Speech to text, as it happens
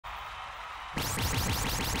There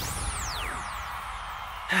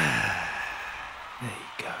you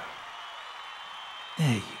go.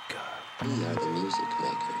 There you go. We are the music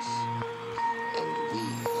makers, and we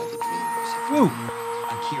are the dreamers. Woo!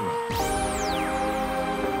 Akira.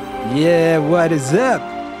 Yeah, what is up?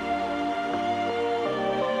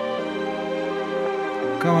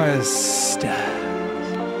 ¿Cómo estás?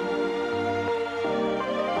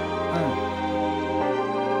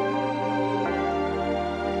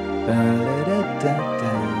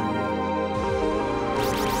 Da-da-da-da-da.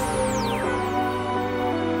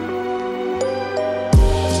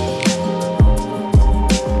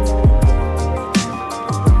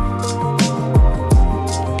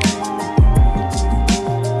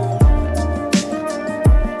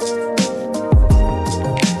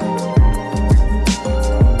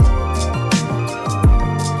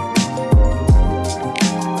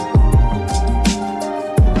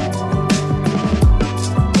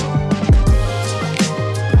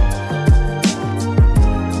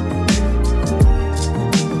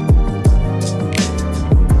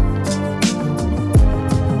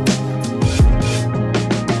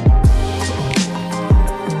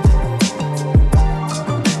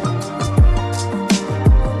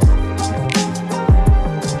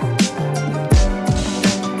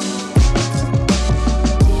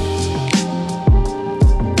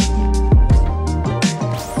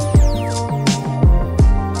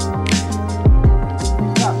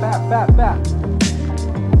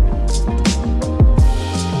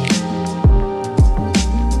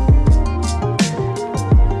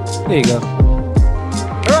 There you go.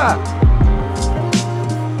 Hurrah!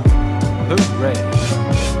 Hooray!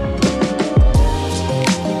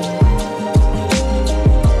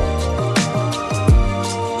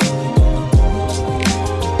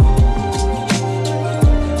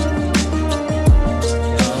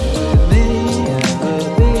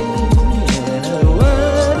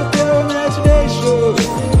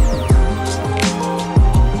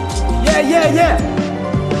 Yeah!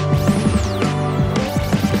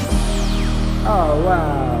 Oh,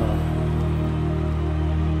 wow.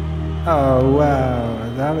 Oh,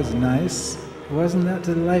 wow. That was nice. Wasn't that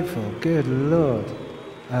delightful? Good Lord.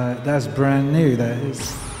 That's brand new, that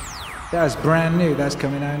is. That's brand new. That's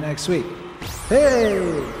coming out next week. Hey!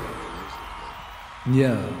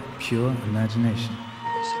 Yo, pure imagination.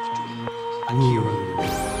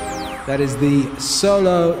 Akira. That is the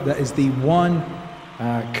solo, that is the one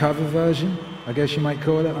cover version, I guess you might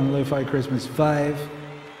call it, on Lo-Fi Christmas 5.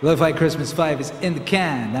 Lo-Fi Christmas 5 is in the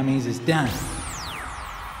can. That means it's done.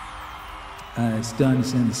 It's done,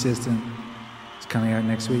 it's in the system. It's coming out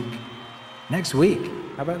next week. Next week?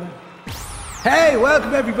 How about that? Hey,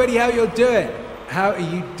 welcome everybody, how you doing? How are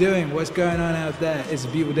you doing? What's going on out there? It's a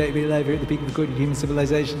beautiful day to be alive here at the peak of recorded human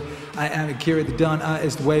civilization. I am Akira the Don,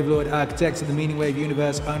 artist, wave lord, architect of the Meaningwave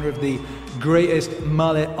universe, owner of the greatest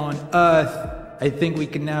mullet on earth. I think we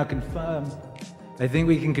can now confirm. I think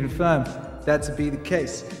we can confirm that to be the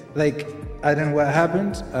case. Like, I don't know what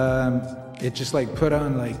happened. It just like put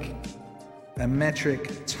on like a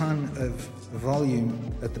metric ton of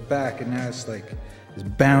volume at the back, and now it's like it's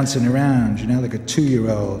bouncing around, you know, like a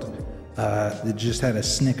 2-year-old that just had a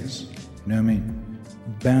Snickers. You know what I mean?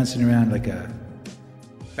 Bouncing around like a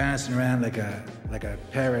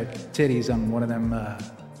pair of titties on one of them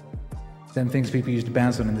things people used to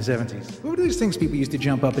bounce on in the 70s. What were those things people used to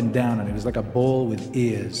jump up and down on? It was like a ball with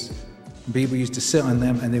ears. People used to sit on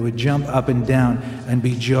them and they would jump up and down and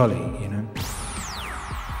be jolly, you know?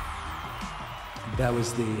 That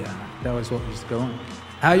was what used to go on.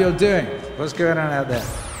 How y'all doing? What's going on out there?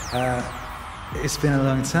 It's been a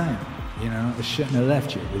long time, you know? I shouldn't have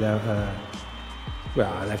left you without,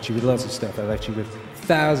 well, I left you with lots of stuff. I left you with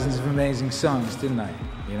thousands of amazing songs, didn't I?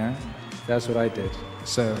 You know? That's what I did.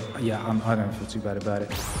 So, yeah, I don't feel too bad about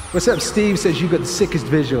it. What's up, Steve? Says you got the sickest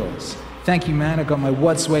visuals. Thank you, man. I got my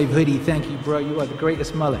What's Wave hoodie. Thank you, bro. You are the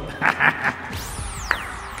greatest mullet.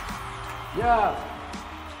 Yeah.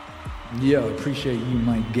 Yo, appreciate you,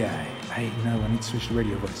 my guy. Hey, no, I need to switch to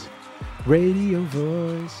radio voice. Radio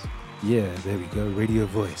voice. Yeah, there we go. Radio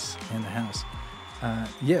voice in the house.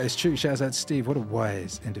 Yeah, it's true. Shouts out to Steve. What a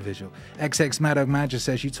wise individual. XX Madog Magic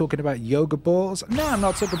says, you talking about yoga balls? No, I'm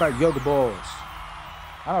not talking about yoga balls.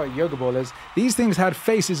 I don't know what yoga ball is. These things had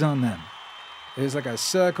faces on them. It was like a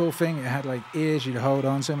circle thing. It had like ears you'd hold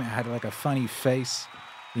on to them. It had like a funny face,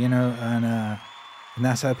 you know, and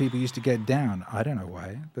that's how people used to get down. I don't know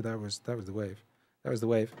why, but that was the wave. That was the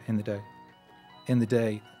wave in the day. In the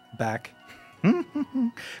day, back.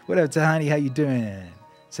 What up, Tahani? How you doing?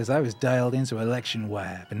 Says, I was dialed into election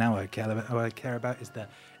wire, but now all I care about is the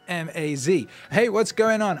MAZ. Hey, what's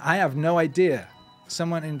going on? I have no idea.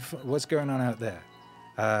 someone in, what's going on out there?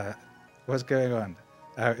 What's going on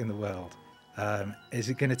out in the world? Is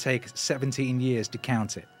it going to take 17 years to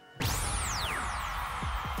count it?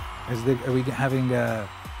 Are we going to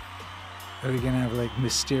have like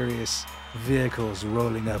mysterious vehicles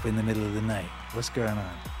rolling up in the middle of the night? What's going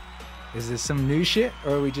on? Is there some new shit,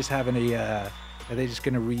 or are we just having are they just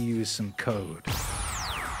going to reuse some code?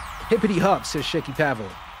 Hippity hop, says Shecky Pavel.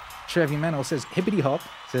 Trevi Menel says hippity hop,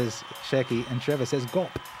 says Shecky, and Trevor says gop.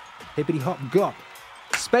 Hippity hop gop.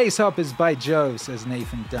 Space Hoppers by Joe, says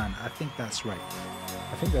Nathan Dunn. I think that's right.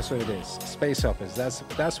 I think that's what it is. Space Hoppers,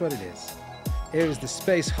 that's what it is. Here is the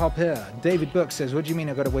Space Hopper. David Book says, what do you mean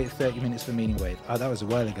I've got to wait 30 minutes for Meaningwave? Oh, that was a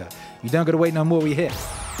while ago. You don't got to wait no more, we here.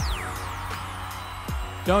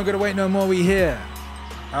 Don't got to wait no more, we here.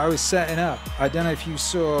 I was setting up. I don't know if you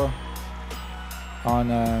saw on,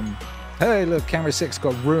 hey, look, camera 6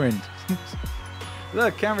 got ruined.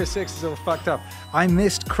 Look, camera 6 is all fucked up. I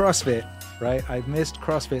missed CrossFit, right? I missed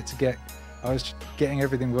CrossFit I was getting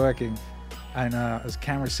everything working, and as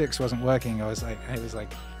camera 6 wasn't working, it was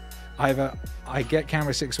like, either I get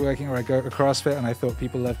camera 6 working or I go to CrossFit, and I thought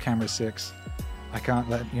people love camera 6. I can't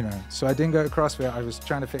so I didn't go to CrossFit. I was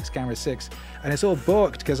trying to fix camera 6, and it's all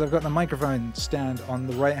balked because I've got the microphone stand on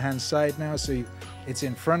the right-hand side now, so it's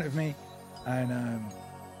in front of me, and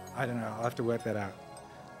I don't know, I'll have to work that out.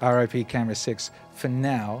 RIP camera 6 for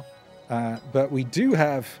now, but we do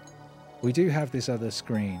have this other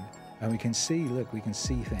screen, and we can see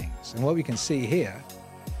things. And what we can see here,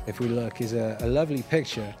 if we look, is a lovely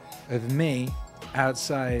picture of me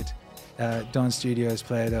outside Don Studios,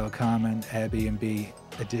 Playa del Carmen, Airbnb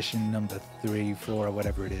edition number 3, 4, or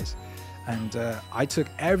whatever it is. And I took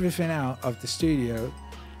everything out of the studio,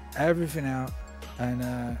 and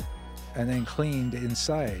then cleaned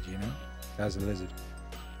inside, That was a lizard.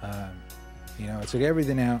 I took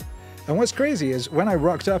everything out. And what's crazy is when I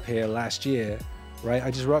rocked up here last year, right,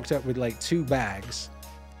 I just rocked up with like 2 bags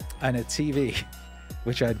and a TV,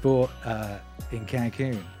 which I'd bought in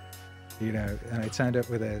Cancun, and I turned up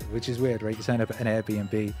with which is weird, right? You turn up at an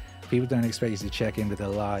Airbnb, people don't expect you to check in with a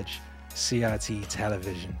large CRT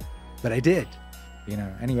television, but I did,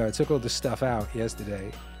 Anyway, I took all the stuff out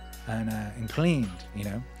yesterday and cleaned,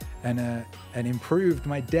 and improved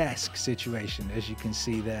my desk situation, as you can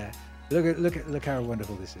see there. Look how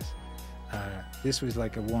wonderful this is. This was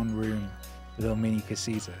like a 1-room little mini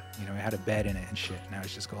casita. It had a bed in it and shit. Now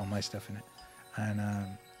it's just got all my stuff in it. And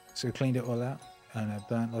so I cleaned it all out, and I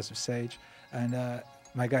burnt lots of sage. And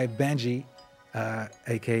my guy Benji,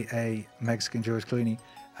 aka Mexican George Clooney,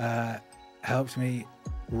 helped me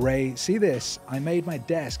see this. I made my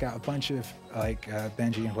desk out of a bunch of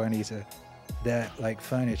Benji and Juanita, their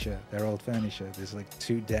furniture, their old furniture. There's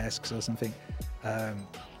 2 desks or something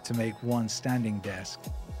to make 1 standing desk.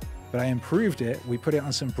 But I improved it. We put it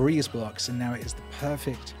on some breeze blocks, and now it is the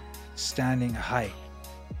perfect standing height.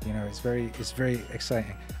 It's very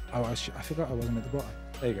exciting. Oh, I forgot I wasn't at the bottom.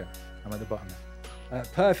 There you go. I'm at the bottom now.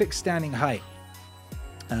 Perfect standing height.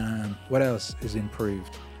 What else is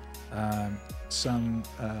improved? Some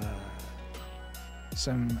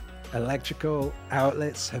electrical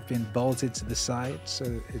outlets have been bolted to the side, so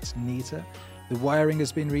it's neater. The wiring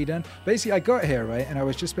has been redone. Basically, I got here, right, and I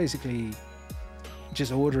was just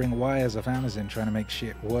ordering wires off Amazon, trying to make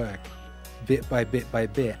shit work, bit by bit by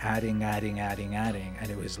bit, adding, and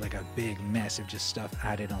it was like a big mess of just stuff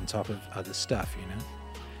added on top of other stuff,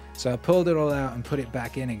 So I pulled it all out and put it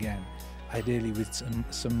back in again, ideally with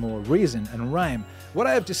some more reason and rhyme. What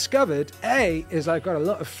I have discovered, is I've got a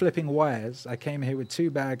lot of flipping wires. I came here with 2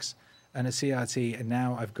 bags and a CRT, and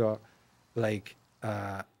now I've got like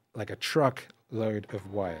a truck load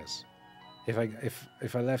of wires. If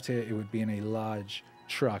I left here, it would be in a large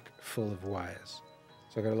truck full of wires.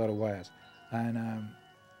 So I got a lot of wires, and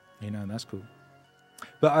that's cool.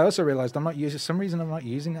 But I also realized I'm not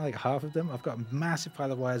using like half of them. I've got a massive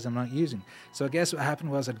pile of wires I'm not using. So I guess what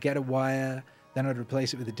happened was I'd get a wire, then I'd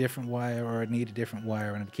replace it with a different wire, or I'd need a different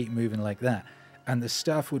wire, and I'd keep moving like that. And the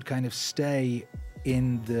stuff would kind of stay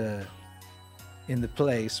in the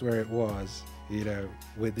place where it was,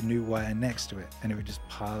 with the new wire next to it, and it would just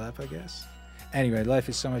pile up, I guess. Anyway, life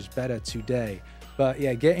is so much better today. But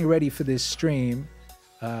yeah, getting ready for this stream.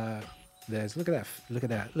 Look at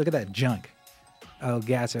that junk.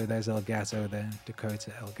 Elgato, there's Elgato there.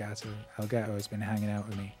 Dakota Elgato. Elgato has been hanging out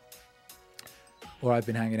with me. Or I've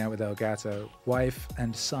been hanging out with Elgato. Wife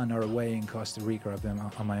and son are away in Costa Rica. I've been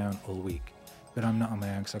on my own all week. But I'm not on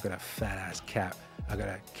my own because I've got a fat ass cat. I've got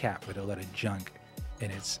a cat with a lot of junk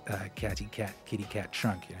in its kitty cat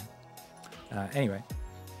trunk, Anyway,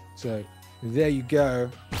 so there you go.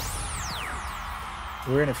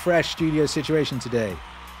 We're in a fresh studio situation today.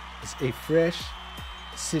 It's a fresh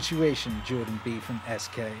situation, Jordan B from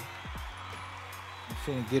SK. I'm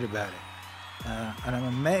feeling good about it. And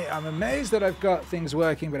I'm amazed that I've got things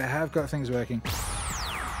working, but I have got things working. I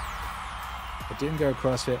didn't go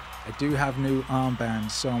CrossFit. I do have new armbands,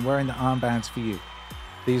 so I'm wearing the armbands for you.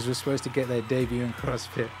 These were supposed to get their debut in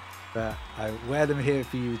CrossFit, but I wear them here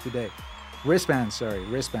for you today. Wristbands.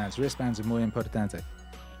 Wristbands are muy importante.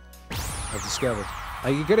 I've discovered.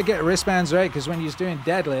 You gotta get wristbands right, because when you're doing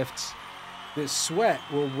deadlifts, the sweat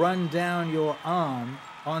will run down your arm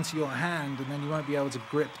onto your hand, and then you won't be able to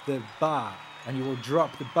grip the bar, and you will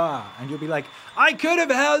drop the bar, and you'll be like, I could have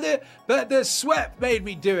held it, but the sweat made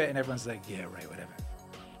me do it. And everyone's like, yeah, right, whatever.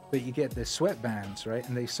 But you get the sweat bands, right?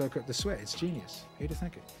 And they soak up the sweat. It's genius. Who'd have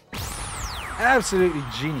think it? Absolutely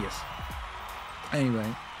genius.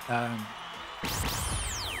 Anyway,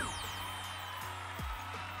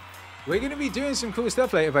 we're going to be doing some cool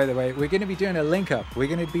stuff later, by the way. We're going to be doing a link up. We're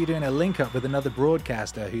going to be doing a link up with another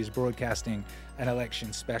broadcaster who's broadcasting an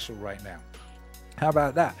election special right now. How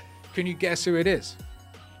about that? Can you guess who it is?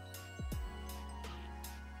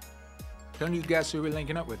 Can you guess who we're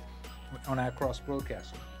linking up with on our cross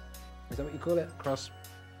broadcast? Is that what you call it?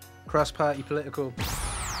 Cross-party political?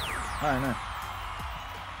 I don't know.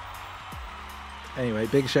 Anyway,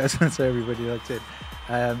 big shout out to everybody locked in.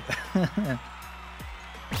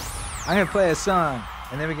 I'm going to play a song,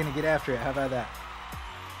 and then we're going to get after it. How about that?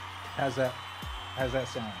 How's that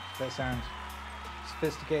sound? Does that sound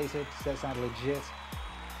sophisticated? Does that sound legit?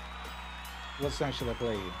 What song should I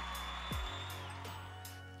play you?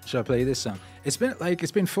 Should I play you this song? It's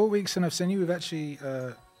been 4 weeks since I've seen you. We've actually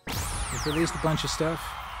we've released a bunch of stuff.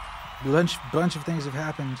 Bunch of things have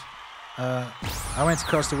happened. I went to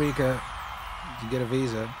Costa Rica to get a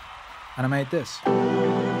visa, and I made this.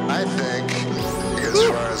 I think, as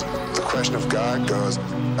far as the question of God goes,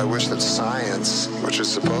 I wish that science, which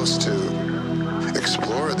is supposed to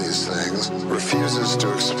explore these things, refuses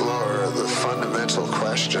to explore the fundamental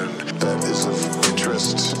question that is of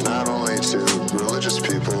interest not only to religious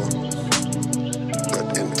people,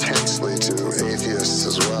 but intensely to atheists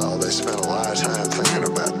as well. They spend a lot of time thinking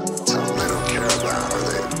about something they don't care about, or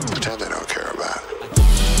they pretend they don't care about.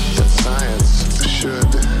 That science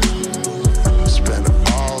should spend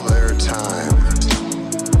all their time.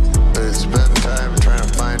 They spend time trying to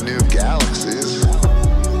find new galaxies,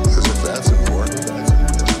 as if that's important.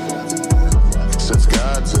 Since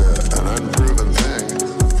God's an unproven thing,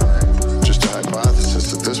 just a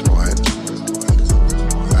hypothesis at this point,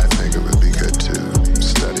 I think it would be good to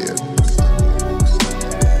study it.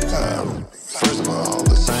 First of all,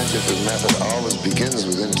 the scientific method always begins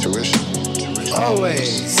with intuition.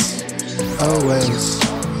 Always.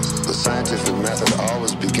 The scientific method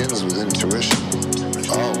always begins with intuition.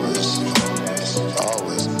 Always.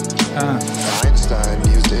 Einstein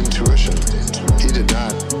used intuition. He did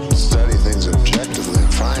not study things objectively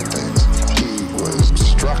and find things. He was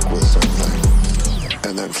struck with something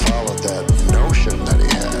and then followed that notion that he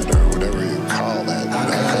had, or whatever you call that. I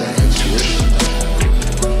call it intuition.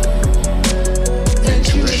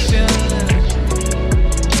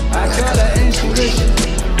 I call it intuition.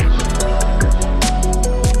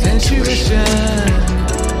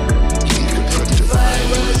 He could put divine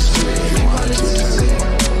words to it if he wanted to,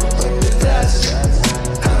 but that's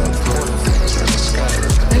how important things are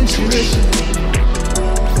discovered. Intuition.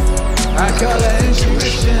 I call it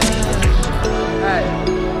intuition. Hey.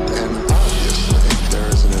 And obviously, there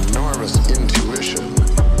is an enormous intuition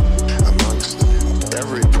amongst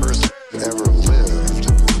every person that ever lived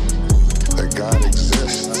that God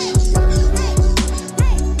exists.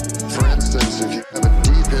 For instance, if you have a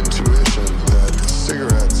deep intuition that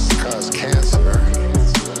cigarettes cause cancer,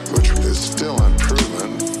 which is still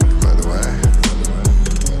unproven, by the way.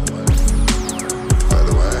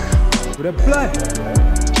 With a blood.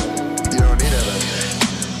 You don't need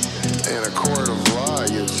evidence. In a court of law,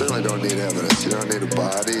 you certainly don't need evidence. You don't need a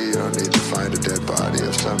body. You don't need to find a dead body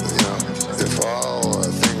of something. You know, if all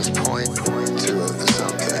things point to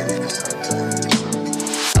something,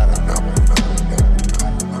 I don't know.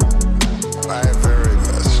 I have very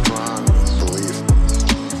strong belief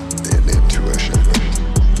in intuition.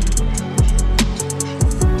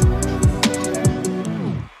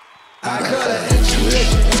 I call it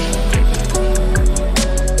intuition.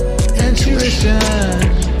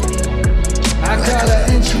 I call it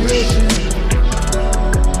intuition.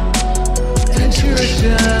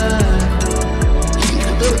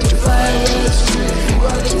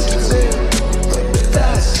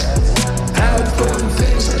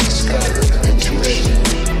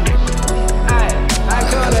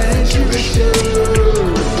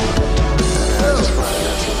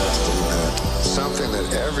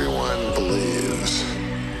 everyone believes.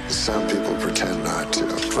 Some people pretend not to.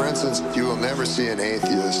 For instance, you will never see an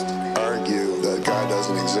atheist argue that God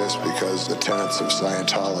doesn't exist because the tenets of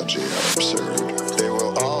Scientology are absurd. They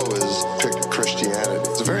will always pick Christianity.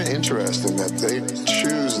 It's very interesting that they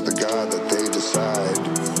choose the God that they decide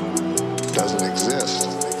doesn't exist,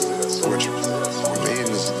 which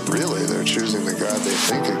means really they're choosing the God they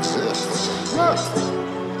think exists.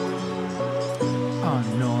 Oh,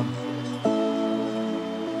 no.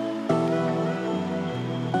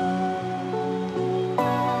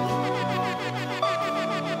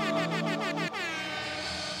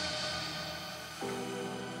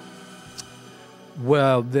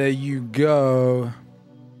 Well, there you go.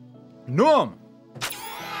 Norm!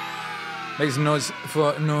 Make some noise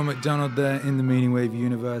for Norm MacDonald there in the Meaningwave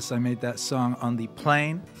universe. I made that song on the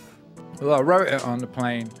plane. Well, I wrote it on the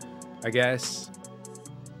plane, I guess.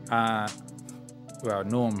 Well,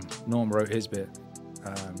 Norm wrote his bit,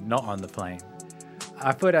 not on the plane.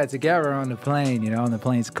 I put that together on the plane, on the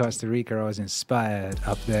plane to Costa Rica. I was inspired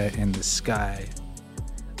up there in the sky.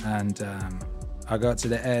 And I got to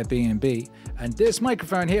the Airbnb. And this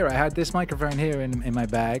microphone here, I had this microphone here in my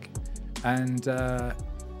bag. And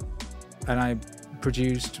I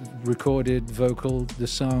produced, recorded, vocal the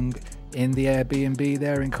song in the Airbnb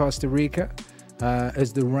there in Costa Rica.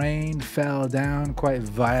 As the rain fell down quite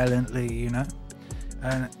violently, And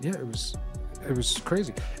yeah, it was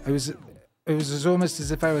crazy. It was almost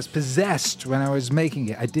as if I was possessed when I was making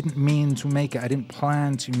it. I didn't mean to make it. I didn't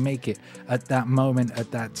plan to make it at that moment,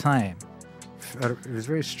 at that time. It was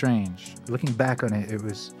very strange. Looking back on it, it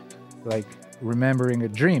was like remembering a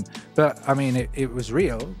dream. But I mean, it was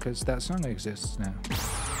real because that song exists now.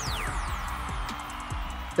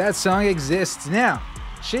 That song exists now.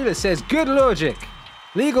 Sheila says, good logic.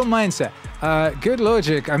 Legal mindset. Good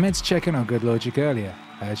logic. I meant to check in on Good Logic earlier,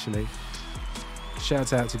 actually.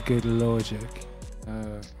 Shout out to Good Logic.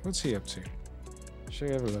 What's he up to? Should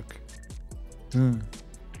we have a look?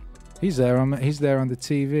 He's there on the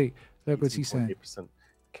TV. Look what's he saying. 8%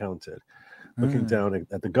 counted. Looking down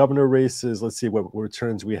at the governor races, let's see what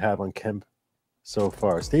returns we have on Kemp so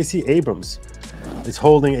far. Stacey Abrams is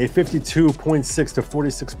holding a 52.6 to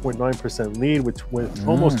 46.9% lead with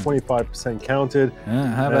almost 25% counted.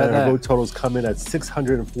 How about that? Vote totals come in at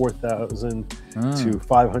 604,000 to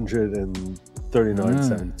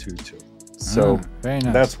 539,722. So very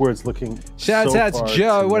nice. That's where it's looking. Shout out to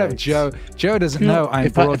Joe. What up, Joe? Joe doesn't know I'm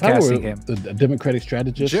broadcasting him. A Democratic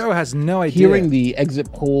strategist. Joe has no idea. Hearing the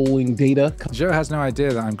exit polling data. Joe has no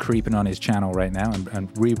idea that I'm creeping on his channel right now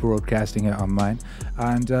and rebroadcasting it on mine.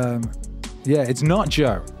 And yeah, it's not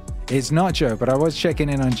Joe. It's not Joe. But I was checking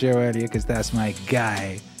in on Joe earlier because that's my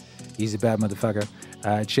guy. He's a bad motherfucker.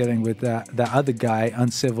 Chilling with that other guy,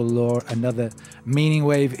 Uncivil Law, another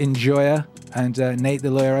Meaningwave enjoyer, and Nate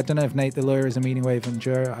the Lawyer. I don't know if Nate the Lawyer is a Meaningwave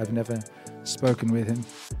enjoyer. I've never spoken with him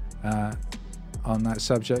on that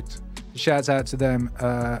subject. Shouts out to them,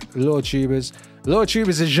 Law Tubers. Law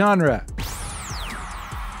Tubers is a genre.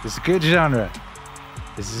 It's a good genre.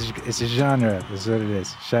 It's a genre. That's what it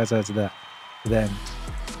is. Shouts out to that. Then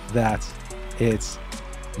that it's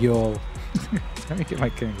your. Let me get my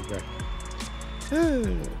Kindle back.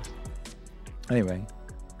 Anyway,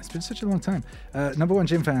 it's been such a long time. Number one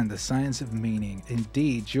gym fan, The Science of Meaning.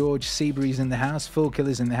 Indeed, George Seabury's in the house. Full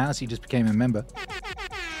Killer's in the house. He just became a member.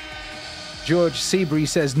 George Seabury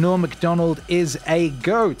says Norm MacDonald is a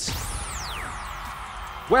goat.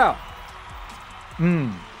 Well,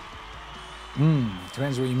 depends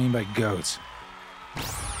what you mean by goat.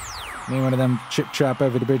 You mean one of them trip trap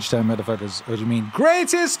over the bridge time motherfuckers, or do you mean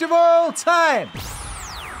greatest of all time?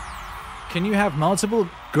 Can you have multiple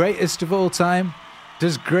greatest of all time?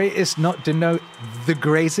 Does greatest not denote the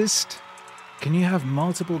greatest? Can you have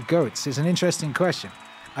multiple goats? It's an interesting question.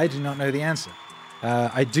 I do not know the answer.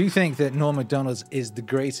 I do think that Norm MacDonald is the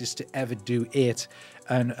greatest to ever do it.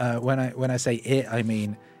 And when I say it, I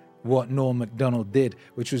mean what Norm MacDonald did,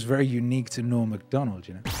 which was very unique to Norm MacDonald,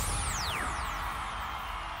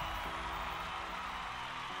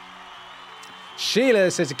 Sheila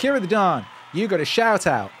says, Akira the Dawn, you got a shout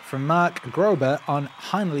out from Mark Grober on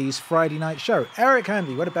Hanley's Friday night show. Eric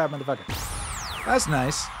Hanley, what a bad motherfucker. That's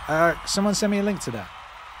nice. Someone send me a link to that.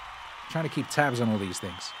 I'm trying to keep tabs on all these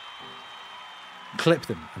things. Clip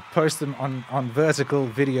them and post them on vertical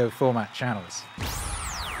video format channels.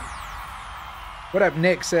 What up,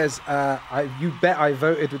 Nick says, you bet I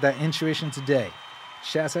voted with that intuition today.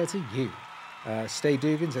 Shout out to you. Stay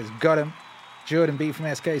Dugan says, got him. Jordan B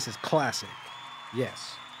from SK says, classic.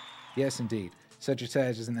 Yes. Yes, indeed.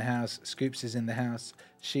 Sagittarius is in the house. Scoops is in the house.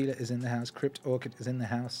 Sheila is in the house. Crypt Orchid is in the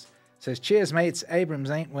house. Says, cheers, mates. Abrams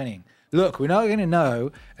ain't winning. Look, we're not going to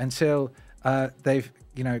know until they've,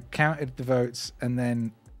 counted the votes and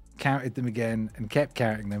then counted them again and kept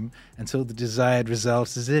counting them until the desired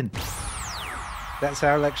result is in. That's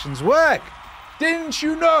how elections work. Didn't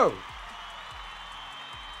you know?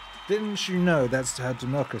 Didn't you know that's how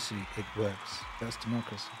democracy it works? That's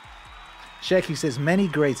democracy. Shecky says many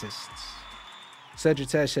greatest.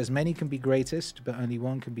 Sagittarius says many can be greatest, but only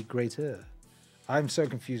one can be greater. I'm so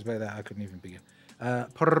confused by that I couldn't even begin.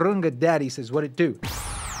 Parunga Daddy says what it do?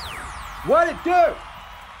 What it do?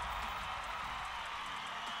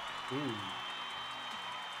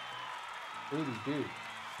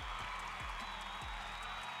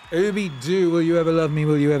 Ooby do, will you ever love me?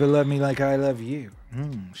 Will you ever love me like I love you?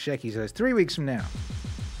 Shecky says 3 weeks from now.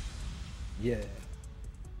 Yeah.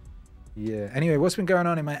 Anyway, what's been going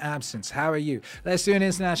on in my absence? How are you? Let's do an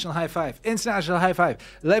international high five. International high five.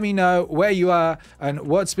 Let me know where you are and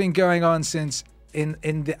what's been going on since in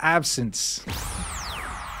the absence.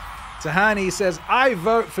 Tahani says, I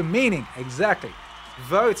vote for meaning. Exactly.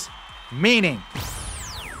 Vote meaning.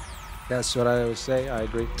 That's what I always say. I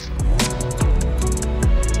agree.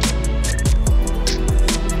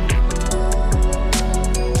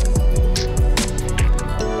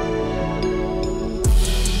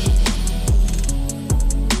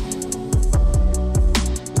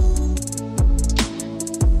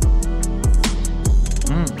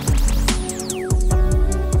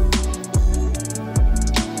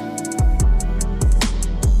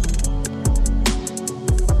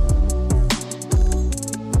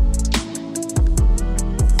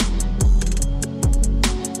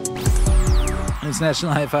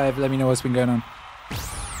 National high five. Let me know what's been going on.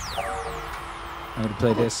 I'm gonna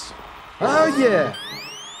play this. Oh yeah!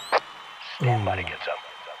 Somebody gets up.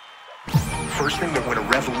 First thing that when a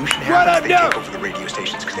revolution happens, they take over the radio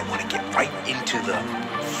stations because they want to get right into the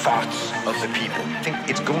thoughts of the people. Think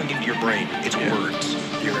it's going into your brain. It's words.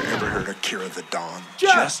 You ever heard of Kira the Dawn?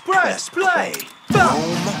 Just press play.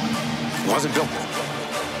 Rome Wasn't built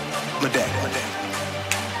the day.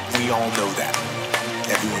 We all know that.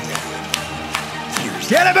 Everyone knows.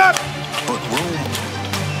 Get him up! But Rome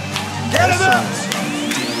Get him up!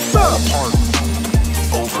 didn't fall apart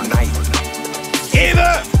overnight.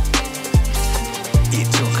 Eva!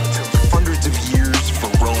 It took hundreds of years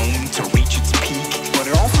for Rome to reach its peak,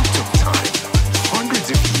 but it also took time,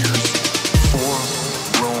 hundreds of years, for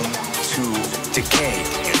Rome to decay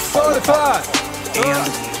and fall apart. And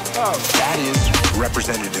that is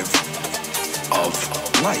representative of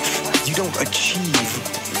life. You don't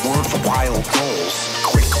achieve worthwhile goals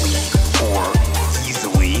quickly or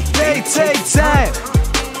easily. They take time.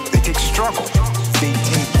 They take struggle. They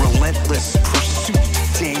take relentless pursuit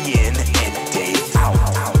day in and day out.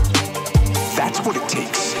 That's what it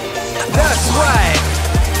takes. That's why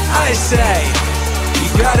I say you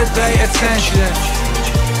gotta pay attention.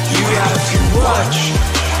 You have to watch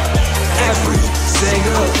every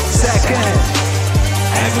single second.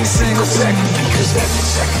 Every single second, because every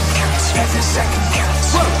second counts. Every second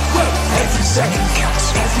counts. Every second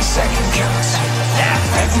counts. Every second counts.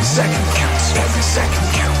 Every second counts. Every second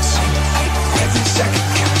counts. Every second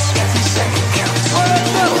counts. Every second counts.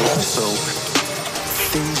 Also,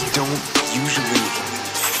 things don't usually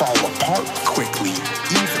fall apart quickly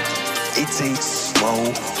either. It's a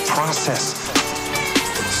slow process.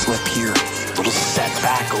 Slip here, a little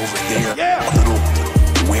setback over there, a little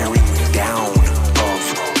wearing down of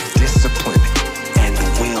discipline and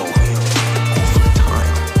will over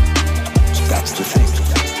time. So that's the thing.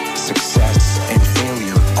 Success and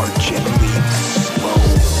failure are generally slow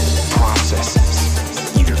processes.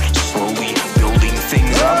 Either slowly building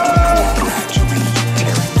things up or gradually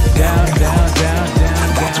tearing down.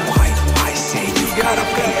 That's why I say you've gotta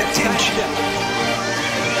pay attention.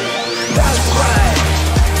 That's why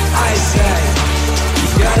I say you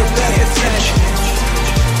gotta pay attention.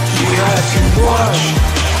 You have to watch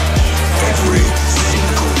Every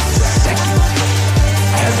single second.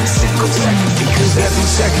 every single second, because every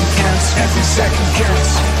second counts. Every second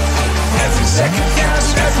counts. Every second counts.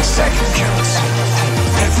 Every second counts.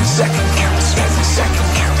 Every second counts. Every second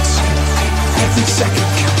counts. Every second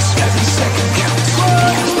counts. Every second counts.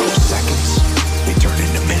 Because those seconds, they turn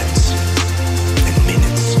into minutes. And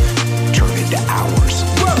minutes turn into hours.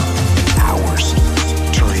 And hours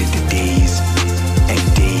turn into days. And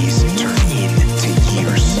days turn into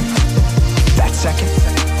years. That second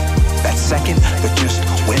that just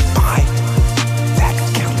went by, that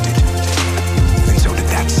counted. And so did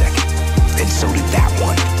that second. And so did that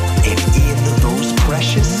one. And in those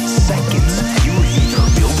precious seconds, you were either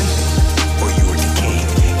building or you were decaying.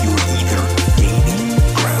 You were either gaining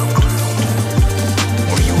ground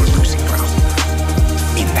or you were losing ground.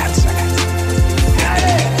 In that second.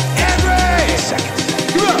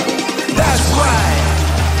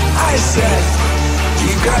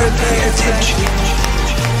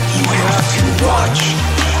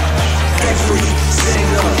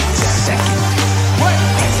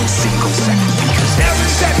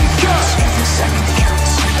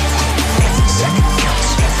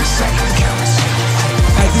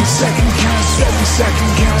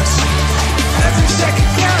 second counts. Every second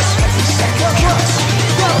counts. Every second counts.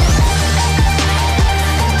 Go.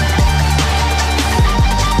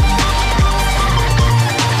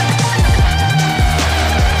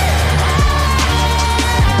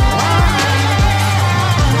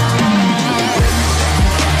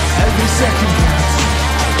 Every second counts.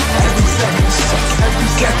 Every second counts. Every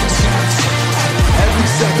second counts. Every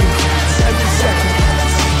second counts. Every second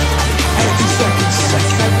counts. Every second counts.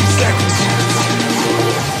 Every second counts.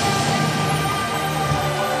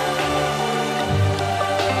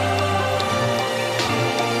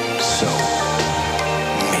 So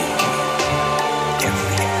make every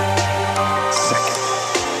second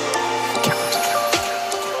count.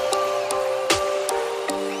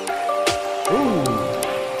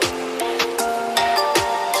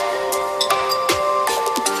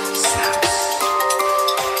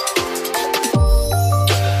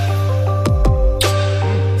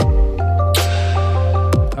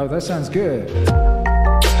 Oh, that sounds good.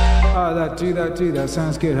 Oh, that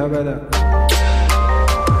sounds good. How about that?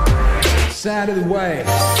 Sound of the wave.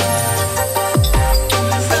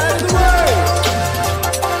 Sound of the wave.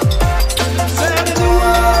 Sound of the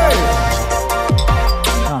wave.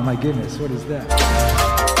 Oh my goodness, what is that?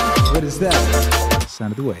 What is that?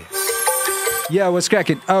 Sound of the wave. Yeah, what's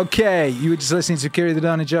cracking? Okay, you were just listening to Carry the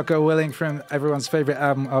Dawn and Jocko Willing from everyone's favorite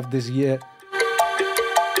album of this year.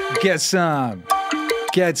 Get some.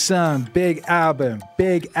 Get some. Big album,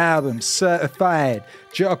 certified.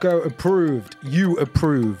 Jocko approved. You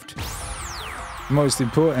approved. Most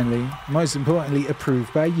importantly,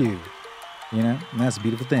 approved by you. You know, and that's a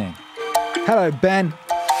beautiful thing. Hello, Ben.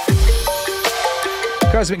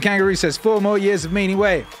 Cosmic Kangaroo says 4 more years of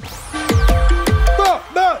Meaningwave. 4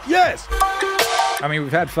 more years. I mean,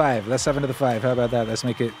 we've had 5. Let's have another 5. How about that? Let's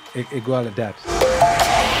make it igual at that.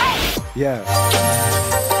 Yeah.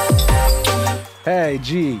 Hey,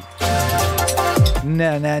 G.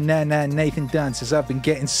 Nah. Nathan Dunn says I've been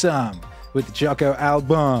getting some with the Jocko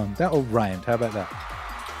album. That all rhymed. How about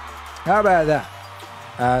that?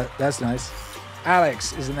 That's nice.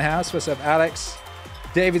 Alex is in the house. What's up, Alex?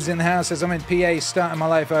 David's in the house. Says I'm in PA starting my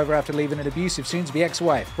life over after leaving an abusive, soon-to-be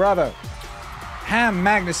ex-wife. Bravo. Ham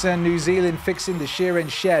Magnuson, New Zealand, fixing the Sheeran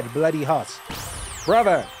shed. Bloody hot.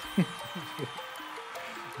 Bravo.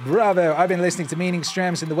 Bravo. I've been listening to Meaning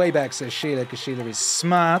Strams in the way back, says Sheila, because Sheila is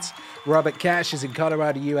smart. Robert Cash is in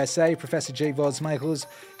Colorado, USA. Professor J. Vods Michaels,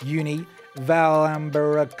 Uni. Val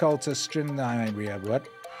Ambera Colter what?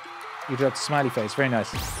 You dropped a smiley face. Very nice.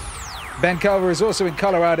 Ben Culver is also in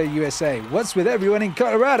Colorado, USA. What's with everyone in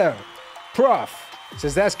Colorado? Prof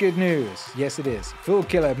says that's good news. Yes, it is. Fool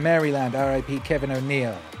Killer, Maryland, R.I.P. Kevin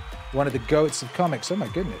O'Neill. One of the goats of comics. Oh, my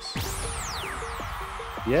goodness.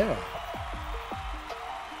 Yeah.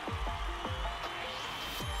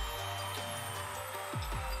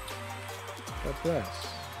 God bless.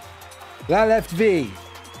 La Left V.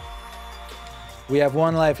 We have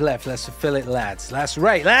 1 life left. Let's fulfill it, lads. That's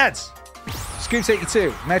right, lads. Scoops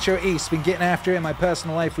 82. Metro East. Been getting after it in my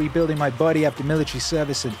personal life, rebuilding my body after military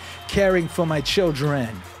service and caring for my children.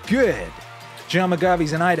 Good. John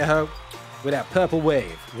McGarvey's in Idaho with that purple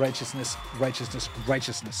wave. Righteousness.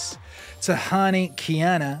 Tahani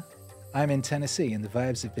Kiana. I'm in Tennessee and the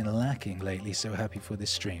vibes have been lacking lately. So happy for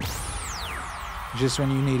this stream. Just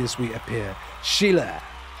when you need us, we appear. Sheila.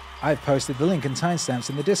 I've posted the link and timestamps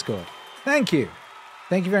in the Discord. Thank you.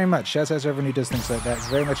 Thank you very much. Shout out to everyone who does things like that. It's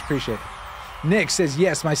very much appreciated. Nick says,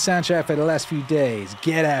 yes, my soundtrack for the last few days.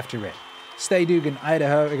 Get after it. Stay Dugan,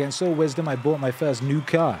 Idaho. Against all wisdom, I bought my first new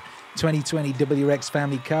car. 2020 WRX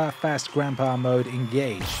family car. Fast grandpa mode.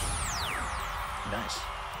 Engage. Nice.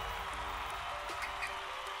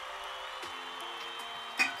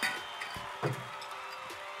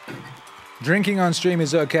 Drinking on stream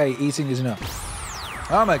is okay. Eating is not.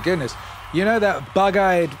 Oh my goodness. You know that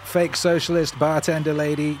bug-eyed fake socialist bartender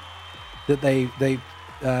lady that they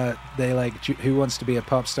like, who wants to be a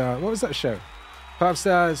pop star? What was that show? Pop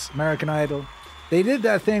Stars, American Idol. They did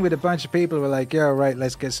that thing with a bunch of people who were like, yo, right,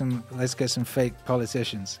 let's get some fake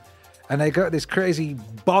politicians. And they got this crazy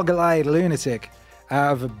boggle-eyed lunatic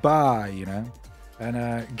out of a bar, you know,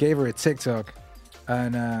 and gave her a TikTok.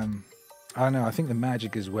 And I don't know, I think the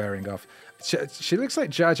magic is wearing off. She looks like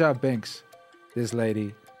Jar Jar Binks, this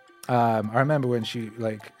lady. I remember when she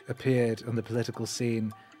like appeared on the political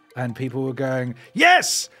scene and people were going,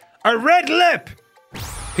 yes, a red lip.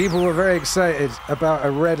 People were very excited about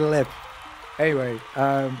a red lip. Anyway,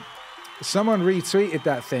 someone retweeted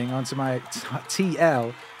that thing onto my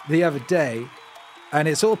TL the other day and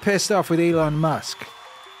it's all pissed off with Elon Musk.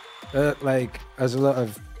 Like, as a lot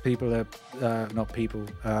of people are, not people,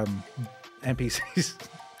 NPCs.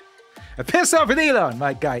 I'm pissed off with Elon,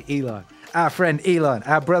 my guy Elon. Our friend Elon,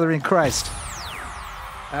 our brother in Christ.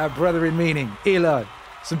 Our brother in meaning, Elon.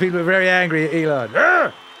 Some people are very angry at Elon.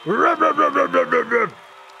 They're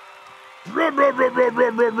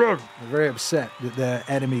very upset that their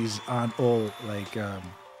enemies aren't all like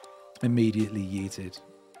immediately yeeted.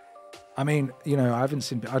 I mean, you know, I haven't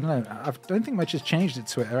seen, I don't know, I don't think much has changed at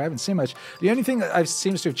Twitter. I haven't seen much. The only thing that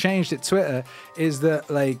seems to have changed at Twitter is that,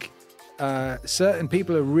 like, certain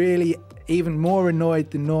people are really even more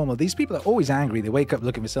annoyed than normal. These people are always angry. They wake up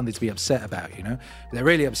looking for something to be upset about, you know? They're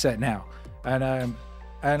really upset now. And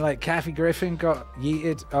like, Kathy Griffin got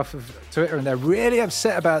yeeted off of Twitter, and they're really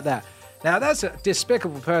upset about that. Now, that's a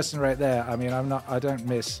despicable person right there. I mean, I don't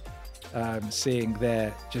miss seeing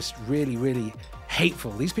they're just really, really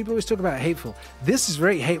hateful. These people always talk about hateful. This is a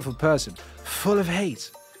very hateful person, full of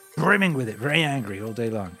hate, brimming with it, very angry all day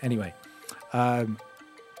long. Anyway,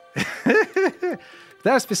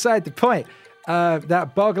 that's beside the point.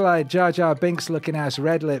 That boggle-eyed Jar Jar Binks looking ass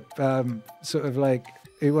red lip, sort of like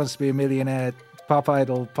who wants to be a millionaire pop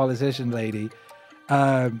idol politician lady,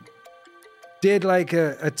 did like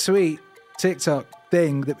a tweet, TikTok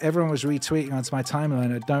thing that everyone was retweeting onto my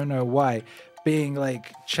timeline. I don't know why. Being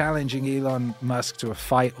like challenging Elon Musk to a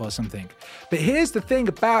fight or something. But here's the thing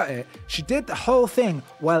about it. She did the whole thing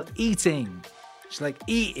while eating. She's like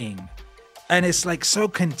eating. And it's like so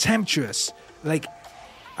contemptuous. Like,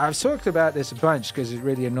 I've talked about this a bunch because it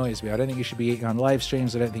really annoys me. I don't think you should be eating on live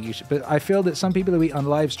streams. I don't think you should. But I feel that some people who eat on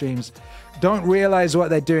live streams don't realize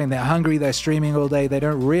what they're doing. They're hungry. They're streaming all day. They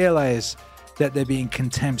don't realize that they're being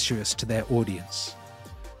contemptuous to their audience.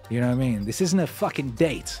 You know what I mean? This isn't a fucking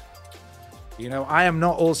date. You know, I am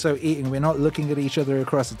not also eating. We're not looking at each other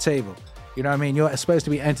across the table. You know what I mean? You're supposed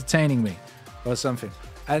to be entertaining me or something.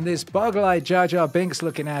 And this boggle-eyed Jar Jar Binks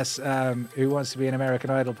looking ass who wants to be an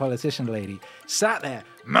American Idol politician lady sat there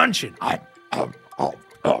munching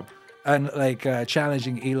and like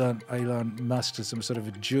challenging Elon Musk to some sort of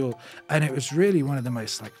a duel. And it was really one of the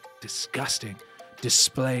most like disgusting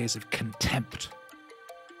displays of contempt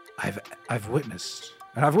I've witnessed.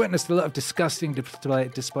 And I've witnessed a lot of disgusting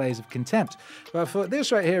displays of contempt. But I thought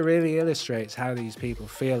this right here really illustrates how these people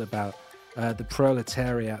feel about the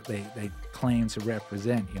proletariat they claim to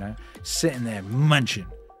represent, you know? Sitting there munching.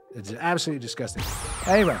 It's absolutely disgusting.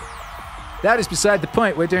 Anyway, that is beside the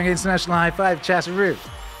point. We're doing International High Five Chatteroo.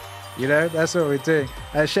 You know, that's what we're doing.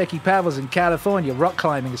 Shaky Pavels in California, rock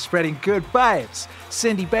climbing is spreading good vibes.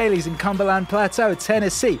 Cindy Bailey's in Cumberland Plateau,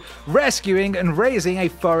 Tennessee, rescuing and raising a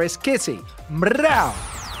forest kitty. Mrau.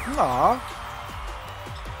 Aww.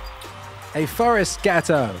 A forest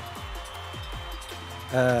gatto.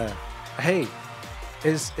 Hey,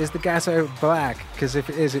 is the gatto black? Because if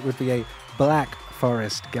it is, it would be a black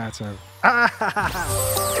forest gatto.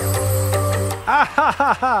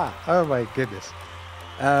 Oh my goodness.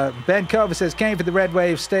 Ben Carver says, came for the red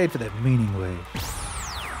wave, stayed for the meaning wave.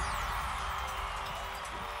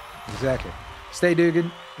 Exactly. Stay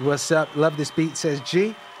Dugan, what's up? Love this beat, says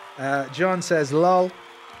G. John says, lol.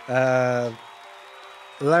 Lara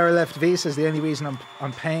Left V says, the only reason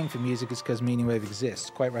I'm paying for music is because Meaningwave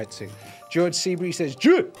exists. Quite right, too. George Seabury says,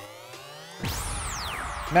 Jew.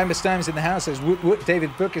 Member Stime's in the house, says, woot woot.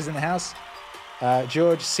 David Book is in the house.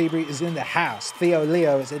 George Seabury is in the house. Theo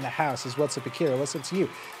Leo is in the house. Says, what's up, Akira? What's up to you?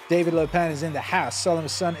 David Lopan is in the house.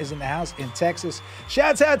 Solomon's son is in the house in Texas.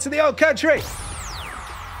 Shouts out to the old country.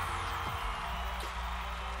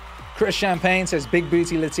 Chris Champagne says, big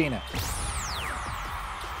booty Latina.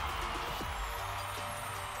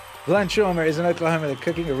 Glenn Schormer is in Oklahoma. They're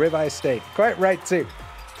cooking a ribeye steak. Quite right, too.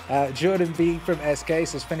 Jordan B from SK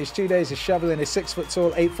says, finished 2 days of shoveling a 6 foot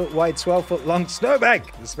tall, 8 foot wide, 12 foot long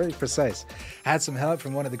snowbank. It's very precise. Had some help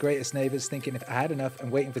from one of the greatest neighbors, thinking if I had enough,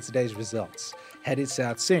 I'm waiting for today's results. Headed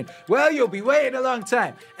south soon. Well, you'll be waiting a long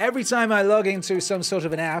time. Every time I log into some sort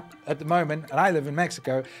of an app at the moment, and I live in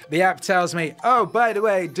Mexico, the app tells me, oh, by the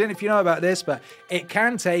way, don't know if you know about this, but it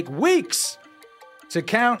can take weeks to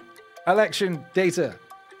count election data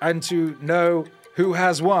and to know who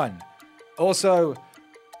has won. Also,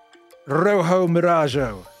 Rojo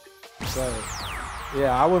Mirajo. So,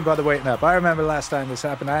 yeah, I wouldn't bother waiting up. I remember last time this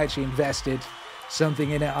happened, I actually invested something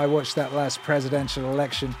in it. I watched that last presidential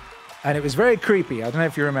election, and it was very creepy. I don't know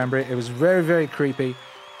if you remember it. It was very, very creepy.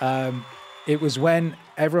 It was when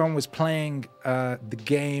everyone was playing the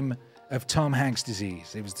game of Tom Hanks'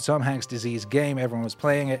 disease. It was the Tom Hanks' disease game. Everyone was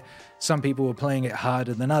playing it. Some people were playing it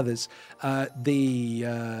harder than others.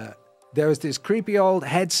 There was this creepy old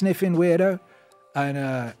head-sniffing weirdo,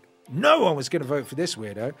 and no one was going to vote for this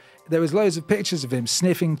weirdo. There was loads of pictures of him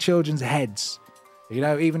sniffing children's heads. You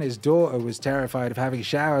know, even his daughter was terrified of having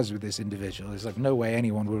showers with this individual. It's like, no way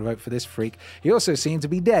anyone would vote for this freak. He also seemed to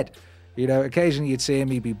be dead. You know, occasionally you'd see him,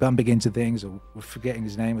 he'd be bumping into things or forgetting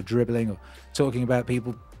his name or dribbling or talking about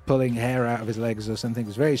people pulling hair out of his legs or something. It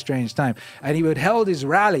was a very strange time. And he would hold his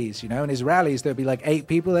rallies, you know, in his rallies, there'd be like 8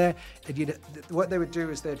 people there. And what they would do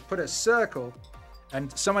is they'd put a circle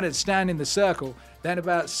and someone would stand in the circle. Then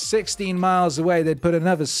about 16 miles away, they'd put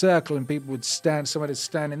another circle and someone would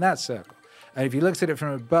stand in that circle. And if you looked at it from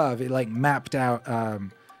above, it like mapped out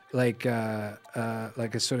like a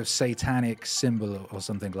sort of satanic symbol or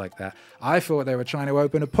something like that. I thought they were trying to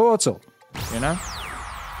open a portal, you know?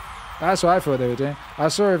 That's what I thought they were doing. I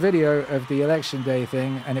saw a video of the election day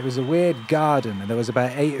thing, and it was a weird garden, and there was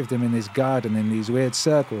about 8 of them in this garden in these weird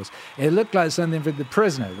circles. It looked like something from The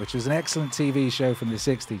Prisoner, which was an excellent TV show from the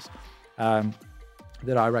 60s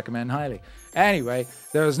that I recommend highly. Anyway,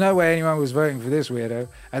 there was no way anyone was voting for this weirdo,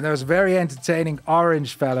 and there was a very entertaining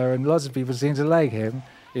orange fellow, and lots of people seemed to like him.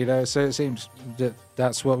 You know, so it seems that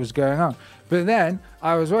that's what was going on. But then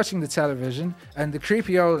I was watching the television and the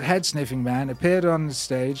creepy old head-sniffing man appeared on the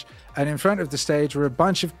stage, and in front of the stage were a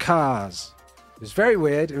bunch of cars. It was very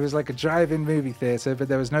weird. It was like a drive-in movie theater, but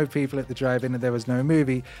there was no people at the drive-in and there was no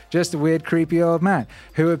movie, just a weird, creepy old man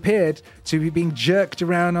who appeared to be being jerked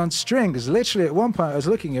around on strings. Literally at one point I was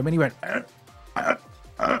looking at him and he went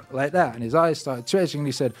like that, and his eyes started twitching and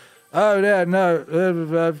he said, "Oh, yeah,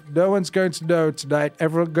 no, no one's going to know tonight.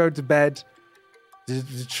 Everyone go to bed.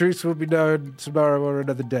 The truth will be known tomorrow or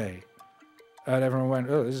another day." And everyone went,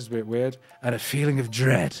 "Oh, this is a bit weird." And a feeling of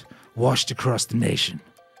dread washed across the nation.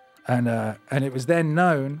 And it was then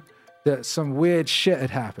known that some weird shit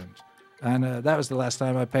had happened. And that was the last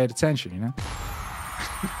time I paid attention, you know?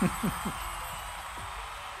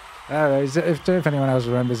 I don't know if anyone else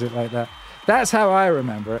remembers it like that. That's how I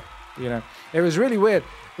remember it, you know? It was really weird.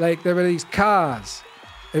 Like, there were these cars.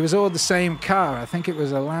 It was all the same car. I think it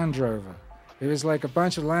was a Land Rover. It was like a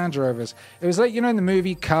bunch of Land Rovers. It was like, you know, in the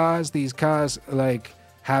movie Cars, these cars, like,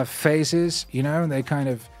 have faces, you know, and they kind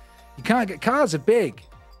of... You can't get... Cars are big.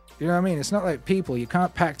 You know what I mean? It's not like people. You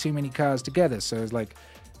can't pack too many cars together. So it's like...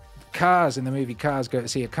 Cars in the movie Cars go to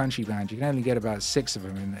see a country band. You can only get about 6 of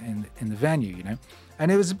them in the venue, you know?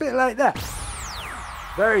 And it was a bit like that.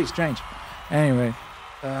 Very strange. Anyway,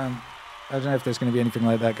 I don't know if there's going to be anything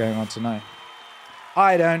like that going on tonight.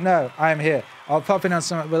 I don't know. I'm here. I'll pop in on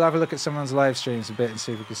some... We'll have a look at someone's live streams a bit and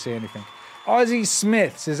see if we can see anything. Ozzy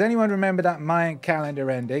Smith says, anyone remember that Mayan calendar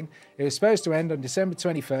ending? It was supposed to end on December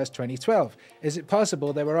 21st, 2012. Is it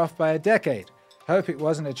possible they were off by a decade? Hope it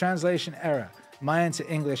wasn't a translation error. Mayan to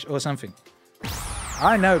English or something.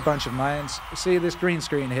 I know a bunch of Mayans. See this green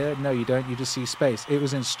screen here? No, you don't. You just see space. It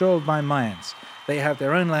was installed by Mayans. They have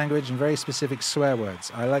their own language and very specific swear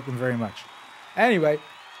words. I like them very much. Anyway,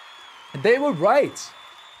 they were right.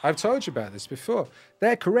 I've told you about this before.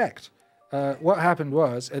 They're correct. What happened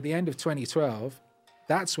was, at the end of 2012,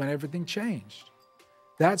 that's when everything changed.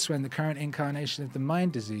 That's when the current incarnation of the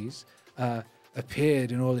mind disease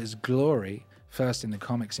appeared in all its glory, first in the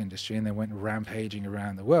comics industry and then went rampaging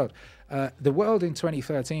around the world. The world in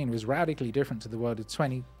 2013 was radically different to the world of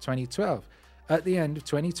 2012. At the end of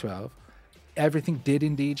 2012, everything did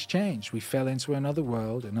indeed change. We fell into another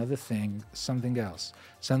world, another thing, something else.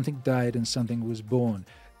 Something died and something was born.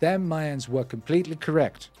 Them Mayans were completely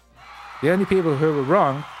correct. The only people who were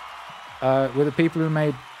wrong were the people who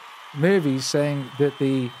made movies saying that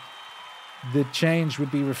the change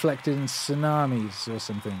would be reflected in tsunamis or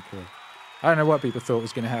something. I don't know what people thought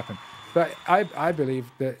was going to happen. But I believe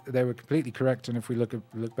that they were completely correct, and if we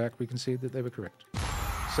look back, we can see that they were correct.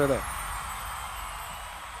 So there.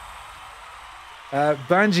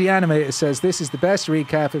 Bungie Animator says, this is the best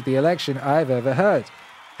recap of the election I've ever heard.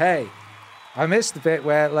 Hey, I missed the bit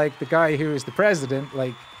where, like, the guy who was the president,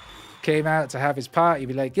 like, came out to have his party,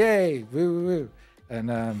 be like, yay, woo, woo, woo.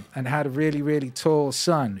 And had a really, really tall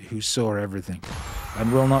son who saw everything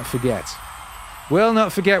and will not forget. Will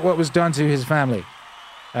not forget what was done to his family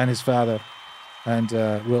and his father, and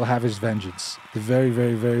will have his vengeance. The very,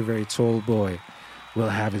 very, very, very tall boy will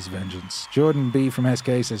have his vengeance. Jordan B from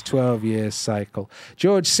SK says 12 years cycle.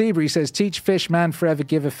 George Seabury says, teach fish man forever,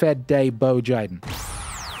 give a fed day, Bo Jiden.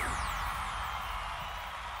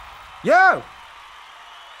 Yo!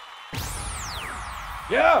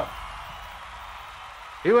 Yo!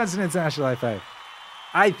 Who wants an international high five?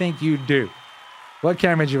 I think you do. What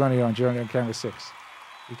camera do you want to go on? Do you want to go on camera 6?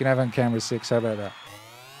 You can have on camera 6. How about that?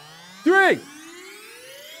 3,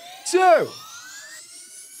 2,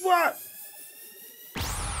 1.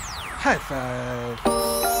 High five.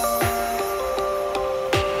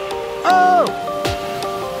 Oh!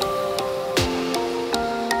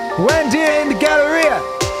 Wendy in the Galleria.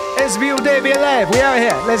 It's a beautiful day to be alive. We out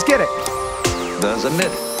here. Let's get it. There's a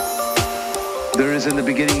myth. There is in the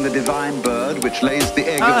beginning the divine bird which lays the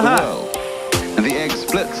egg of the world. And the egg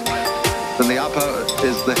splits. Then the upper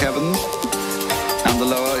is the heavens and the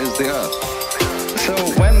lower is the earth. So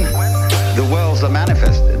when the worlds are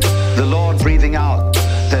manifested, the Lord breathing out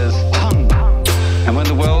says, hung. And when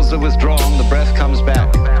the worlds are withdrawn, the breath comes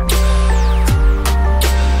back.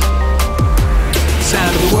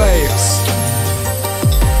 Sound of the waves.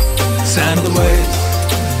 Sound of the waves.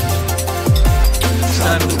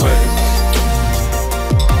 Sound of the waves.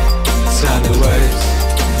 Sound of the waves.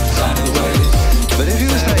 Sound of the waves. But if you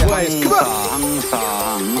say waves, hung, come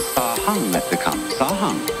on. hung, it becomes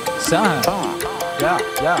sa-hung. Sound. Sa. Yeah.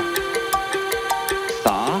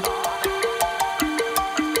 Sa.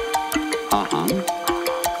 Ahang.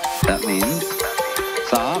 That means,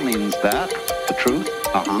 sa means that, the truth.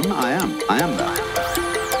 Ahang, I am that.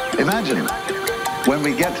 Imagine when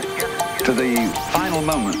we get to the final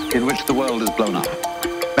moment in which the world is blown up.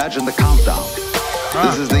 Imagine the countdown.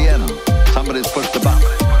 This is the end. Somebody's pushed the button.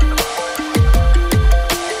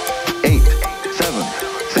 8, 7,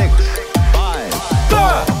 6, 5,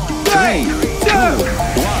 4, 3, 2,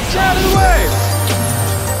 1. Sound of the waves.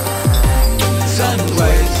 Sound of the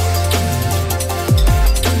waves.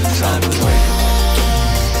 Sound of the waves.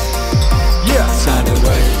 Yeah. Sound of the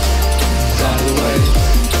waves. Sound of the waves.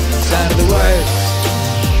 Sound of the waves.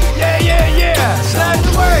 Yeah. Sound of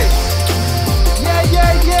the waves.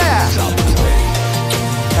 Yeah. Sound of the waves.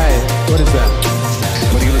 Hey, what is that?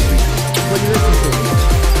 What are you listening to? What are you listening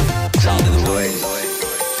to? Sound of the waves.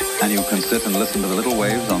 And you can sit and listen to the little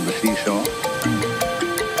waves on the seashore.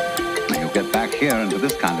 And you get back here into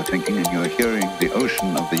this kind of thinking and you're hearing the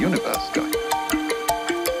ocean of the universe going.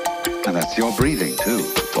 And that's your breathing too.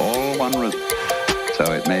 It's all one rhythm.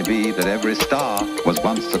 So it may be that every star was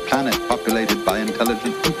once a planet populated by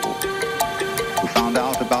intelligent people who found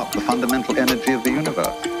out about the fundamental energy of the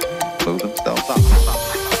universe, blew themselves up.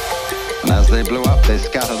 And as they blew up, they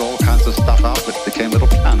scattered all kinds of stuff out which became little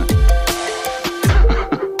planets.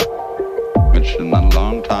 Which in a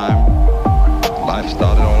long time, life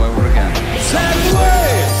started all over again. Sound of the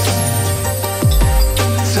waves.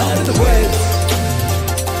 Sound of the waves.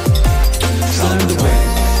 Sound of the waves.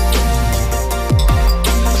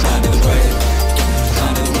 Sound of the waves.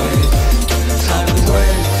 Sound of the waves. Sound of the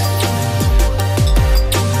waves.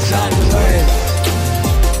 Sound of the waves.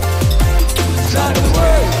 Sound of the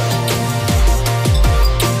waves.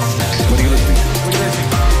 What are you listening to?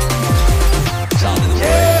 Sound of the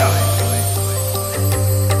waves.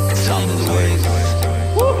 Sound of the waves.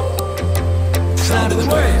 Sound of the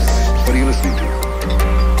waves. What are you listening to?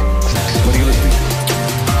 What are you listening to?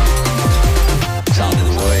 Sound of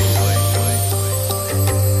the waves.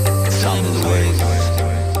 Sound of the waves.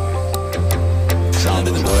 Sound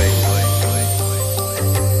of the waves.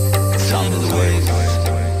 Sound of the waves.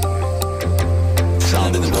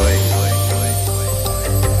 Sound of the waves. Sound of the waves.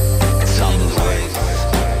 Sound of the waves.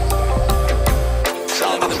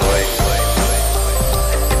 Sound of the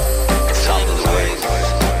waves.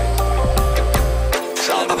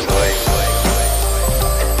 Sound of the waves.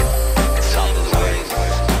 Sound of the waves.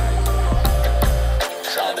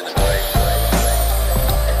 Sound of the waves.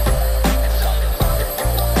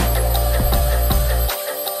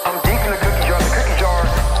 I'm deep in the cookie jar. The cookie jar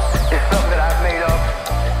is something that I've made up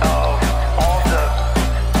of all the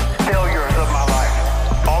failures of my life.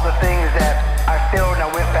 All the things that I failed and I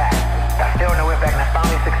went back. I failed and I went back and I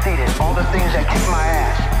finally succeeded. All the things that kicked my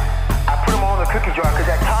ass. I put them all in the cookie jar because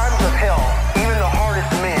at times of hell, even the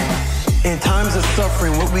hardest men, in times of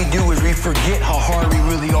suffering, what we do is we forget how hard we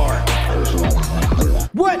really are.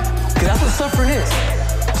 What? Because that's what suffering is.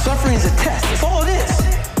 Suffering is a test. That's all it is.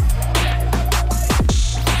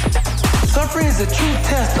 Suffering is a true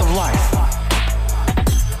test of life.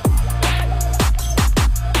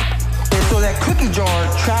 And so that cookie jar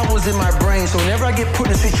travels in my brain. So whenever I get put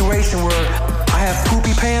in a situation where I have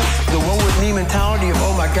poopy pants, the woe with me mentality of,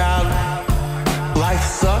 oh my God, life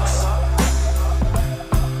sucks.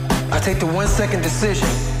 I take the 1 second decision.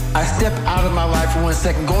 I step out of my life for 1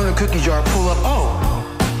 second, go in the cookie jar, pull up, oh,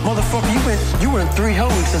 motherfucker, you were in 3 hell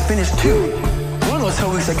weeks and finished 2. One of those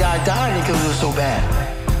hell weeks a guy died because it was so bad.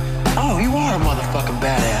 Oh, you are a motherfucking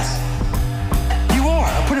badass. You are.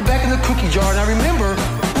 I put it back in the cookie jar and I remember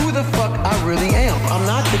who the fuck I really am. I'm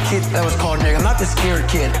not the kid that was called nigga. I'm not the scared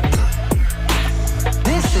kid.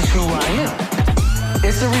 This is who I am.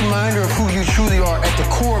 It's a reminder of who you truly are at the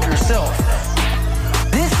core of yourself.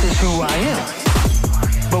 This is who I am.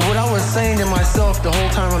 But what I was saying to myself the whole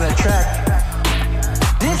time on that track,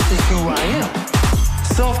 this is who I am.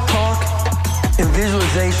 Self-talk and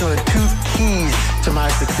visualization are the two keys to my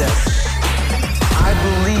success. I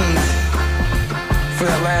believed for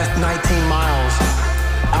that last 19 miles,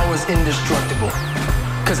 I was indestructible.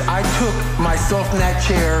 Because I took myself in that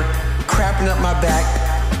chair, crapping up my back,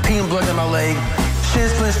 peeing blood in my leg, shin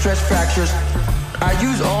splints, stress fractures. I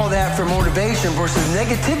use all that for motivation versus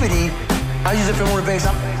negativity. I use it for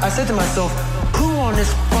motivation. I said to myself, who on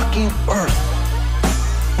this fucking earth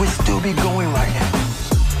would still be going right now?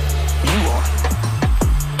 You are.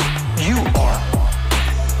 You are.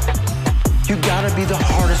 You gotta be the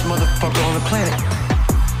hardest motherfucker on the planet.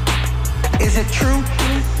 Is it true?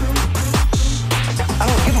 I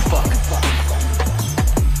don't give a fuck.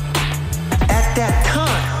 At that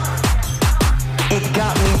time, it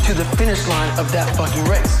got me to the finish line of that fucking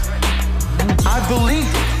race. I believed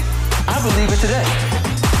it. I believe it today.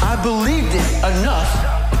 I believed it enough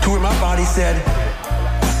to where my body said,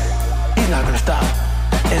 he's not gonna stop.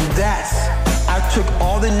 And I took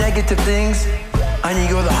all the negative things, I need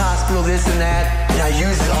to go to the hospital, this and that, and I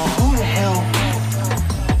used it all. Who the hell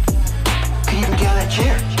can even get out of that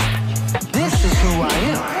chair? This is who I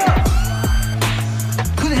am.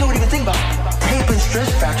 Who the hell would even think about taping stress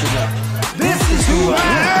fractures up? This is who I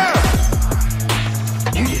am.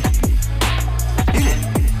 You did. You did.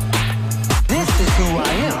 This is who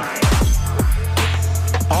I am.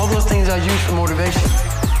 All those things I use for motivation.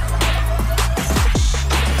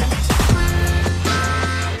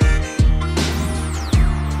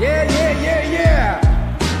 Yeah, yeah, yeah, yeah.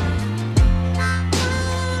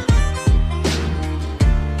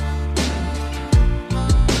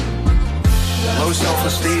 Low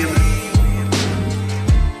self-esteem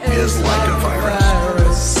is like a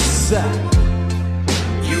virus.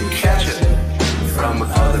 You catch it from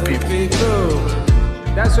other people.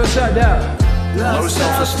 That's what's up, though. Low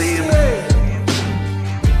self-esteem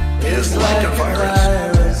is like a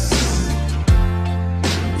virus.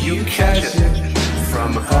 You catch it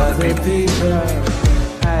from other people.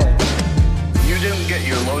 You didn't get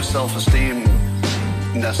your low self-esteem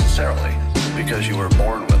necessarily because you were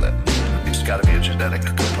born with it. It's got to be a genetic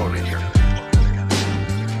component here.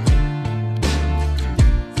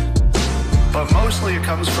 But mostly it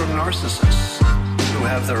comes from narcissists who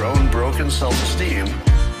have their own broken self-esteem,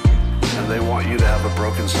 and they want you to have a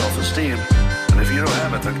broken self-esteem, and if you don't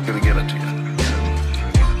have it, they're going to give it to you.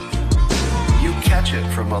 You catch it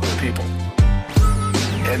from other people,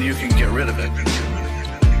 and you can get rid of it,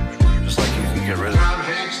 just like you can get rid of it.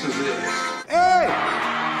 Hey!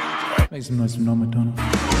 Make some noise from Norm MacDonald.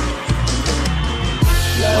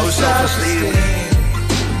 Low self-esteem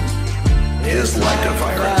is like a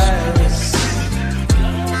virus.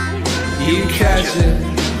 You catch it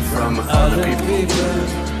from other people.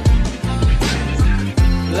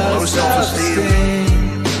 Low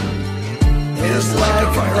self-esteem is like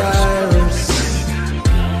a virus.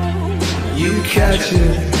 You catch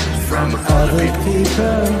it from other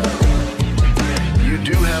people. You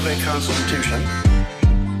do have a constitution.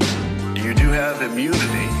 You do have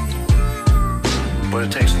immunity. But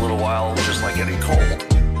it takes a little while, just like any cold.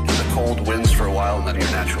 And the cold wins for a while, and then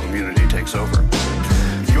your natural immunity takes over.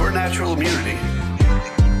 Your natural immunity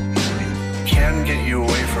can get you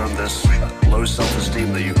away from this low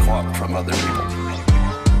self-esteem that you caught from other people.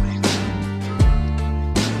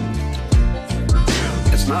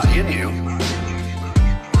 It's not in you.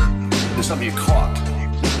 It's something you caught.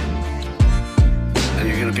 And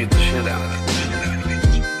you're going to beat the shit out of it.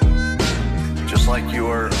 Just like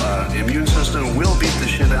your immune system will beat the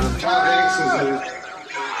shit out of it.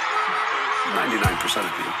 99%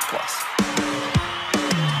 of you plus.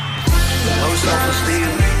 Low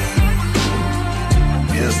self-esteem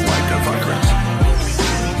is like a virus.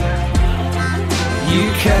 You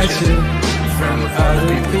catch it from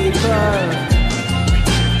other people.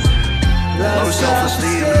 Low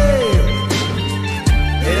self-esteem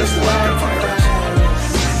is like a virus.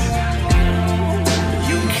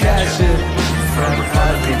 You catch it from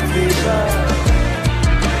other people.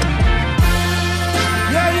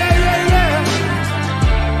 Yeah, yeah, yeah, yeah.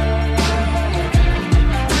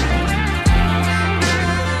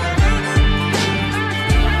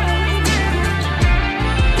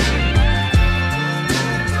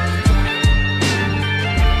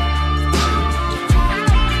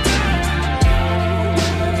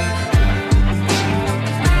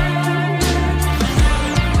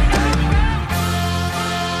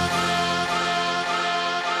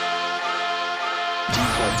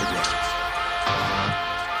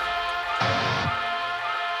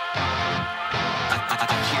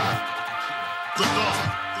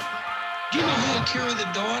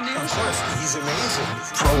 He's amazing.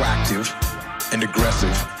 Proactive and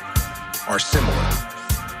aggressive are similar,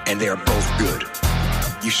 and they are both good.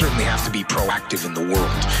 You certainly have to be proactive in the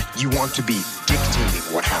world. You want to be dictating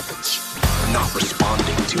what happens, not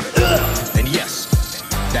responding to it. And yes,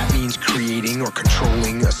 that means creating or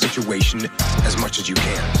controlling a situation as much as you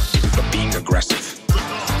can, but being aggressive.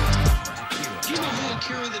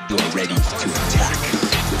 You're ready to attack.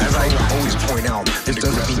 As I always point out, this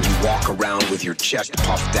doesn't mean you walk around with your chest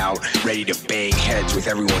puffed out, ready to bang heads with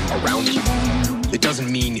everyone around you. It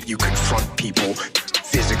doesn't mean you confront people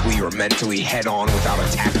physically or mentally head-on without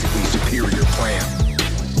a tactically superior plan.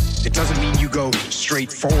 It doesn't mean you go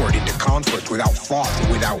straight forward into conflict without thought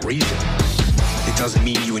and without reason. It doesn't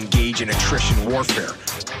mean you engage in attrition warfare.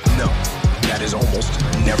 No, that is almost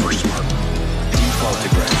never smart. Default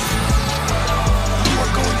aggression. You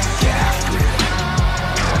are going to get after it.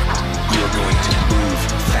 You are going to move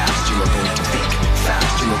fast. You are going to think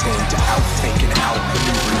fast. You are going to outthink and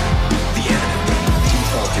outmaneuver the enemy.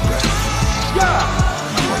 Default aggression. Yeah!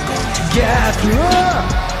 Get after it.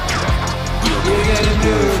 You're gonna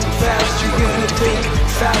move fast, you're gonna think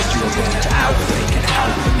fast, you're gonna outthink and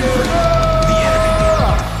outmaneuver the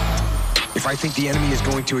enemy. If I think the enemy is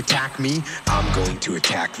going to attack me, I'm going to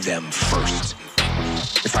attack them first.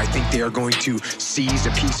 If I think they are going to seize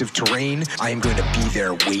a piece of terrain, I am going to be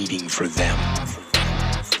there waiting for them.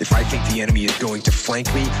 If I think the enemy is going to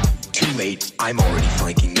flank me, too late, I'm already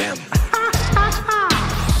flanking them.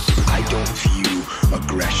 I don't view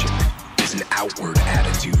aggression as an outward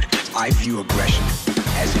attitude. I view aggression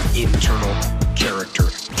as an internal character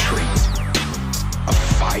trait. A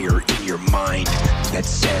fire in your mind that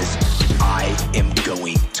says, I am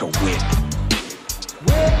going to win.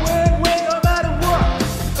 Win, no matter what.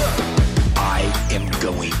 I am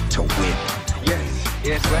going to win.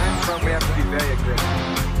 Yes, where I'm from, we have to be very aggressive.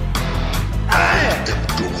 I am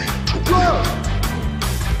going to win.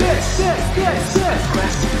 Yes.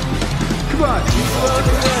 Come on, you're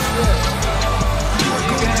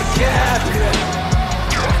gonna get after it.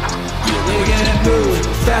 You're gonna move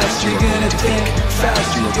fast, you're gonna think fast,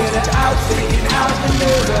 you're gonna outthink and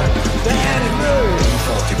outmaneuver the enemy.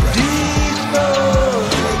 Default, you're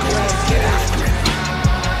gonna get after it.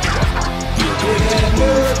 You're gonna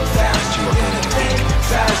move fast, you're gonna think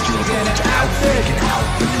fast, you're gonna outthink and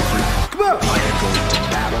outmaneuver. Come on! I am going to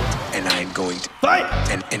battle, and I am going to fight,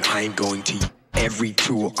 and I am going to use every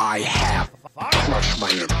tool I have to crush my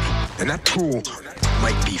enemy. And that tool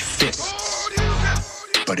might be fists,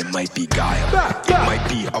 but it might be guile. It might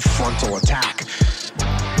be a frontal attack,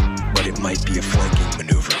 but it might be a flanking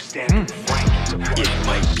maneuver. It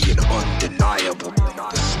might be an undeniable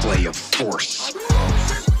display of force,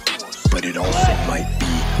 but it also might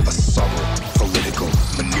be a subtle political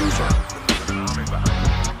maneuver.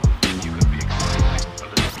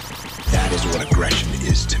 That is what aggression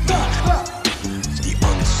is to me. The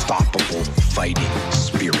unstoppable fighting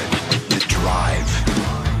spirit, the drive,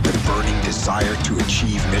 the burning desire to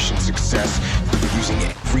achieve mission success using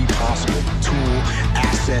every possible tool,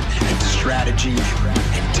 asset, and strategy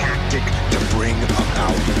and tactic to bring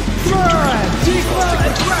about victory. Default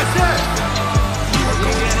aggressive! You're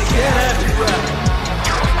gonna get everywhere.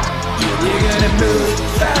 You're gonna move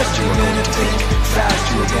fast, you're gonna think fast,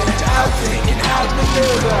 you're gonna outthink and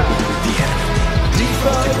outmaneuver the enemy.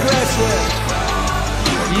 Default aggressive.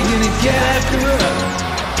 You're gonna get after it.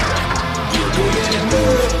 You're gonna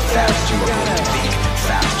move fast, you're gonna think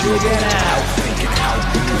fast, you're gonna outthink and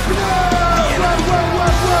outmaneuver the enemy.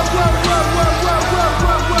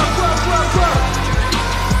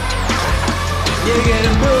 You're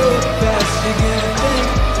gonna move fast, you're gonna think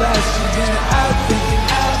fast, you're gonna outthink and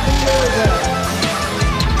outmaneuver.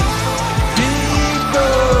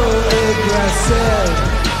 Default aggressive.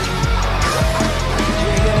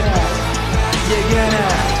 You're gonna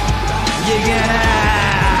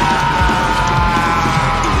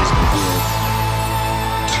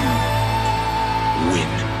to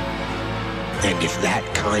win. And if that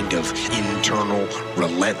kind of internal,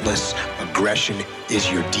 relentless aggression is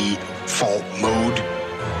your default mode,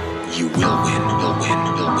 you will win, you'll win,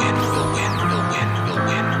 you'll win, you'll win, you'll win, you'll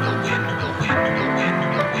win, you'll win, you'll win, you'll win,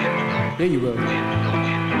 you'll win. Yeah, you will.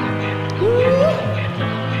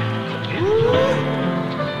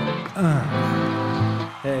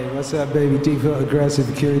 Hey, what's up, baby? Default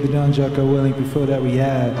aggressive, Carry the Dawn, Jocko Willing. Before that, we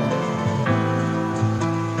had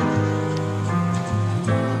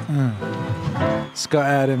Scott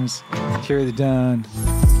Adams, Carry the Dawn.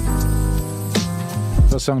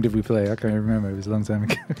 What song did we play? I can't remember. It was a long time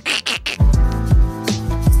ago.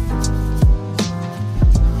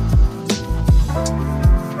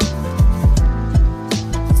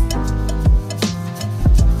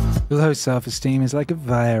 low self-esteem is like a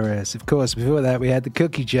virus. Of course, before that we had the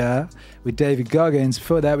Cookie Jar with David Goggins.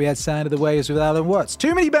 Before that we had Sound of the Waves with Alan Watts.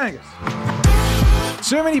 Too many bangers.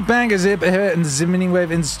 So many bangers here and the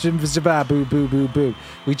Meaningwave instruments. Boo, boo, boo, boo.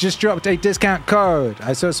 We just dropped a discount code.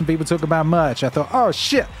 I saw some people talk about merch. I thought, oh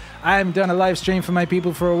shit, I haven't done a live stream for my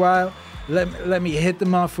people for a while. Let me hit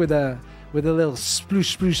them off with a little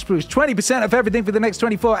sploosh, sploosh, sploosh. 20% of everything for the next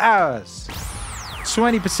 24 hours.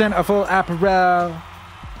 20% off all apparel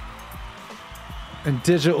and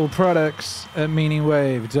digital products at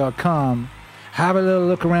meaningwave.com. Have a little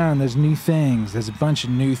look around. There's new things. There's a bunch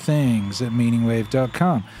of new things at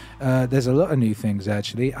meaningwave.com. There's a lot of new things,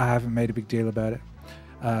 actually. I haven't made a big deal about it.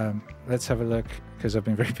 Let's have a look, because I've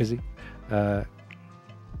been very busy. Where's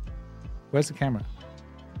the camera?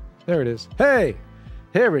 There it is. Hey!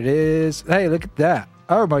 Here it is. Hey, look at that.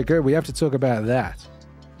 Oh my God, we have to talk about that.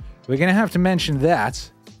 We're going to have to mention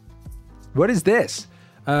that. What is this?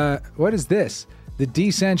 What is this? The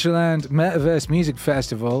Decentraland Metaverse Music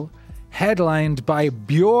Festival, headlined by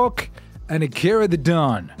Bjork and Akira the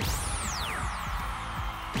Don.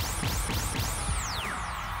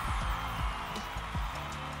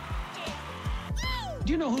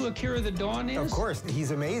 Do you know who Akira the Dawn is? Of course,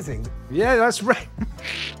 he's amazing. Yeah, that's right.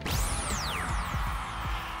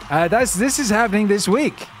 This is happening this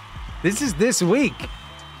week. This is this week.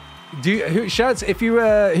 Who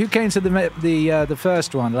came to the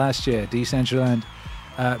first one last year, Decentraland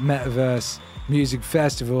Metaverse Music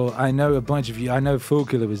Festival? I know a bunch of you. I know Fool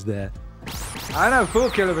Killer was there. I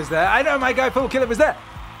know my guy Fool Killer was there.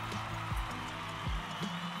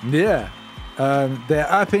 Yeah. They're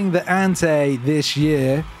upping the ante this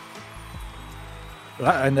year.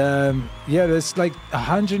 And yeah, there's like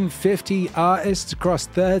 150 artists across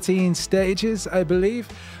 13 stages, I believe.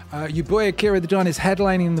 Your boy Akira the Don is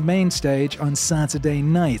headlining the main stage on Saturday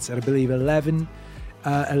night at, I believe, 11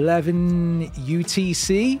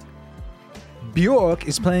 UTC. Bjork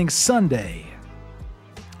is playing Sunday.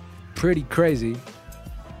 Pretty crazy.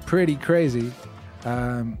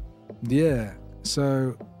 Yeah,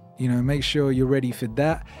 so, make sure you're ready for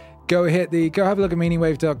that. Go have a look at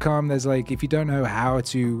meaningwave.com. There's if you don't know how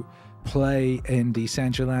to play in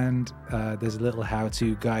Decentraland, there's a little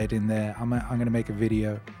how-to guide in there. I'm going to make a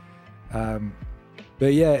video.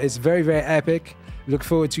 But yeah, it's very, very epic. Look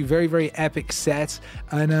forward to very, very epic sets.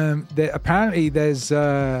 And apparently there's,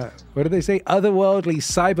 what do they say? Otherworldly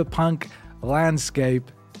cyberpunk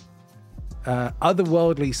landscape.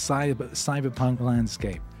 Cyberpunk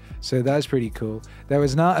landscape. So that's pretty cool. There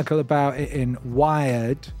was an article about it in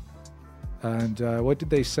Wired. And what did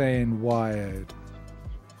they say in Wired?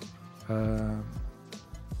 I'm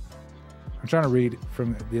trying to read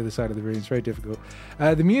from the other side of the room. It's very difficult.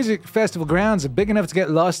 The music festival grounds are big enough to get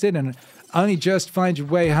lost in and only just find your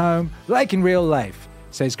way home, like in real life,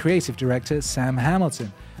 says creative director Sam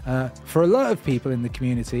Hamilton. For a lot of people in the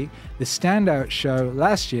community, the standout show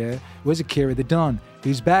last year was Akira the Don,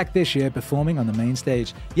 who's back this year performing on the main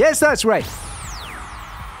stage. Yes, that's right.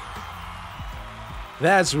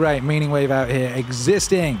 That's right, Meaningwave out here,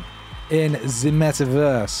 existing in the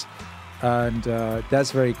metaverse. And that's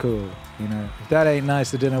very cool. If that ain't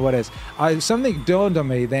nice, I don't know what is. Something dawned on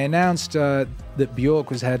me. They announced that Bjork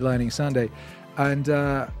was headlining Sunday. And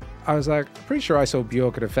I was like, pretty sure I saw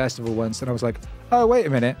Bjork at a festival once. And I was like, oh, wait a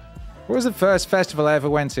minute. What was the first festival I ever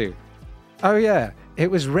went to? Oh, yeah. It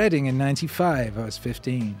was Reading in 95. I was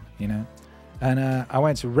 15, And I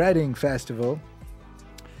went to Reading Festival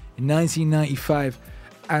in 1995.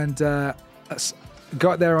 And we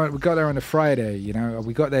got there on a Friday,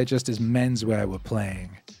 We got there just as Menswear were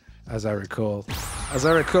playing, as I recall.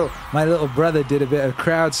 My little brother did a bit of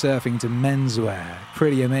crowd surfing to Menswear.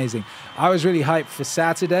 Pretty amazing. I was really hyped for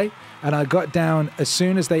Saturday, and I got down as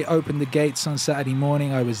soon as they opened the gates on Saturday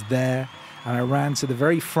morning. I was there, and I ran to the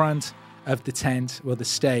very front of the tent, the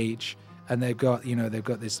stage, and they've got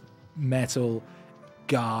this metal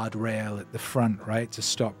guardrail at the front, right, to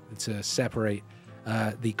separate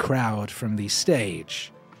the crowd from the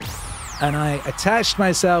stage. And I attached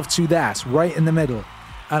myself to that right in the middle,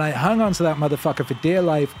 and I hung on to that motherfucker for dear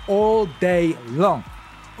life all day long.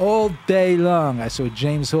 I saw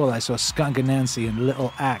James Hall, I saw Skunk Anansi and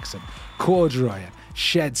Little Axe and Corduroy and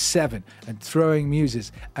Shed 7 and Throwing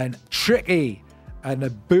Muses and Tricky and the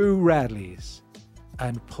Boo Radleys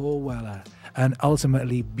and Paul Weller and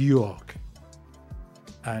ultimately Bjork.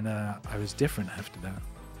 And I was different after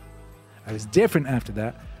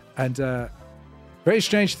that. And very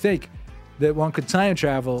strange to think that one could time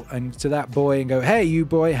travel and to that boy and go, hey, you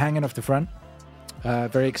boy hanging off the front.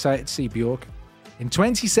 Very excited to see Bjork. In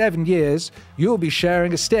 27 years, you'll be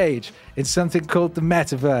sharing a stage in something called the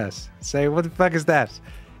metaverse. Say, what the fuck is that?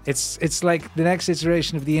 It's like the next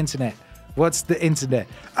iteration of the internet. What's the internet?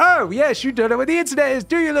 Oh, yes, you don't know what the internet is,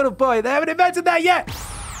 do you, little boy? They haven't invented that yet.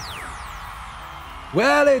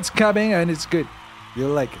 Well, it's coming and it's good.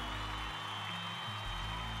 You'll like it.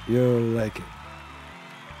 You'll like it.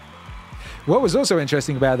 What was also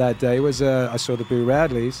interesting about that day was I saw the Boo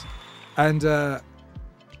Radleys, and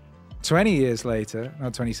 20 years later,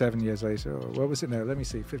 not 27 years later, or what was it? No, let me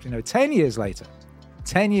see, 15, no, 10 years later,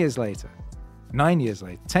 10 years later, 9 years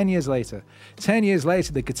later, 10 years later, 10 years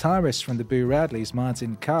later, the guitarist from the Boo Radleys,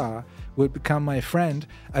 Martin Carr, would become my friend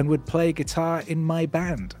and would play guitar in my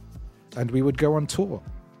band, and we would go on tour.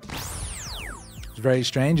 It was very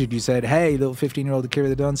strange. And you said, hey, little 15-year-old Akira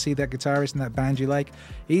the Don, see that guitarist in that band you like?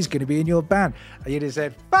 He's going to be in your band. And you just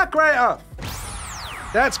said, fuck right off.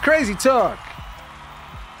 That's crazy talk.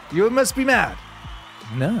 You must be mad.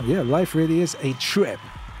 No, yeah, life really is a trip.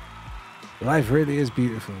 Life really is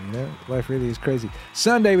beautiful, you know? Life really is crazy.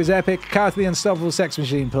 Sunday was epic. Carth the Unstoppable Sex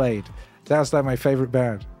Machine played. That's like my favorite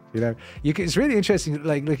band, you know? It's really interesting,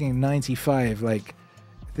 like, looking at 95, like,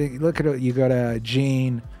 look at it, you got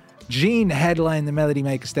Gene. Gene headlined the Melody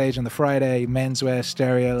Maker stage on the Friday. Menswear,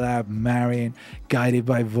 Stereolab, Marion, Guided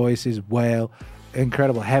by Voices, Whale.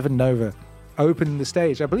 Incredible. Heaven Nova opened the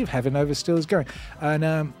stage. I believe Heaven Nova still is going.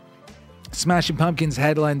 And Smashing Pumpkins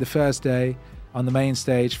headlined the first day on the main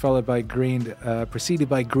stage, followed by preceded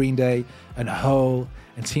by Green Day and Hole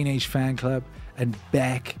and Teenage Fan Club and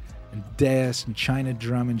Beck and Deus and China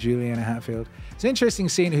Drum and Juliana Hatfield. It's interesting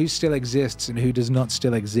seeing who still exists and who does not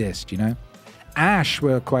still exist, you know? Ash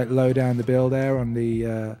were quite low down the bill there on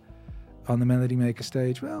the Melody Maker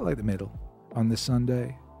stage. Well, like the middle on this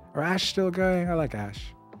Sunday. Are Ash still going? I like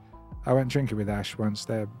Ash. I went drinking with Ash once.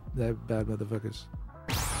 They're bad motherfuckers.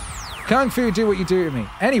 Kung Fu, do what you do to me.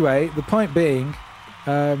 Anyway, the point being,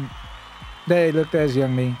 there's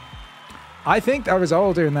young me. I think I was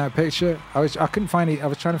older in that picture. I couldn't find it. I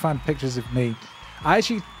was trying to find pictures of me. I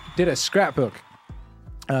actually did a scrapbook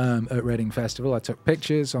at Reading Festival. I took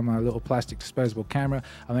pictures on my little plastic disposable camera.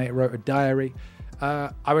 I wrote a diary.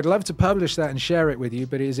 I would love to publish that and share it with you,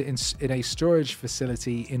 but it is in a storage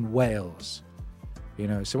facility in Wales. You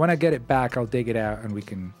know, so when I get it back, I'll dig it out and we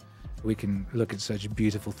can look at such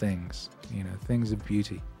beautiful things. You know, things of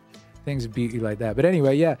beauty like that. But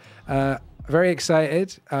anyway, yeah, very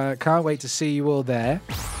excited. Can't wait to see you all there.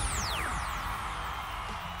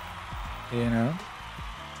 You know.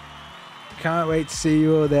 Can't wait to see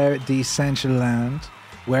you all there at Decentraland,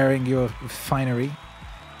 wearing your finery.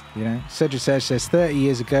 You know, Cedric Sedge says, 30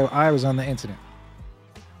 years ago, I was on the internet.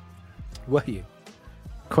 Were you?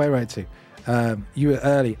 Quite right, too. You were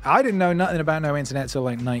early. I didn't know nothing about no internet till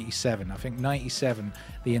like 97. I think 97,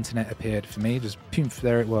 the internet appeared for me. Just, poof,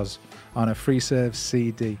 there it was, on a free-serve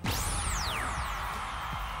CD.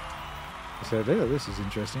 I said, oh, this is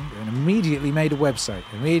interesting. And immediately made a website.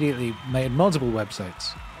 Immediately made multiple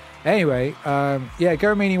websites. Anyway, yeah,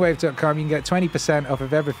 go meaningwave.com. You can get 20% off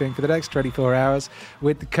of everything for the next 24 hours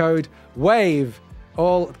with the code WAVE.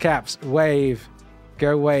 All caps, WAVE.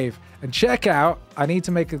 Go WAVE. And check out, I need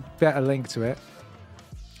to make a better link to it.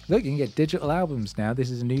 Look, you can get digital albums now.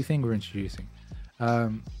 This is a new thing we're introducing.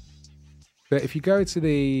 But if you go to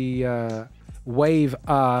the Wave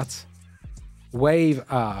Art,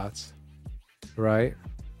 right?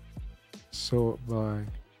 Sort by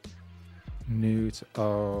new to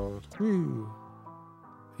old.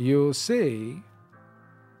 You'll see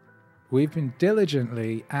we've been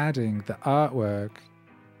diligently adding the artwork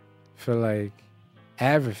for like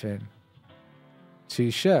everything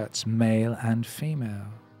to shirts, male and female.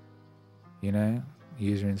 You know,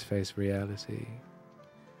 user interface reality.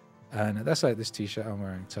 And that's like this t-shirt I'm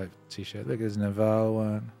wearing type t-shirt. Look, there's an Naval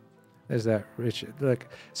one. There's that Richard. Look,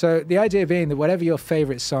 so the idea being that whatever your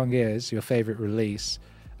favorite song is, your favorite release,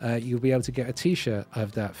 you'll be able to get a t-shirt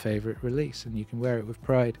of that favorite release and you can wear it with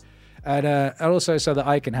pride. And also so that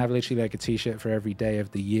I can have literally like a t-shirt for every day of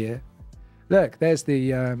the year. Look, there's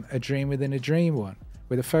the A Dream Within a Dream one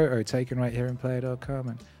with a photo taken right here in player.com.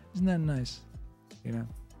 And isn't that nice? You know?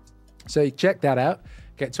 So check that out.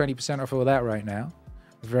 Get 20% off all that right now.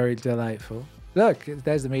 Very delightful. Look,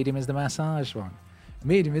 there's the medium is the massage one.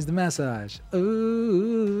 Medium is the massage.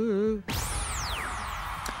 Ooh.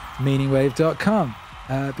 Meaningwave.com.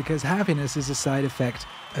 Because happiness is a side effect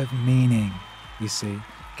of meaning, you see.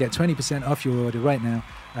 Get 20% off your order right now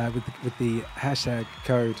with the hashtag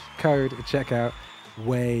code at checkout,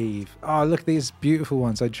 WAVE. Oh, look, these beautiful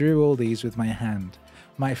ones. I drew all these with my hand.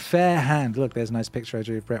 My fair hand. Look, there's a nice picture I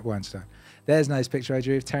drew of Brett Weinstein. There's a nice picture I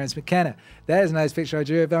drew of Terence McKenna. There's a nice picture I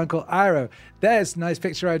drew of Uncle Iro. There's a nice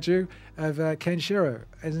picture I drew of Ken Shiro.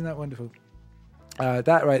 Isn't that wonderful?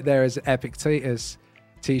 That right there is Epictetus.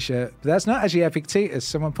 t-shirt. But that's not actually Epictetus.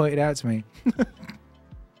 Someone pointed out to me.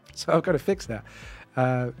 So I've got to fix that.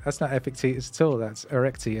 That's not Epictetus at all. That's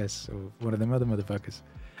Erectetus, or one of them other motherfuckers.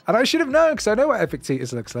 And I should have known, because I know what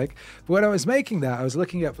Epictetus looks like. But when I was making that, I was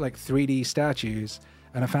looking up like 3D statues,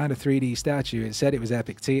 and I found a 3D statue. It said it was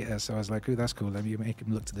Epictetus. So I was like, ooh, that's cool. Let me make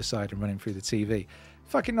him look to the side and run him through the TV.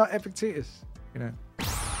 Fucking not Epictetus, you know.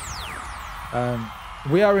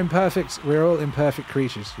 We are imperfect. We're all imperfect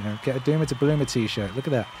creatures, you know. Get a Doomer to Bloomer t-shirt. Look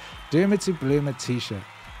at that. Doomer to Bloomer t-shirt.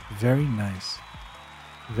 Very nice.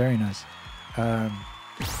 Very nice.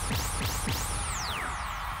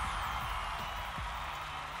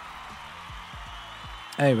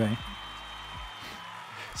 Anyway.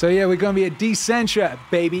 So yeah, we're going to be at Decentra,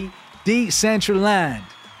 baby. Decentraland.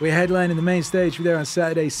 We're headlining the main stage. We're there on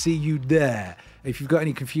Saturday. See you there. If you've got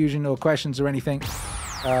any confusion or questions or anything,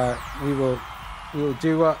 we will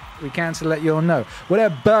do what we can to let you all know. What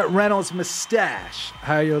up, Burt Reynolds Mustache?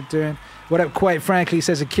 How y'all doing? What up, quite frankly,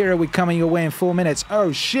 says Akira, we're coming your way in 4 minutes.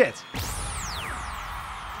 Oh, shit.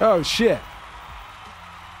 Oh, shit.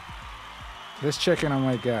 Let's check in on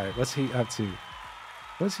my guy. What's he up to?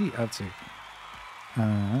 What's he up to?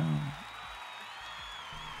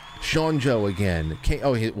 Sean Joe again.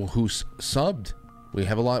 Who's subbed? We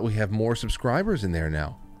have more subscribers in there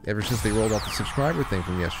now. Ever since they rolled out the subscriber thing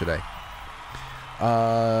from yesterday.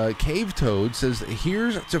 Cave Toad says,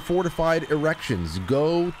 here's to fortified erections.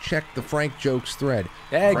 Go check the Frank Jokes thread.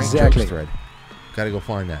 Exactly. Frank Jokes thread. Gotta go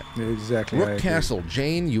find that. Exactly. Rook Castle,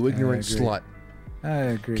 Jane, you ignorant slut. I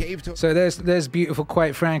agree. Cave Toad. So there's beautiful,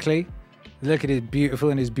 quite frankly. Look at his beautiful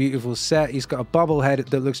and his beautiful set. He's got a bobblehead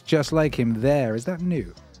that looks just like him there. Is that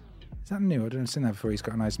new? Is that new? I don't seen that before. He's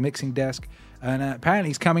got a nice mixing desk. And apparently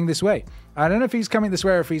he's coming this way. I don't know if he's coming this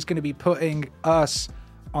way or if he's going to be putting us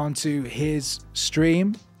onto his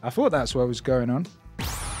stream. I thought that's what was going on.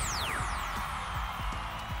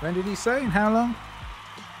 When did he say? And how long?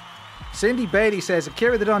 Cindy Beatty says,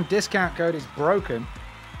 Akira the Don discount code is broken.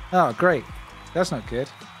 Oh, great. That's not good.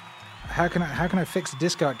 How can I fix the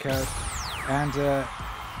discount code and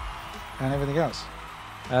everything else?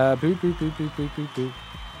 Boop, boop, boop, boop, boop, boop, boop.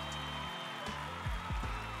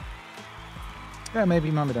 Yeah,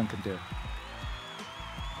 maybe Mamadon can do it.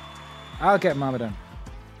 I'll get Mamadon.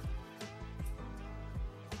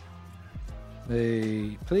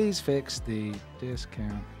 Please fix the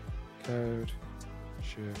discount code.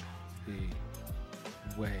 Should be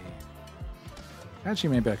waived. Actually,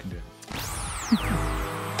 maybe I can do it.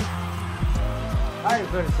 I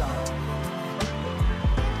put it on.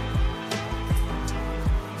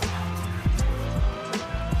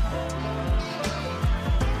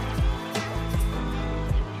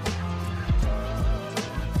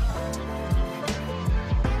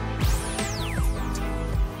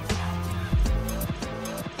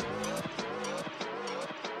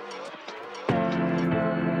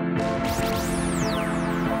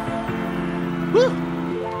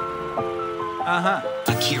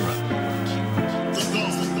 Akira.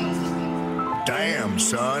 Damn,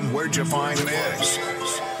 son, where'd you find this?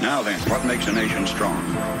 Now then, what makes a nation strong?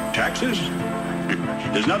 Taxes?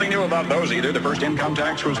 There's nothing new about those either. The first income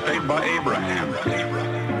tax was paid by Abraham.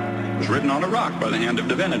 It was written on a rock by the hand of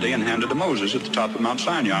divinity and handed to Moses at the top of Mount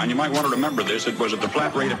Sinai. And you might want to remember this. It was at the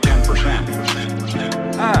flat rate of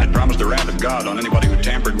 10%. It promised the wrath of God on anybody who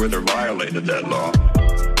tampered with or violated that law.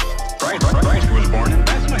 Christ was born in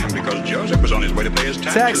Bethlehem because Joseph was on his way to pay his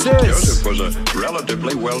taxes. Joseph was a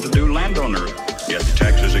relatively well-to-do landowner. Yet the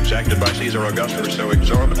taxes exacted by Caesar Augustus were so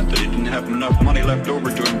exorbitant that he didn't have enough money left over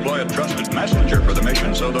to employ a trusted messenger for the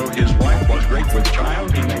mission, so though his wife was great with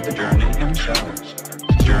child, he made the journey himself.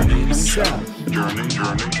 Journey himself.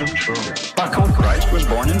 Christ was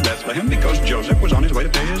born in Bethlehem because Joseph was on his way to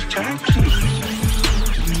pay his taxes.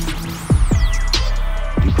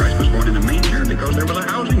 Christ was born in a manger because there was a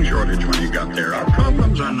housing shortage when he got there. Our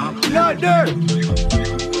problems are not new.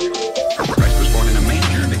 Christ was born in a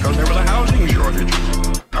manger because there was a housing shortage.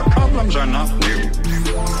 Our problems are not new.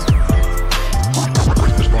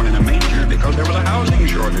 Christ was born in a manger because there was a housing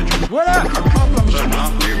shortage. What up? Our problems are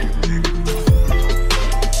not new.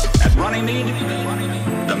 At Runnymede,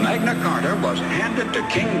 the Magna Carta was handed to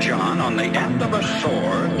King John on the end of a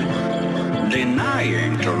sword,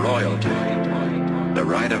 denying to royalty the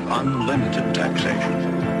right of unlimited taxation.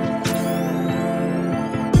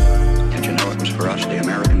 Did you know it was for us, the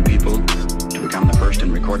American people, to become the first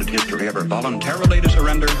in recorded history ever voluntarily to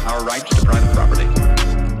surrender our rights to private property?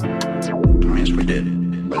 Oh, yes, we did.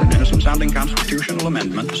 With an innocent-sounding constitutional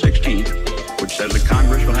amendment, the 16th, which says that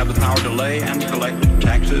Congress will have the power to lay and collect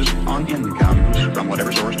taxes on incomes from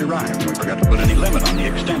whatever source derived. We forgot to put any limit on the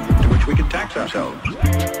extent to which we could tax ourselves.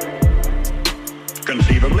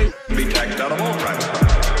 conceivably be taxed out of all private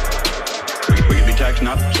property. We could be taxed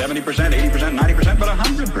not 70%, 80%, 90%, but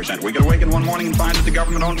 100%. We could awaken one morning and find that the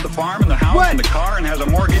government owns the farm and the house and the car and has a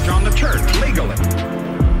mortgage on the church legally.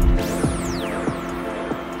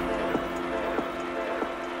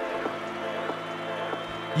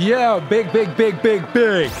 Yo, big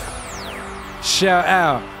shout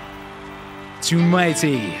out to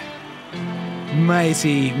mighty,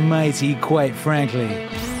 quite frankly.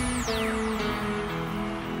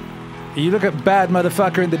 You look up bad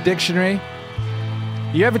motherfucker in the dictionary.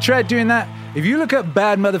 You ever tried doing that? If you look up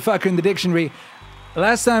bad motherfucker in the dictionary,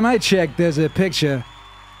 last time I checked, there's a picture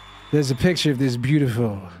of this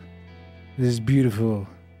beautiful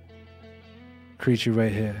creature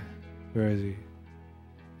right here. Where is he?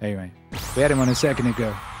 Anyway, we had him on a second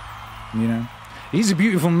ago, you know? He's a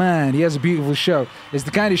beautiful man. He has a beautiful show. It's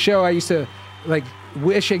the kind of show I used to,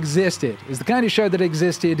 wish existed. It's the kind of show that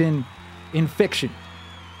existed in fiction,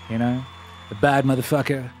 you know? A bad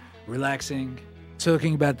motherfucker, relaxing,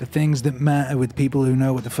 talking about the things that matter with people who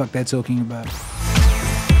know what the fuck they're talking about.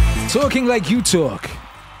 Talking like you talk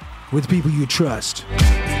with people you trust,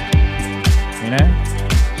 you know?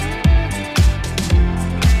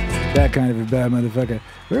 That kind of a bad motherfucker.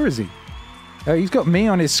 Where is he? Oh, he's got me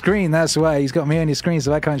on his screen. That's why. He's got me on his screen,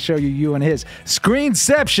 so I can't show you on his.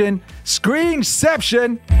 Screenception!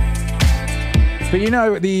 But you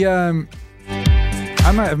know,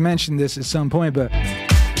 I might have mentioned this at some point, but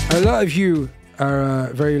a lot of you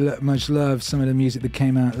are very much love some of the music that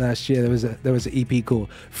came out last year. There was an EP called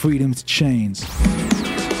Freedom's Chains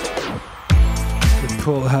with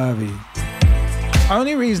Paul Harvey.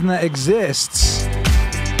 Only reason that exists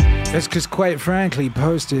is because, quite frankly,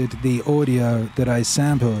 posted the audio that I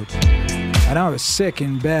sampled, and I was sick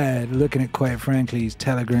in bed looking at, quite frankly's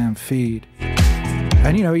Telegram feed.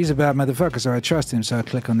 And you know, he's a bad motherfucker, so I trust him. So I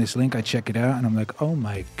click on this link, I check it out, and I'm like, oh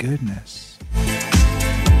my goodness.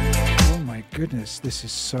 Oh my goodness, this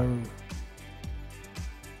is so...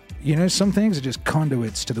 You know, some things are just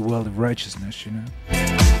conduits to the world of righteousness, you know?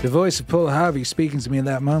 The voice of Paul Harvey speaking to me in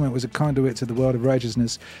that moment was a conduit to the world of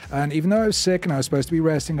righteousness. And even though I was sick and I was supposed to be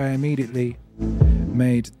resting, I immediately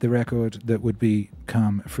made the record that would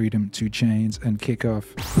become Freedom to Chains and kick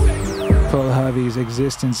off Paul Harvey's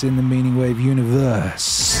existence in the Meaningwave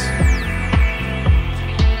universe.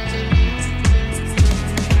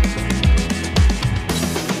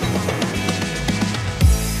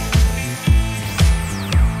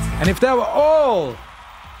 And if that were all,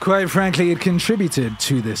 quite frankly, had contributed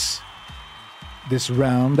to this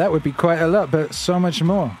realm, that would be quite a lot, but so much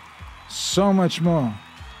more. So much more.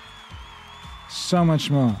 So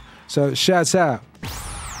much more. So shouts out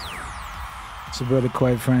to brother,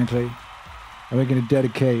 quite frankly. And we're going to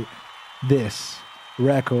dedicate this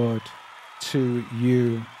record to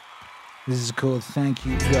you. This is called Thank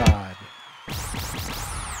You, God.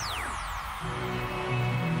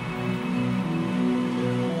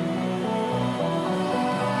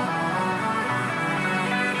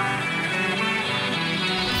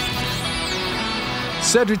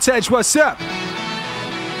 Cedric Tedge, what's up?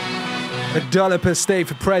 $1 per state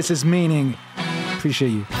for prices, meaning. Appreciate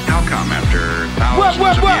you. How come after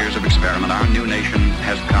thousands of years of experiment, our new nation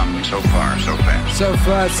has come so far, so fast? So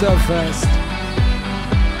far, so fast.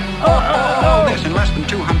 This in less than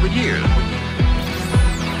 200 years.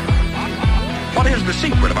 What is the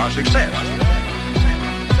secret of our success?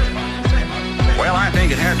 Well, I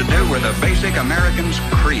think it had to do with a basic American's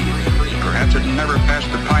creed. Perhaps it never passed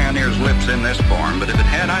the pioneer's lips in this form, but if it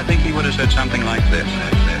had, I think he would have said something like this.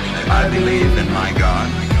 I believe in my God,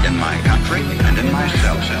 in my country, and in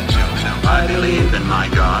myself. I believe in my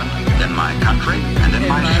God, in my country, and in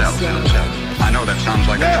myself. I know that sounds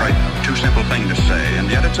like a trite, too simple thing to say, and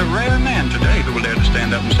yet it's a rare man today who will dare to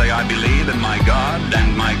stand up and say, I believe in my God,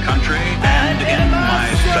 and my country, and in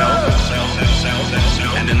myself.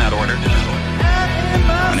 And in that order.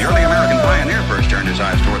 When the early American pioneer first turned his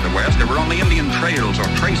eyes toward the west, there were only Indian trails, or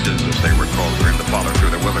traces as they were called, for him to follow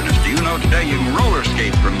through the wilderness. Do you know today you can roller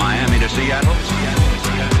skate from Miami to Seattle?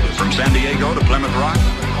 From San Diego to Plymouth Rock?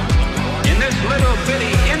 In this little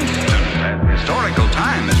bitty instant, historical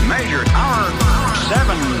time is measured, our 7%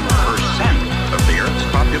 of the Earth's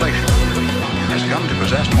population has come to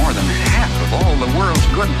possess more than half of all the world's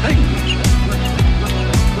good things.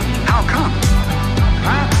 How come?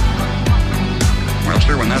 Huh? Well,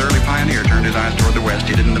 sir, when that early pioneer turned his eyes toward the west,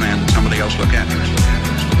 he didn't demand that somebody else look after him.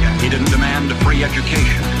 He didn't demand a free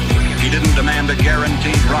education. He didn't demand a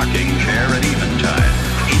guaranteed rocking chair at eventide.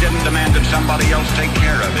 He didn't demand that somebody else take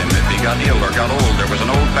care of him if he got ill or got old. There was an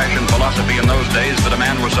old-fashioned philosophy in those days that a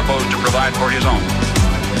man was supposed to provide for his own.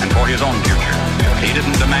 and for his own future. He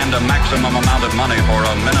didn't demand a maximum amount of money for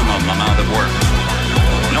a minimum amount of work.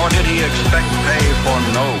 Nor did he expect pay for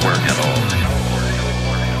no work at all.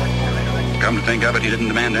 Come to think of it, he didn't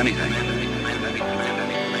demand anything.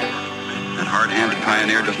 That hard-handed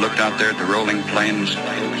pioneer just looked out there at the rolling plains,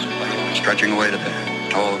 stretching away to the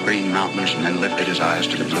tall green mountains, and then lifted his eyes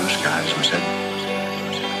to the blue skies and said,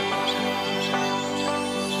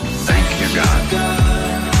 "Thank you, God.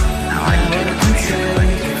 Now I can take it from here."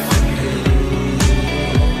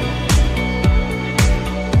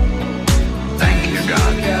 Thank you,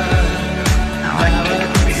 God. Now I can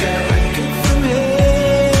take it from here.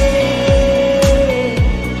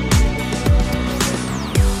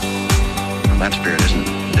 Well, that spirit isn't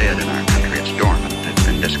dead in our country. It's dormant. It's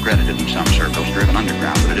been discredited in some circles, driven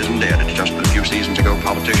underground, but it isn't dead. It's just that a few seasons ago,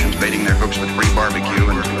 politicians baiting their hooks with free barbecue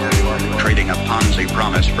and trading a Ponzi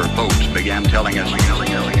promise for votes began telling us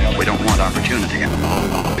we don't want opportunity and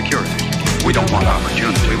security. We don't want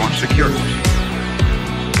opportunity. We want security.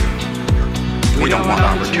 We don't want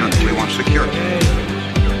opportunity. We want security.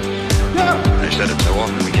 They said it so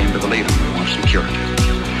often we came to believe them. We want security.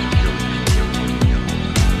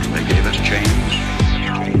 They gave us chains,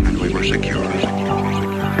 and we were secure.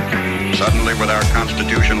 Suddenly, with our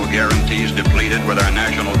constitutional guarantees depleted, with our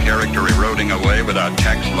national character eroding away, with our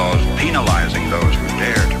tax laws penalizing those who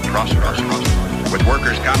dare to prosper, with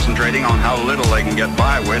workers concentrating on how little they can get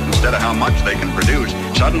by with instead of how much they can produce,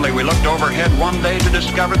 suddenly we looked overhead one day to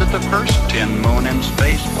discover that the first tin moon in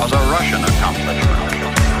space was a Russian accomplishment.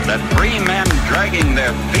 That free men dragging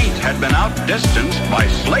their feet had been outdistanced by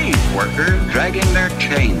slave workers dragging their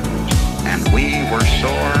chains, and we were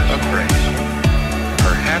sore afraid.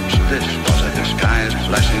 Perhaps this was a disguised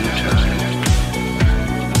blessing too.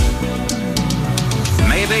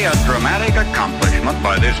 Maybe a dramatic accomplishment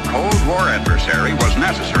by this Cold War adversary was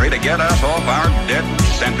necessary to get us off our dead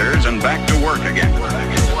centers and back to work again.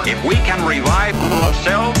 If we can revive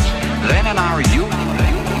ourselves, then in our youth,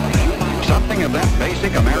 something of that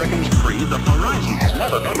basic American creed, the horizon has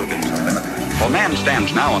never been limited. Well, man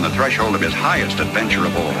stands now on the threshold of his highest adventure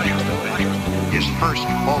of all, his first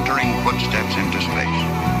faltering footsteps into space.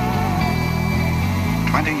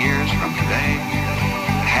 20 years from today,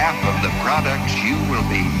 half of the products you will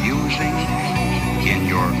be using in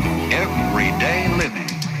your everyday living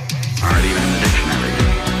aren't even in the dictionary.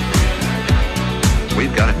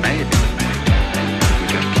 We've got it made. We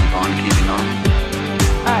just keep on keeping on.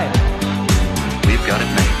 Aye. We've got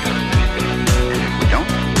it made. And if we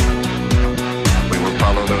don't, we will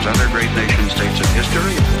follow those other great nation states of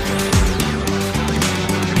history,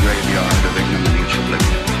 the graveyard of ignominious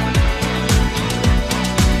oblivion.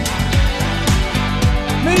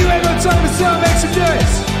 Meaningwave on time of song, make some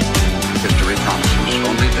noise. History promises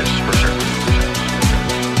only this for certain.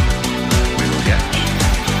 We will get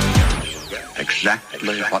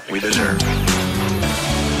exactly what we deserve.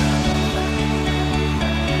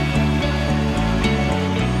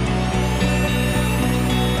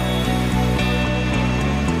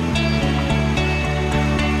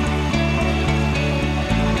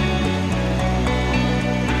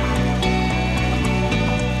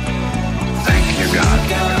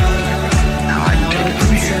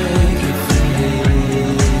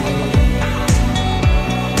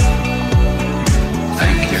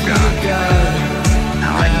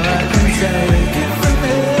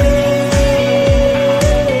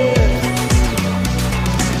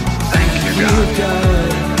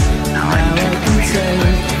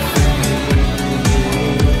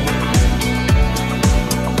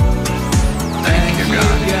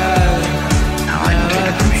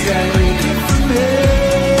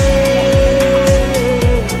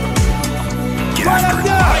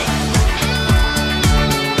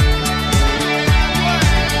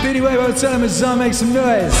 Son, make some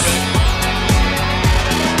noise.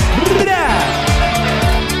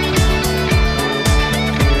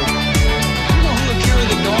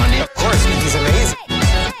 Of course, he's amazing.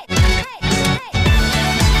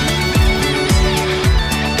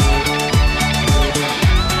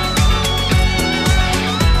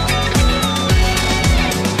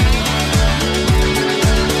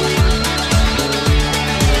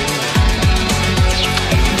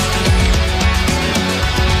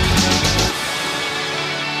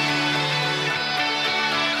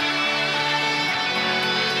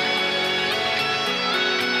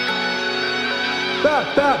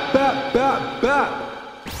 Bop, bop, bop, bop, bop.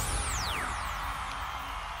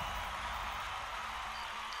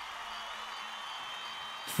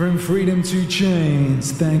 From freedom to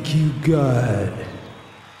chains, thank you, God.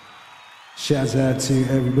 Shouts out to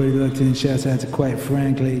everybody looked in. Shouts out to Quite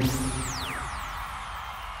Frankly.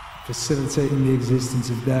 facilitating the existence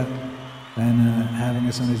of that and having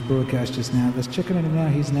us on his broadcast just now. Let's check on him now.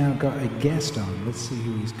 He's now got a guest on. Let's see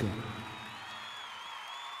who he's got.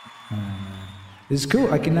 This is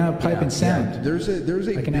cool. I can now pipe in sound. Yeah. There's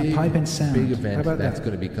a I can now pipe in sound. Big event that's that?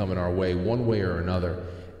 going to be coming our way, one way or another,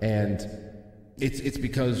 and it's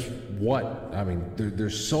because what? I mean,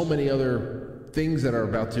 there's so many other things that are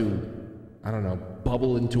about to, I don't know,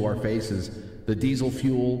 bubble into our faces. The diesel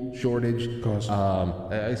fuel shortage. Of course.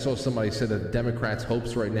 I saw somebody said that Democrats'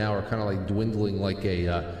 hopes right now are kind of like dwindling like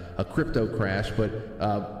a crypto crash, but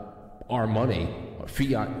our money,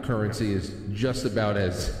 fiat currency, is just about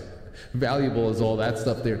as valuable as all that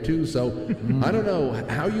stuff there too. So I don't know,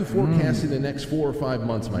 how are you forecasting the next 4 or 5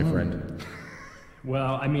 months, my friend?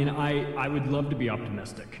 Well, I mean, I would love to be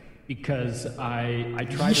optimistic because I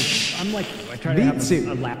try to have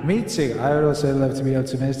a laugh. Me too. I would also love to be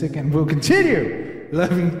optimistic and will continue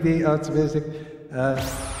loving to be optimistic.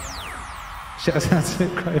 Shout out to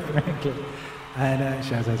quite frankly. And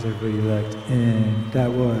shout out to everybody who looked in. That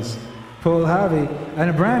was Paul Harvey and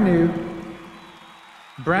a brand new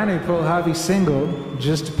Paul Harvey single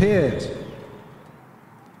just appeared.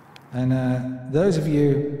 And those of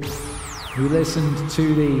you who listened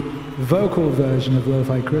to the vocal version of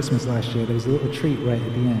Lo-Fi Christmas last year, there was a little treat right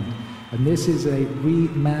at the end. And this is a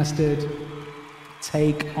remastered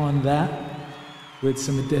take on that with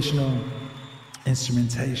some additional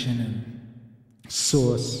instrumentation and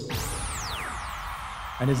source.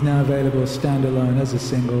 And is now available standalone as a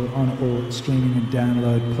single on all streaming and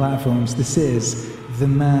download platforms. This is The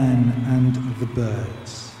Man and the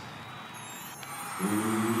Birds.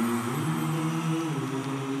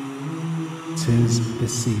 'Tis the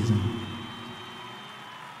season.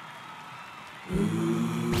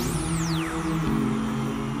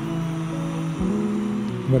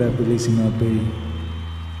 What up, releasing my B?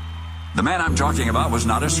 The man I'm talking about was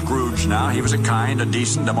not a Scrooge now. He was a kind, a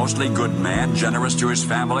decent, a mostly good man, generous to his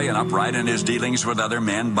family and upright in his dealings with other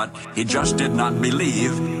men, but he just did not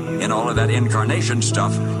believe in all of that incarnation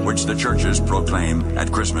stuff which the churches proclaim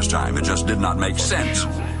at Christmas time. It just did not make sense,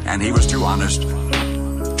 and he was too honest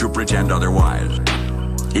to pretend otherwise.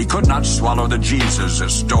 He could not swallow the Jesus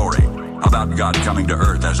story about God coming to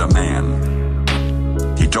earth as a man.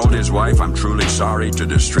 He told his wife, "I'm truly sorry to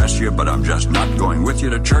distress you, but I'm just not going with you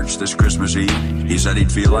to church this Christmas Eve." He said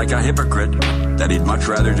he'd feel like a hypocrite, that he'd much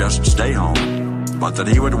rather just stay home, but that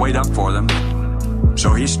he would wait up for them.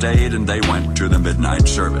 So he stayed and they went to the midnight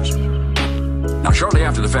service. Now shortly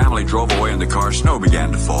after the family drove away in the car, snow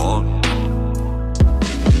began to fall.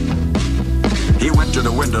 He went to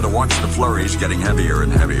the window to watch the flurries getting heavier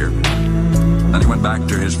and heavier. Then he went back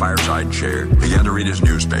to his fireside chair, began to read his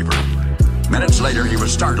newspaper. Minutes later, he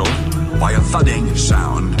was startled by a thudding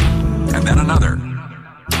sound, and then another,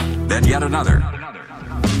 then yet another.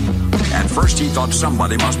 At first, he thought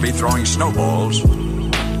somebody must be throwing snowballs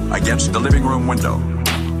against the living room window.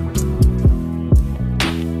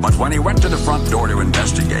 But when he went to the front door to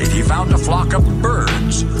investigate, he found a flock of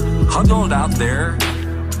birds huddled out there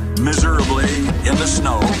miserably in the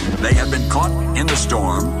snow. They had been caught in the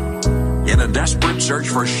storm. In a desperate search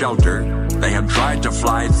for shelter, they had tried to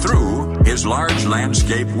fly through his large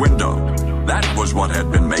landscape window. That was what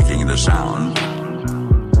had been making the sound.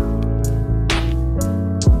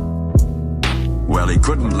 Well, he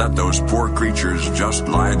couldn't let those poor creatures just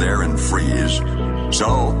lie there and freeze.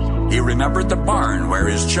 So he remembered the barn where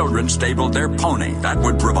his children stabled their pony. That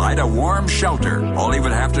would provide a warm shelter. All he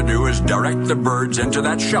would have to do is direct the birds into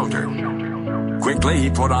that shelter. Quickly, he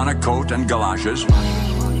put on a coat and galoshes,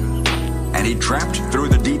 and he tramped through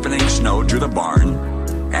the deepening snow to the barn,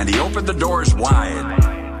 and he opened the doors wide.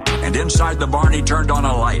 And inside the barn, he turned on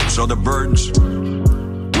a light so the birds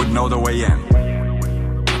would know the way in.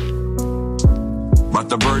 But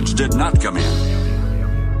the birds did not come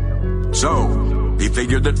in. So he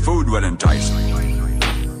figured that food would entice them.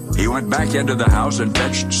 He went back into the house and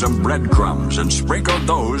fetched some breadcrumbs and sprinkled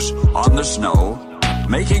those on the snow,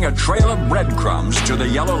 making a trail of breadcrumbs to the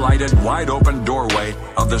yellow-lighted, wide-open doorway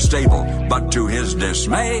of the stable. But to his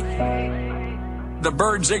dismay, the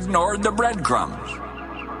birds ignored the breadcrumbs.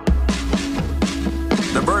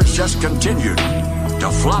 The birds just continued to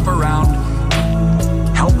flop around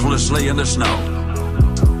helplessly in the snow.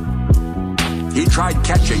 He tried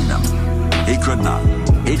catching them. He could not.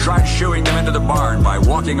 He tried shooing them into the barn by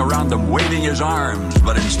walking around them, waving his arms,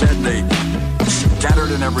 but instead they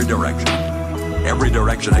scattered in every direction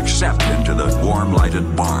except into the warm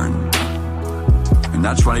lighted barn. And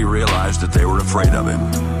that's when he realized that they were afraid of him.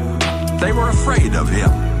 They were afraid of him.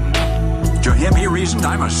 To him, he reasoned,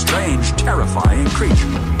 "I'm a strange, terrifying creature.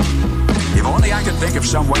 If only I could think of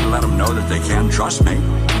some way to let them know that they can trust me."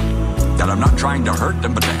 that I'm not trying to hurt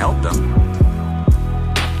them, but to help them.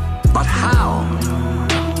 But how?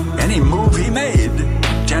 Any move he made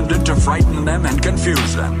tended to frighten them and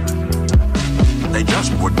confuse them. They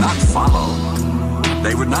just would not follow.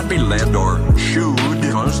 They would not be led or shooed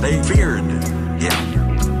because they feared him.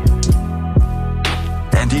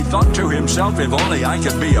 And he thought to himself, if only I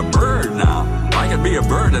could be a bird now. I could be a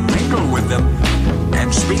bird and mingle with them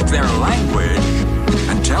and speak their language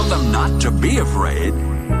and tell them not to be afraid.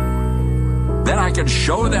 Then I could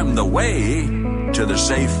show them the way to the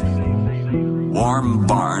safe, warm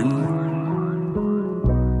barn.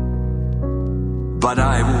 But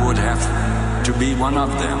I would have to be one of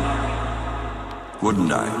them,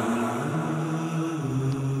 wouldn't I?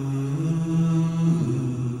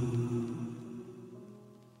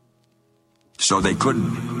 So they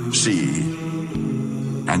couldn't see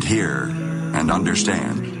and hear and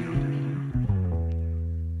understand.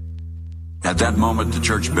 At that moment, the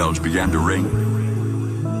church bells began to ring.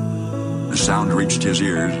 The sound reached his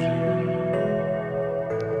ears,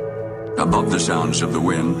 above the sounds of the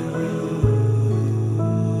wind.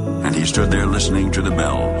 And he stood there listening to the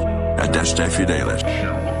bells, Adeste Fidelis,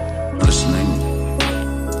 listening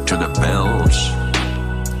to the bells,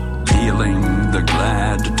 pealing the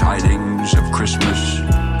glad tidings of Christmas,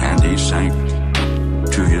 and he sank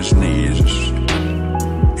to his knees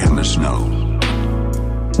in the snow.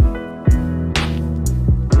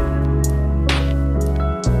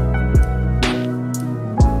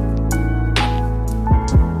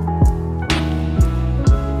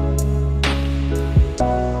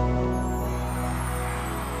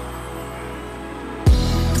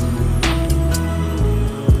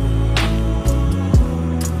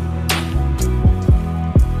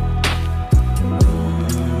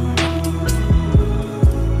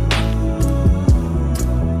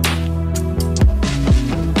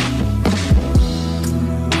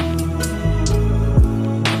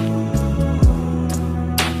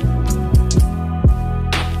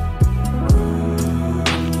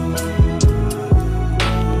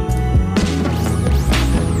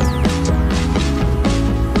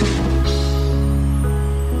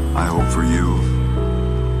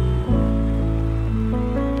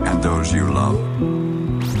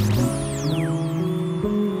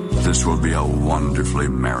 This will be a wonderfully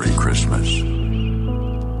Merry Christmas.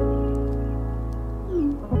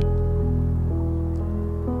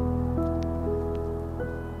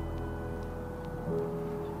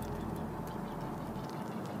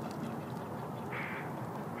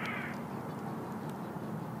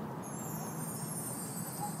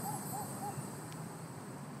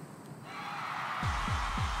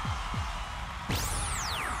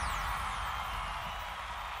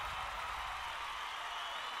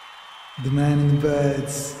 The Man and the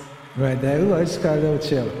Birds, right there. Ooh, I just got a little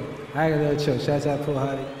chill. I got a little chill. Shouts out Paul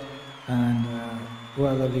Hardy. And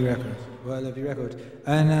what a lovely record. What a lovely record.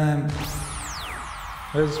 And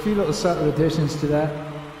there's a few little subtle additions to that.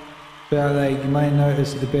 But like you might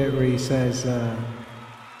notice the bit where he says, let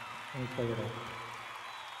me play it up.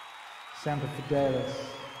 Semper Fidelis.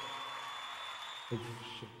 Oh,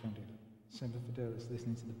 shit, don't do that. Semper Fidelis,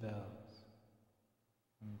 listening to the bells.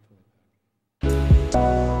 Let me pull it back.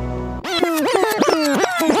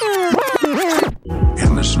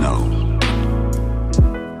 In the snow.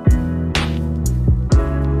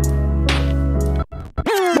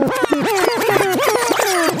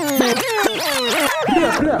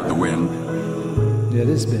 The wind. Yeah,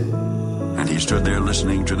 this bit. And he stood there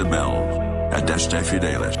listening to the bells, Adeste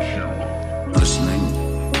Fidelis, listening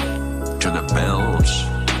to the bells,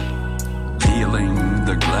 pealing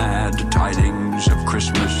the glad tidings of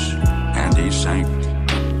Christmas, and he sank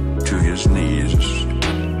to his knees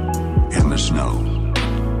in the snow.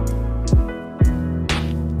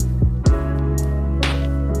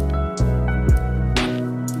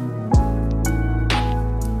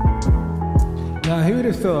 Now, who would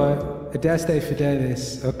have thought, Adeste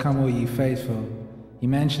Fidelis, O Come All Ye Faithful, he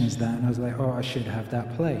mentions that, and I was like, oh, I should have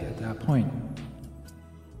that play at that point.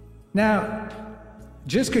 Now,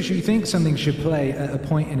 just because you think something should play at a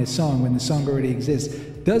point in a song when the song already exists,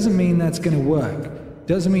 doesn't mean that's going to work.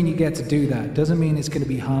 Doesn't mean you get to do that. Doesn't mean it's going to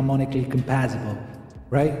be harmonically compatible,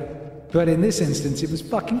 right? But in this instance, it was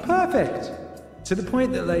fucking perfect. To the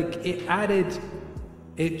point that, like, it added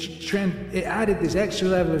this extra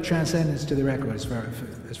level of transcendence to the record as far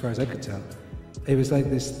as I could tell. It was like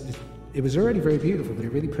this, it was already very beautiful, but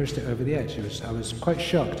it really pushed it over the edge. I was quite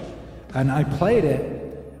shocked. And I played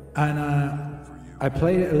it, and I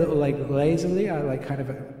played it a little like lazily. I like kind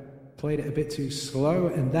of played it a bit too slow,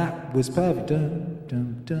 and that was perfect. Dum,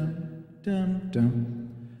 dum, dum, dum,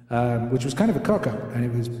 dum. Which was kind of a cock-up, and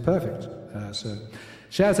it was perfect. So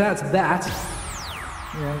Shout out to that.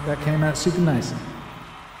 Yeah, that came out super nice.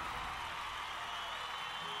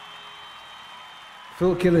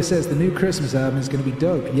 Phil Killer says the new Christmas album is going to be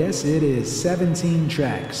dope. Yes, it is. 17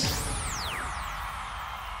 tracks.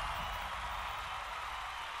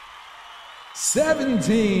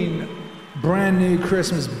 17 brand new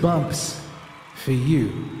Christmas bumps for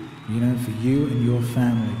you. You know, for you and your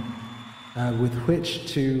family. With which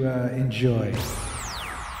to enjoy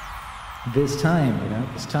this time, you know,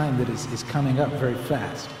 this time that is coming up very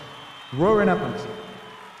fast. Roaring up on us.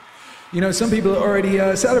 You know, some people are already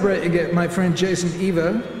celebrating it. My friend Jason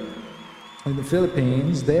Eva in the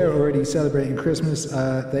Philippines, they're already celebrating Christmas.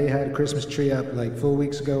 They had a Christmas tree up like 4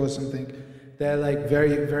 weeks ago or something. They're like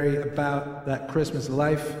very, very about that Christmas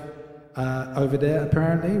life over there,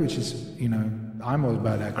 apparently, which is, you know, I'm all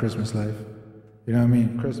about that Christmas life. You know what I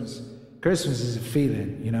mean? Christmas is a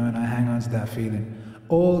feeling, you know, and I hang on to that feeling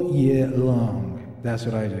all year long. That's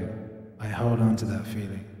what I do. I hold on to that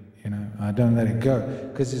feeling. You know, I don't let it go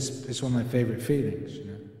because it's one of my favorite feelings.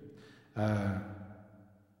 You know,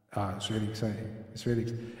 it's really exciting.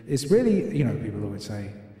 It's really, you know, people always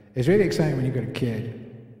say it's really exciting when you've got a kid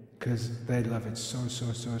because they love it so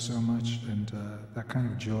much, and that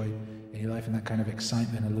kind of joy in your life and that kind of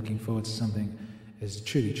excitement and looking forward to something is a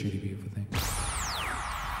truly beautiful thing.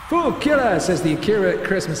 Fool Killer says the Akira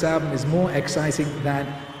Christmas album is more exciting than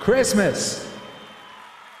Christmas.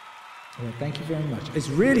 Well, thank you very much. It's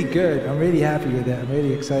really good. I'm really happy with it. I'm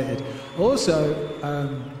really excited. Also,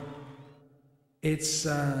 it's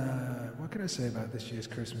what can I say about this year's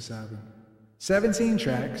Christmas album? 17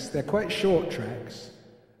 tracks. They're quite short tracks.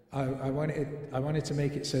 I wanted to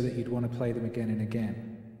make it so that you'd want to play them again and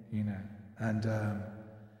again. You know, and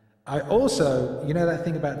I also, you know, that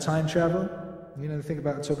thing about time travel. You know, the thing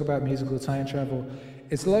about talk about musical time travel.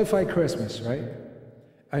 It's lo-fi Christmas, right?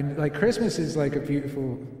 And like Christmas is like a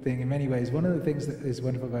beautiful thing in many ways. One of the things that is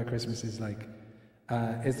wonderful about Christmas is like,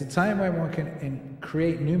 it's the time when one can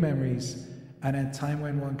create new memories and a time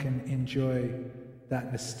when one can enjoy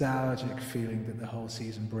that nostalgic feeling that the whole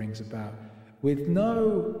season brings about with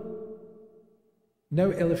no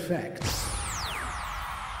ill effects.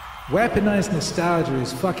 Weaponized nostalgia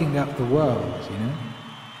is fucking up the world, you know?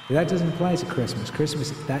 But that doesn't apply to Christmas.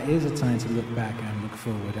 Christmas, that is a time to look back and look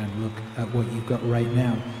forward and look at what you've got right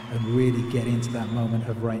now and really get into that moment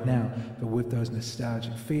of right now, but with those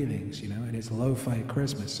nostalgic feelings, you know, and it's lo-fi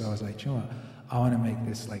Christmas. So I was like, you know what? I want to make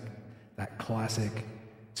this like that classic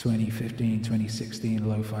 2015, 2016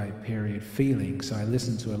 lo-fi period feeling. So I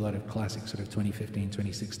listened to a lot of classic sort of 2015,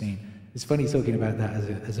 2016. It's funny talking about that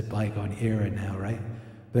as a bygone era now, right?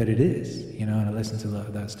 But it is, you know, and I listened to a lot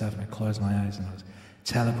of that stuff and I closed my eyes and I was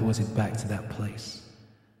teleported back to that place,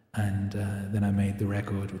 and then I made the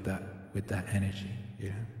record with that energy, you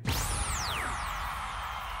know.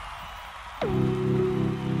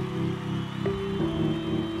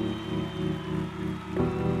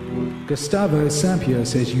 Gustavo Sampio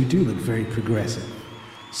says you do look very progressive.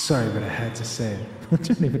 Sorry, but I had to say it. I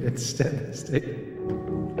don't even understand this thing.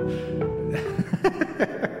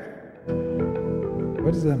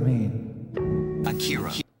 What does that mean?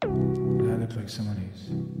 Akira. I look like someone who's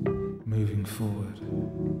moving forward.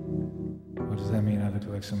 What does that mean? I look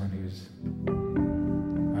like someone who's... I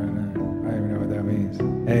don't know. I don't even know what that means.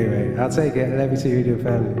 Anyway, I'll take it. Let me see you do it,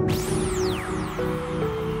 family.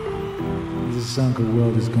 There's a song called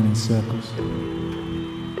World is Going in Circles.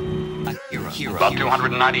 About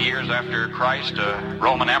 290 years after Christ, a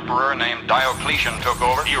Roman emperor named Diocletian took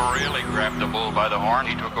over. He really grabbed the bull by the horn.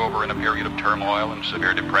 He took over in a period of turmoil and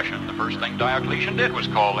severe depression. The first thing Diocletian did was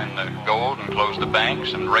call in the gold and close the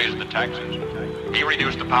banks and raise the taxes. He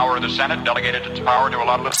reduced the power of the Senate, delegated its power to a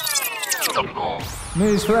lot of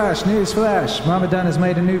News flash. Mama Donna's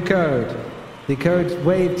made a new code. The code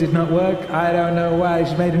wave did not work. I don't know why.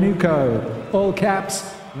 She made a new code. All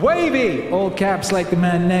caps, wavy. All caps like the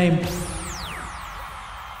man named...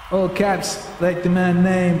 All caps like the man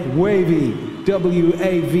named Wavy,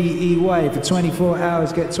 W-A-V-E-Y. For 24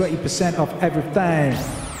 hours, get 20% off everything.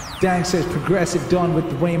 Dang says Progressive Don with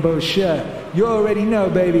the rainbow shirt. You already know,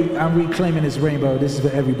 baby. I'm reclaiming this rainbow. This is for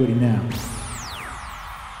everybody now.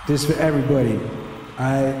 This is for everybody.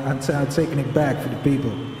 I'm taking it back for the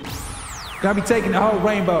people. Got me taking the whole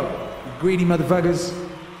rainbow. You greedy motherfuckers.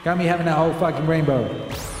 Got me having that whole fucking rainbow.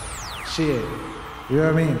 Shit. You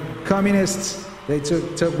know what I mean? Communists. They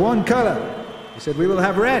took one color. They said, we will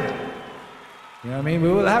have red. You know what I mean? We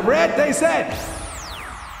will have red, they said.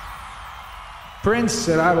 Prince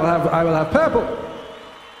said, I will have purple.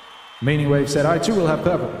 Meaningwave said, I too will have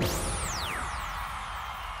purple.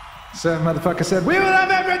 Certain motherfucker said, we will have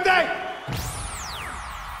everything.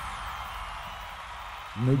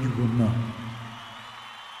 No, you will not.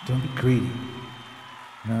 Don't be greedy.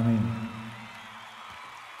 You know what I mean?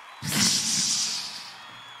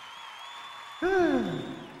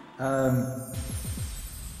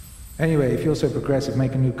 Anyway, if you're so progressive,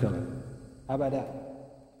 make a new color. How about that?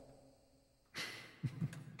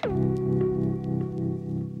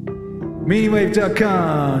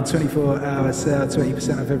 Meaningwave.com, 24-hour sale,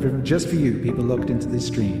 20% off everything just for you, people logged into this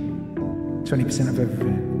stream. 20% off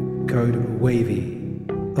everything. Code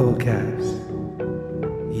WAVY, all caps.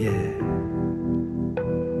 Yeah.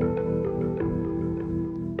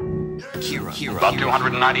 About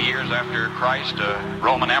 290 years after Christ, a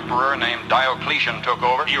Roman emperor named Diocletian took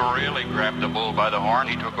over. He really grabbed the bull by the horn.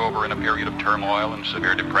 He took over in a period of turmoil and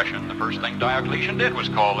severe depression. The first thing Diocletian did was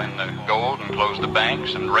call in the gold and close the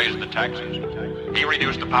banks and raise the taxes. He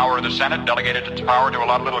reduced the power of the Senate, delegated its power to a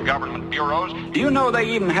lot of little government bureaus. Do you know they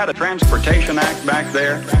even had a Transportation Act back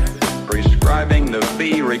there? Prescribing the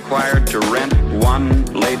fee required to rent one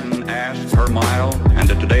laden ass per mile, and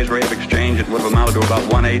at today's rate of exchange it would have amounted to about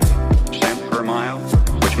 1/8 cent per mile,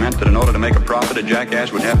 which meant that in order to make a profit, a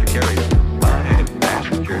jackass would have to carry 5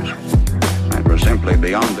 passengers. That was simply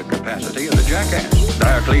beyond the capacity of the jackass.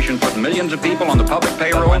 Diocletian put millions of people on the public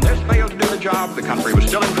payroll. When this failed to do the job, the country was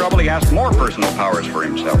still in trouble. He asked more personal powers for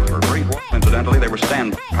himself for free. Incidentally, they were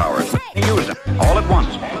stand powers. He used them all at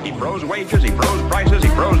once. He froze wages, he froze prices, he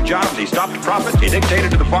froze jobs, he stopped profits, he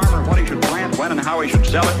dictated to the farmer what he should plant, when and how he should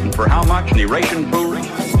sell it, and for how much, and he rationed food.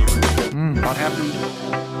 What happened?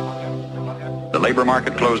 The labor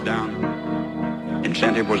market closed down.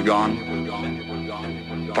 Incentive was gone.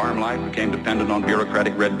 Farm life became dependent on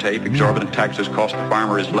bureaucratic red tape. Exorbitant taxes cost the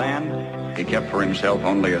farmer his land. He kept for himself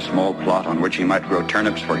only a small plot on which he might grow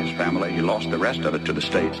turnips for his family. He lost the rest of it to the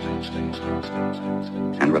state.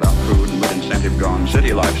 And without food and with incentive gone,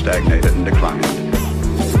 city life stagnated and declined.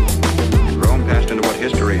 Rome passed into what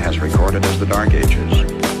history has recorded as the Dark Ages,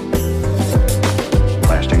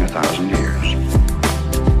 lasting 1,000 years.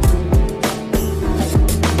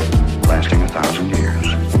 Lasting 1,000 years.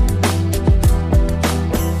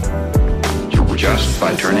 Just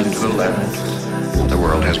by turning to the left, the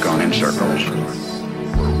world has gone in circles.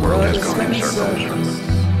 The world has gone in circles.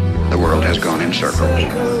 The world has gone in circles.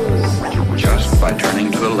 Just by turning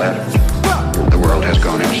to the left, the world has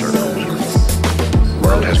gone in circles. The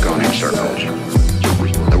world has gone in circles.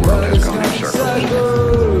 The world has gone in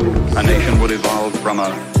circles. A nation would evolve from a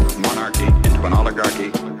monarchy into an oligarchy,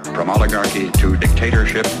 from oligarchy to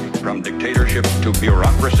dictatorship, from dictatorship to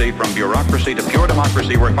bureaucracy, from bureaucracy to pure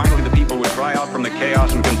democracy, where finally the people would cry out from the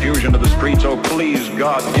chaos and confusion of the streets, "Oh, please,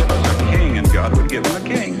 God, give us a king," and God would give them a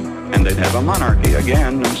king. And they'd have a monarchy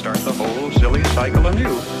again and start the whole silly cycle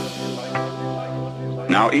anew.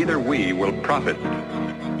 Now either we will profit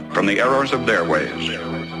from the errors of their ways,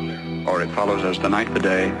 or it follows as the night the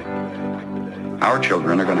day, our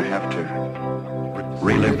children are going to have to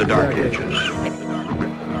relive the Dark Ages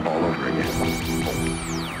all over again.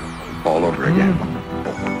 All over again.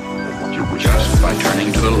 Just by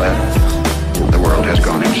turning to the left, the world has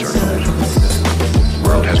gone in circles. The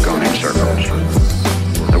world has gone in circles.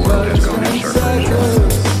 The world has gone in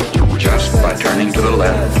circles. Just by turning to the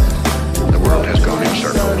left, the world has gone in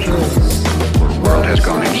circles. The world has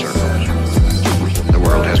gone in circles. The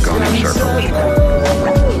world has gone in circles.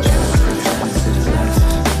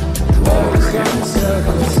 All over again.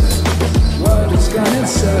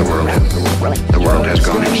 The world has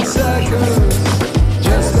gone in circles.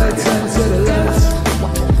 Just by turning to the left,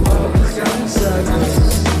 the world has gone in circles.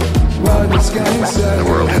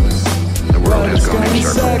 The world has gone in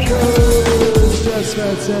circles. Just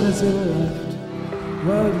by turning to the left,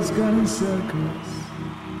 world has gone in circles.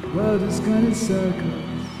 World has gone in circles.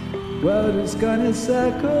 World has gone in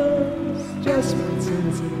circles. Just by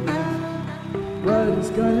turning to the left, world has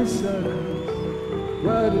gone in circles.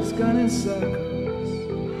 World has gone in circles.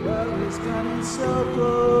 World has gone in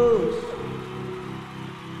circles.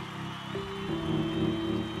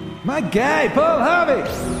 My guy, Paul Harvey.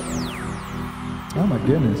 Oh my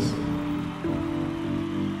goodness.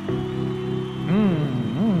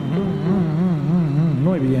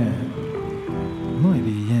 Muy bien. Muy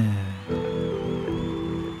bien.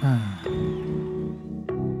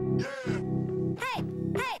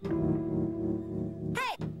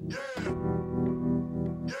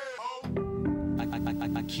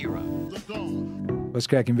 What's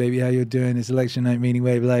cracking, baby? How you doing? It's election night,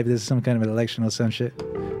 Meaningwave Live. This is some kind of an election or some shit.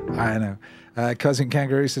 I don't know. Cousin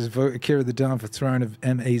Kangaroo says vote Akira the Don for throne of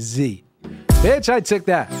MAZ. Bitch, I took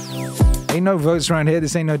that. Ain't no votes around here.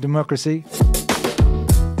 This ain't no democracy.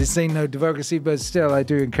 This ain't no democracy, but still, I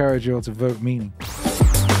do encourage you all to vote Meaning.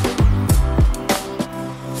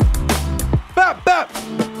 Bop, bop.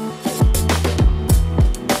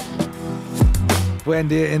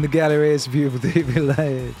 Wendy in the gallery. It's a beautiful day to be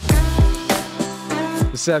alive.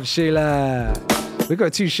 What's up, Sheila? We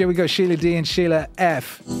got Sheila D and Sheila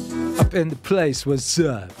F up in the place. What's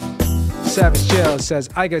up? Savage Jill says,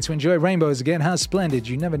 I get to enjoy rainbows again. How splendid.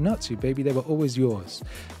 You never not to, baby. They were always yours.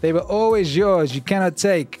 They were always yours. You cannot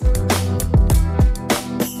take.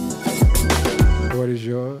 What is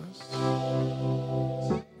yours?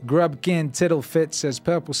 Grubkin Tittlefit says,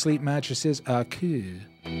 purple sleep mattresses are cool.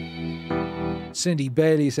 Cindy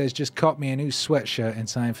Bailey says, just cop me a new sweatshirt in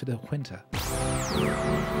time for the winter.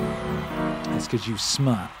 That's because you're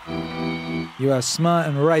smart. You are smart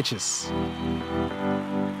and righteous.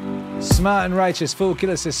 Smart and righteous. Fool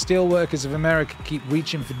Killer says, steel workers of America keep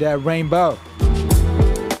reaching for their rainbow.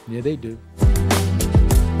 Yeah, they do.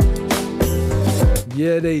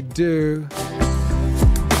 Yeah, they do.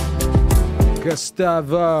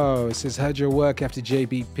 Gustavo says, how'd your work after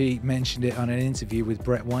JBP mentioned it on an interview with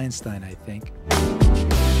Brett Weinstein, I think.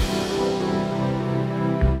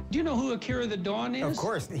 Do you know who Akira the Dawn is? Of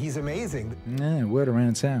course, he's amazing. Yeah, word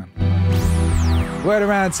around town. Word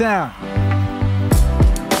around town.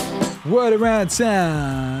 Word around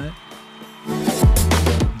town.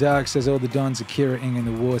 Dark says all the Dons are Akira-ing in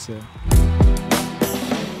the water.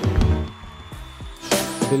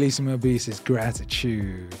 Belissimo B says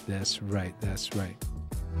gratitude. That's right, that's right.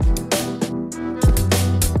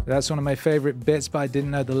 That's one of my favorite bits, but I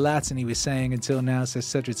didn't know the Latin he was saying until now, says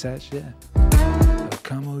Cedritach, yeah. Oh,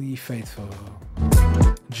 come all ye faithful,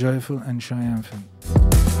 joyful and triumphant.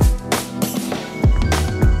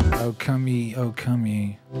 Oh, come ye to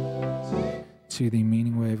the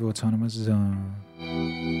Meaningwave autonomous zone.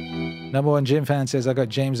 Number one Jim fan says, I got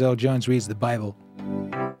James Earl Jones reads the Bible.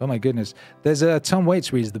 Oh my goodness. There's Tom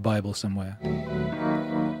Waits reads the Bible somewhere.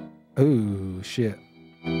 Oh, shit.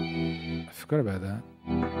 I forgot about that.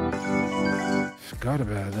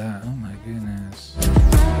 Oh my goodness.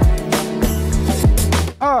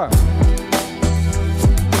 Oh!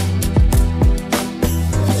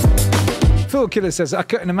 Fool Killer says, I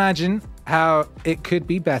couldn't imagine how it could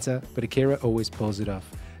be better, but Akira always pulls it off.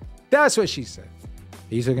 That's what she said.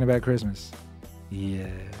 Are you talking about Christmas? Yeah.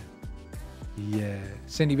 Yeah.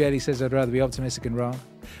 Cindy Bailey says, I'd rather be optimistic and wrong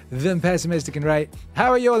than pessimistic and right.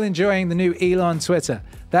 How are you all enjoying the new Elon Twitter?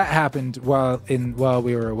 That happened while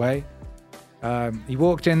we were away. He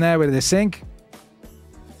walked in there with a sink.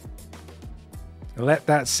 Let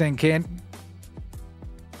that sink in.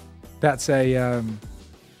 That's a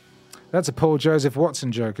Paul Joseph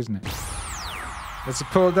Watson joke, isn't it?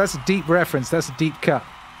 That's a deep reference. That's a deep cut.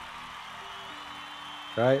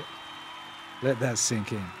 Right? Let that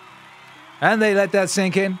sink in. And they let that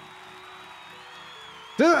sink in.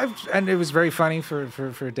 And it was very funny for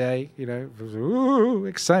a day, you know. It was, ooh,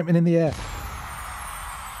 excitement in the air.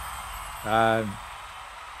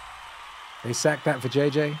 They sacked that for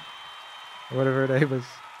JJ, or whatever her name was.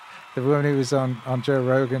 The woman who was on Joe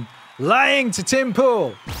Rogan, lying to Tim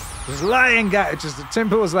Pool. Just lying, guy. Tim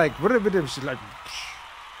Pool was like, what did we do? She's like,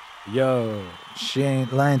 yo, she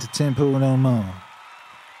ain't lying to Tim Pool no more.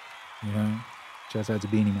 You know, shout out to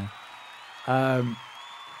Beanie Man.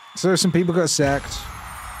 So some people got sacked.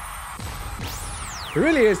 It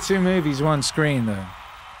really is 2 movies, 1 screen, though.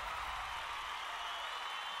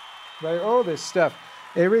 Like, all this stuff.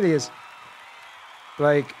 It really is.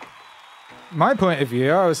 Like, my point of view,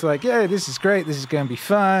 I was like, yeah, this is great. This is going to be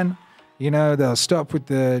fun. You know, they'll stop with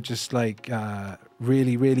the just like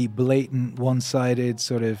really, really blatant, one-sided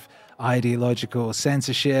sort of ideological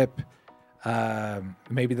censorship.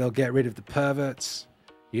 Maybe they'll get rid of the perverts.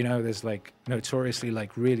 You know, there's like notoriously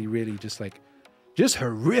like really, really just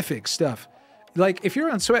horrific stuff. Like if you're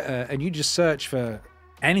on Twitter and you just search for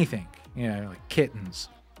anything, you know, like kittens,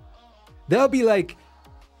 there'll be like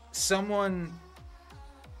someone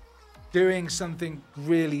doing something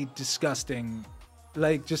really disgusting,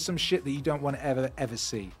 like just some shit that you don't want to ever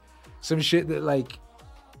see. Some shit that like,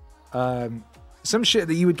 some shit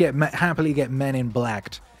that you would happily get Men in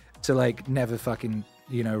Blacked to like never fucking,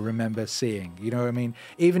 you know, remember seeing. You know what I mean?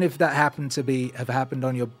 Even if that happened to have happened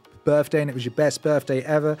on your birthday and it was your best birthday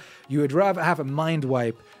ever, you would rather have a mind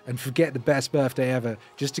wipe and forget the best birthday ever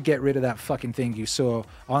just to get rid of that fucking thing you saw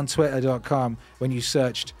on twitter.com when you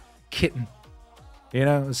searched kitten. You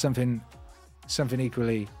know, something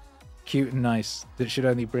equally cute and nice that should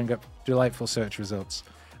only bring up delightful search results.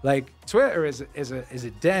 Like Twitter is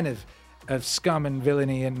a den of scum and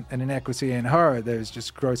villainy and inequity and horror. There's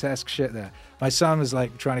just grotesque shit there. My son was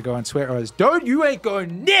like trying to go on Twitter. I was, you ain't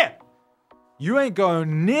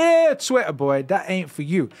going near Twitter, boy. That ain't for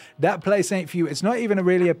you. That place ain't for you. It's not even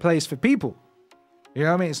really a place for people. You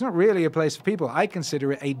know what I mean? It's not really a place for people. I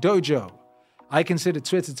consider it a dojo. I consider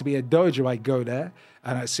Twitter to be a dojo. I go there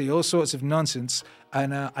and I see all sorts of nonsense,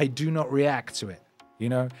 and I do not react to it, you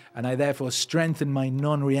know? And I therefore strengthen my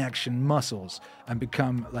non-reaction muscles and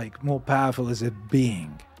become like more powerful as a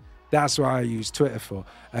being. That's what I use Twitter for,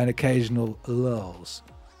 and occasional lulls,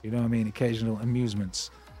 you know what I mean? Occasional amusements,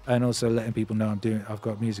 and also letting people know I've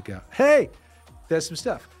got music out. Hey, there's some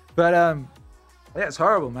stuff. But yeah, it's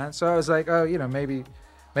horrible, man. So I was like, oh, you know, maybe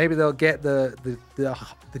they'll get the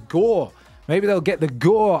gore. Maybe they'll get the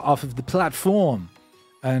gore off of the platform,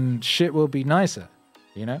 and shit will be nicer,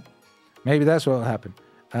 you know? Maybe that's what will happen.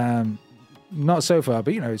 Not so far,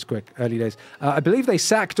 but, you know, it's quick, early days. I believe they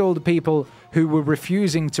sacked all the people who were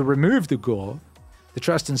refusing to remove the gore, the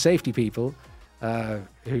trust and safety people, who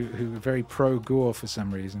were very pro-gore for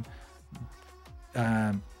some reason.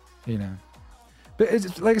 You know. But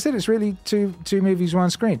it's, like I said, it's really two movies, one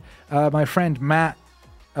screen. My friend Matt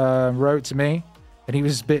wrote to me, and he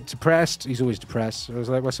was a bit depressed. He's always depressed. So I was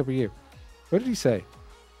like, what's up with you? What did he say?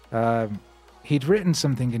 He'd written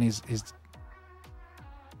something in his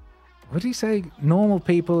what did he say? Normal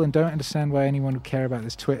people and don't understand why anyone would care about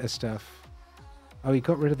this Twitter stuff. Oh, he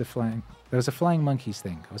got rid of the flying. There was a flying monkeys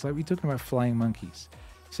thing. I was like, we're talking about flying monkeys.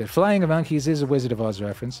 He said, flying monkeys is a Wizard of Oz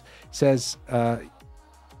reference. He says, and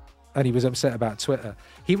he was upset about Twitter.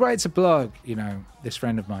 He writes a blog, you know, this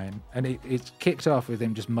friend of mine, and it kicked off with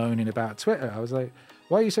him just moaning about Twitter. I was like,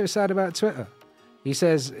 why are you so sad about Twitter? He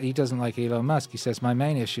says he doesn't like Elon Musk. He says, my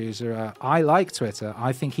main issues are, I like Twitter.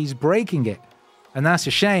 I think he's breaking it. And that's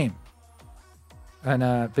a shame.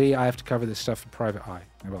 And B, I have to cover this stuff for private eye.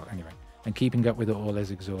 Well, anyway, and keeping up with it all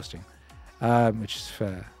is exhausting, which is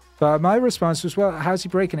fair. But my response was, well, how's he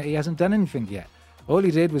breaking it? He hasn't done anything yet. All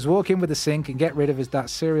he did was walk in with a sink and get rid of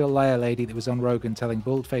that serial liar lady that was on Rogan telling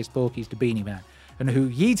bald-faced porkies to Beanie Man, and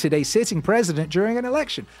who yeeted a sitting president during an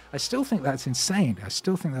election. I still think that's insane. I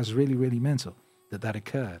still think that's really, really mental that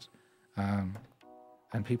occurred.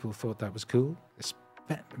 And people thought that was cool. It's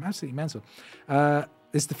absolutely mental.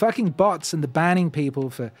 It's the fucking bots and the banning people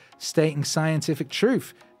for stating scientific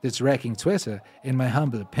truth that's wrecking Twitter, in my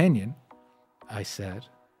humble opinion, I said.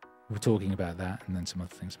 We're talking about that, and then some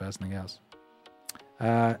other things about something else.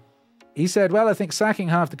 He said, well, I think sacking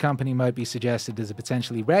half the company might be suggested as a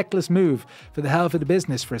potentially reckless move for the health of the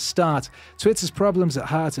business for a start. Twitter's problems at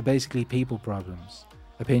heart are basically people problems.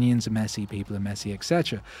 Opinions are messy, people are messy,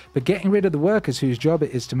 etc. But getting rid of the workers whose job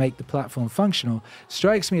it is to make the platform functional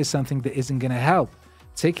strikes me as something that isn't going to help,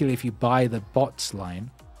 particularly if you buy the bots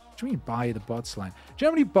line. What do you mean buy the bots line? Do you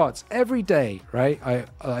know how many bots every day, right?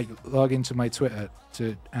 I log into my Twitter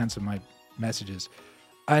to answer my messages,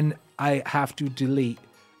 and I have to delete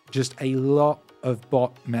just a lot of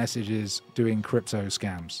bot messages doing crypto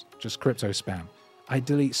scams, just crypto spam. I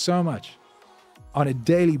delete so much on a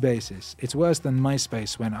daily basis. It's worse than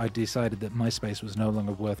MySpace when I decided that MySpace was no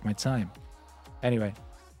longer worth my time. Anyway,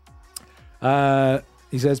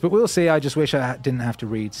 he says, but we'll see. I just wish I didn't have to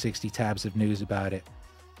read 60 tabs of news about it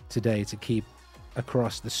today to keep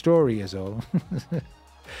across the story is all.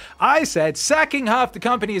 I said sacking half the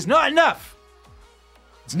company is not enough.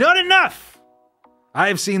 It's not enough. I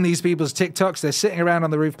have seen these people's TikToks. They're sitting around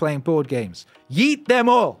on the roof playing board games. Yeet them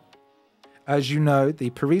all. As you know,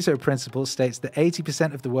 the Pareto principle states that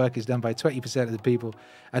 80% of the work is done by 20% of the people.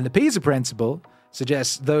 And the Pisa principle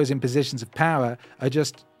suggests those in positions of power are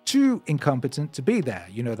just too incompetent to be there.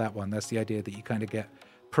 You know that one. That's the idea that you kind of get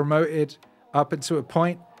promoted up until a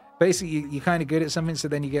point. Basically, you're kind of good at something, so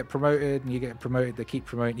then you get promoted, and you get promoted. They keep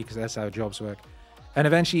promoting you because that's how jobs work. And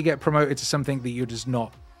eventually you get promoted to something that you're just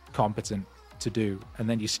not competent to do. And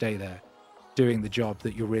then you stay there doing the job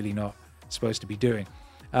that you're really not supposed to be doing.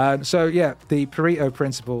 So yeah, the Pareto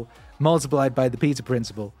principle multiplied by the Peter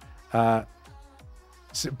principle,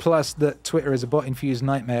 plus that Twitter is a bot-infused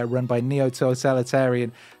nightmare run by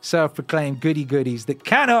neo-totalitarian, self-proclaimed goody-goodies that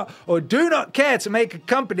cannot or do not care to make a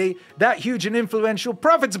company that huge and influential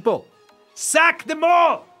profitable. Sack them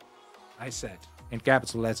all, I said, in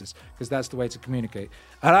capital letters, because that's the way to communicate.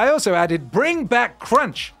 And I also added, bring back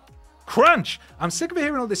Crunch. Crunch! I'm sick of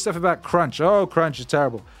hearing all this stuff about Crunch. Oh, Crunch is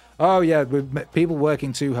terrible. Oh, yeah, people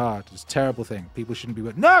working too hard. It's a terrible thing. People shouldn't be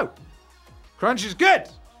working. No! Crunch is good!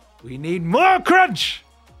 We need more crunch!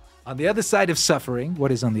 On the other side of suffering,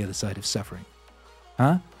 what is on the other side of suffering?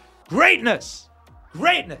 Huh? Greatness!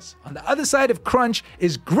 Greatness! On the other side of crunch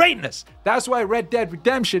is greatness. That's why Red Dead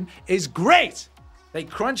Redemption is great. They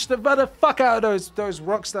crunched the motherfucker out of those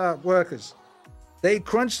rockstar workers. They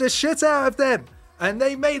crunched the shit out of them. And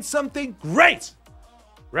they made something great.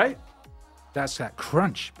 Right? That's that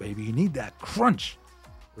crunch, baby. You need that crunch.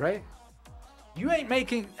 Right? You ain't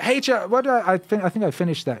making HR. What I think I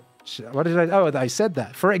finished that What did I? Oh, I said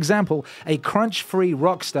that. For example, a crunch-free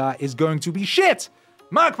rock star is going to be shit.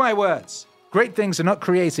 Mark my words. Great things are not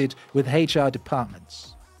created with HR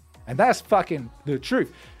departments. And that's fucking the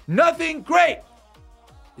truth. Nothing great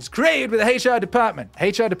is created with a HR department.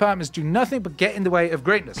 HR departments do nothing but get in the way of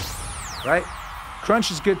greatness, right?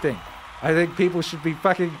 Crunch is a good thing. I think people should be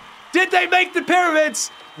fucking... Did they make the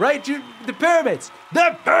pyramids? Right? The pyramids.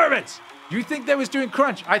 The pyramids. You think they was doing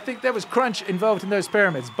crunch? I think there was crunch involved in those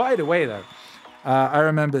pyramids. By the way, though, I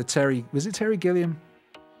remember Terry... Was it Terry Gilliam?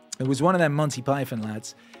 It was one of them Monty Python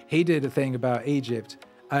lads. He did a thing about Egypt,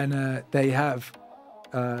 and they have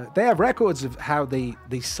records of how the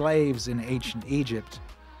slaves in ancient Egypt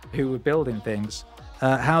who were building things,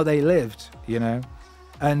 how they lived, you know,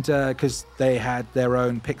 and because they had their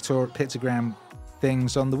own pictogram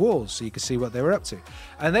things on the walls so you could see what they were up to.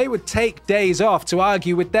 And they would take days off to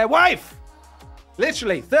argue with their wife.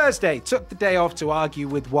 Literally, Thursday, took the day off to argue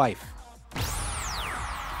with wife.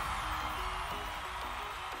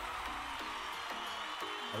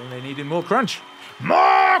 I think they needed more crunch.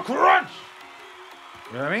 More crunch!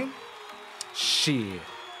 You know what I mean? Shit.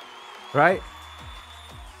 Right?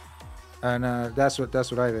 And that's what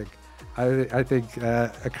I think. I think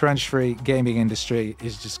a crunch-free gaming industry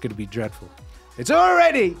is just going to be dreadful. It's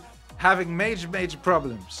already having major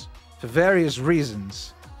problems for various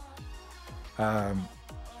reasons. It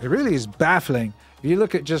really is baffling. If you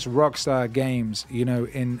look at just Rockstar Games, you know,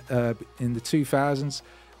 in the 2000s,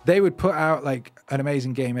 they would put out like an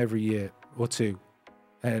amazing game every year or two,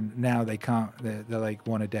 and now they can't. They're like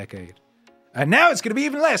one a decade. And now it's going to be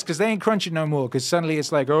even less because they ain't crunching no more, because suddenly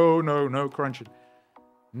it's like, oh, no crunching.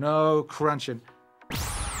 No crunching.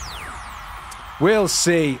 We'll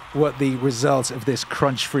see what the result of this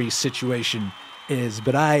crunch-free situation is,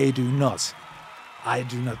 but I do not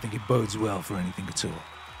think it bodes well for anything at all.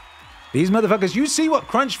 These motherfuckers, you see what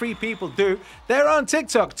crunch-free people do? They're on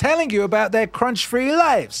TikTok telling you about their crunch-free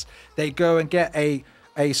lives. They go and get a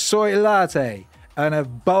soy latte and a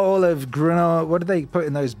bowl of granola. What do they put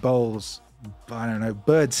in those bowls? I don't know,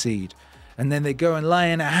 birdseed. And then they go and lie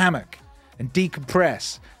in a hammock and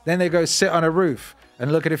decompress. Then they go sit on a roof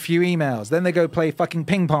and look at a few emails. Then they go play fucking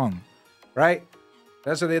ping pong, right?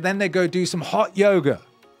 That's what then they go do some hot yoga.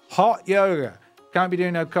 Hot yoga. Can't be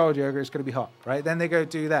doing no cold yoga, it's gonna be hot, right? Then they go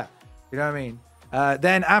do that, you know what I mean?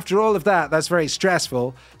 Then after all of that, that's very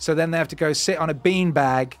stressful. So then they have to go sit on a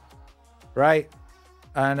beanbag, right?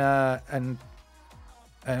 And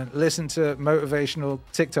listen to motivational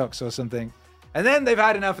TikToks or something. And then they've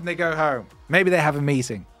had enough and they go home. Maybe they have a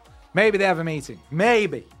meeting.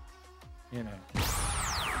 Maybe. You know.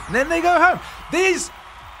 And then they go home.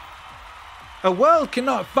 A world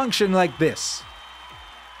cannot function like this.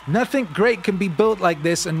 Nothing great can be built like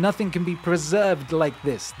this, and nothing can be preserved like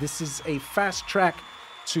this. This is a fast track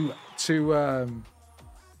to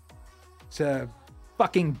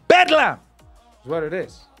fucking bedlam. Is what it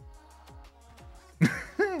is.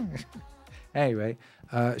 Anyway,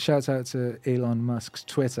 shouts out to Elon Musk's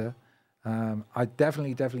Twitter. I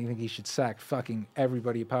definitely think he should sack fucking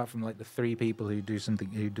everybody apart from like the 3 people who do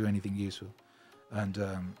anything useful, and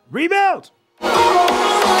rebuild.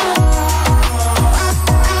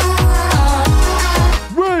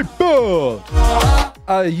 Rebuild.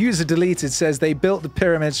 User deleted says they built the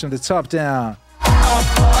pyramids from the top down.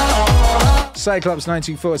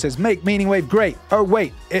 Cyclops924 says make Meaningwave great. Oh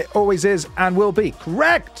wait, it always is and will be.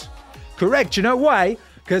 Correct. You know why?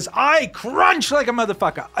 Because I crunch like a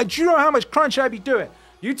motherfucker. Do you know how much crunch I be doing?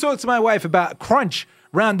 You talk to my wife about crunch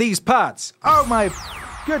around these parts. Oh my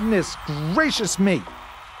goodness gracious me.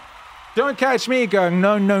 Don't catch me going,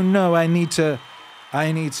 no, I need to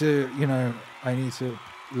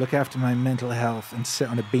look after my mental health and sit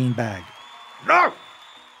on a beanbag. No!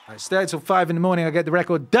 I stay till 5 in the morning, I get the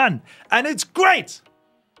record done, and it's great!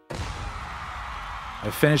 I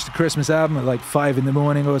finished the Christmas album at like 5 in the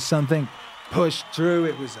morning or something, pushed through,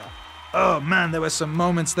 it was oh man, there were some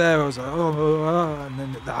moments there, I was like, and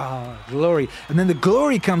then, glory. And then the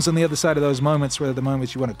glory comes on the other side of those moments, where the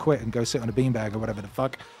moments you want to quit and go sit on a beanbag or whatever the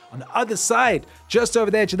fuck. On the other side, just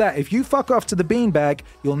over the edge of that, if you fuck off to the beanbag,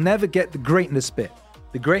 you'll never get the greatness bit.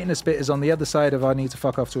 The greatness bit is on the other side of I need to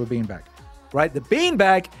fuck off to a beanbag. Right? The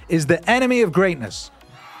beanbag is the enemy of greatness.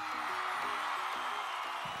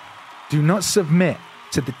 Do not submit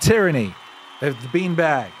to the tyranny of the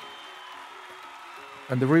beanbag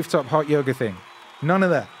and the rooftop hot yoga thing. None of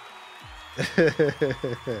that.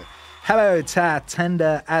 Hello,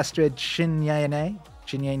 Tender Astrid Chinyane,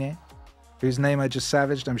 whose name I just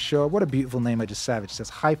savaged, I'm sure. What a beautiful name I just savaged. Says,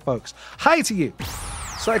 hi, folks. Hi to you.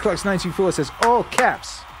 Cyclops924 says, all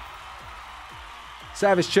caps.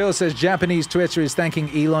 Savage Chill says Japanese Twitter is thanking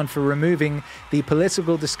Elon for removing the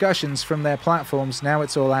political discussions from their platforms. Now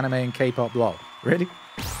it's all anime and K-pop lol. Really?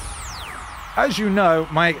 As you know,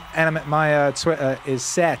 my Twitter is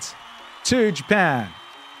set to Japan.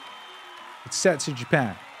 It's set to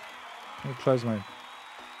Japan. Let me close my...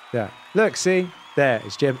 Yeah. Look, see? There.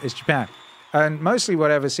 It's Japan. And mostly what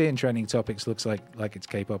I ever see in trending topics looks like it's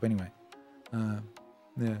K-pop anyway.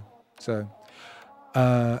 Yeah. So,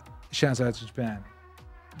 shouts out to Japan.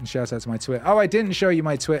 And shouts out to my Twitter. Oh, I didn't show you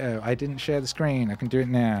my Twitter. I didn't share the screen. I can do it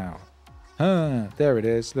now. There it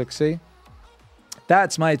is. Look, see?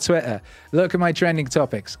 That's my Twitter. Look at my trending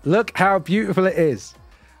topics. Look how beautiful it is.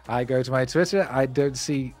 I go to my Twitter. I don't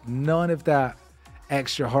see none of that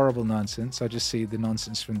extra horrible nonsense. I just see the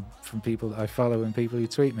nonsense from people that I follow and people who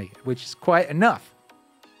tweet me, which is quite enough.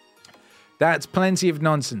 That's plenty of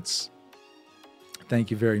nonsense. Thank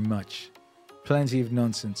you very much. Plenty of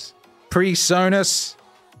nonsense. Pre-Sonus.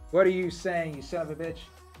 What are you saying, you son of a bitch?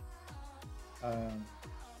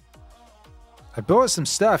 I bought some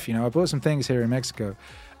stuff, I bought some things here in Mexico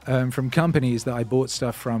from companies that I bought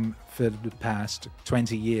stuff from for the past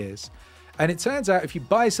 20 years. And it turns out if you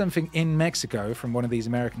buy something in Mexico from one of these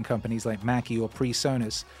American companies like Mackie or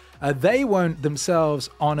Presonus, they won't themselves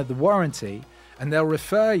honor the warranty, and they'll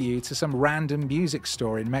refer you to some random music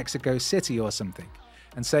store in Mexico City or something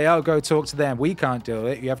and say, oh, go talk to them. We can't do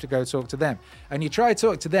it. You have to go talk to them. And you try to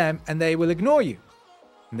talk to them and they will ignore you.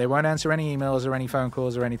 And they won't answer any emails or any phone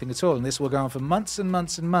calls or anything at all. And this will go on for months and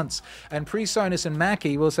months and months. And Presonus and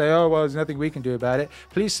Mackie will say, oh, well, there's nothing we can do about it.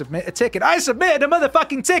 Please submit a ticket. I submitted a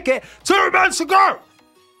motherfucking ticket 2 months ago.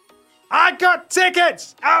 I got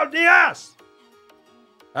tickets out the ass.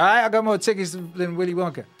 All right, I got more tickets than Willy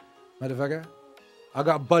Wonka, motherfucker. I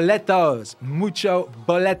got boletos, mucho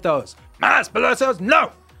boletos. Más boletos?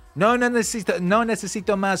 No. No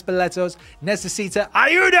necesito más boletos. Necesita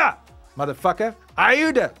ayuda. Motherfucker,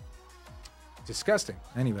 ayuda. Disgusting.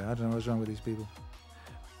 Anyway, I don't know what's wrong with these people.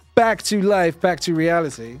 Back to life, back to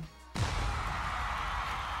reality.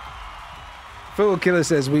 Fool Killer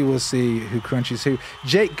says, we will see who crunches who.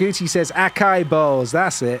 Jake Gucci says, acai bowls.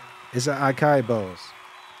 That's it. It's acai bowls.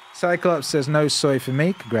 Cyclops says, no soy for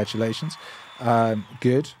me. Congratulations.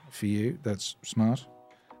 Good for you. That's smart.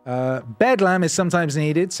 Bedlam is sometimes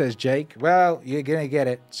needed, says Jake. Well, you're going to get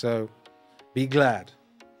it, so be glad.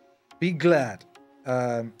 Be glad.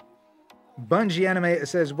 Bungie Animator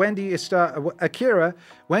says, when do you start... Akira,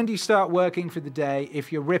 when do you start working for the day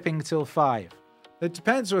if you're ripping till 5? It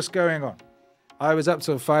depends what's going on. I was up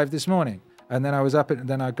till 5 this morning, and then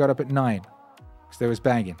then I got up at 9 because there was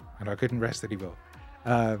banging, and I couldn't rest anymore.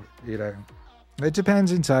 It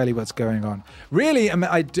depends entirely what's going on. Really, a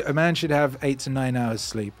man should have 8 to 9 hours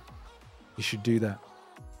sleep. You should do that.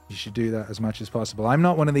 You should do that as much as possible. I'm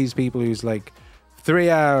not one of these people who's like, 3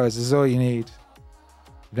 hours is all you need.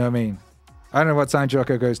 You know what I mean? I don't know what time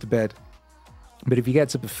Jocko goes to bed, but if he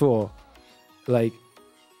gets up before, like,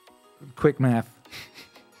 quick math,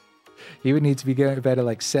 he would need to be going to bed at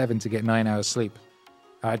like 7 to get 9 hours sleep.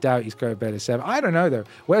 I doubt he's going to bed at 7. I don't know though.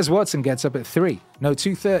 Wes Watson gets up at 3. No,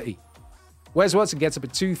 2:30. Wes Watson gets up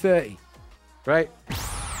at 2:30, right?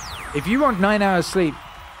 If you want 9 hours sleep,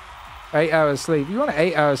 8 hours sleep, if you want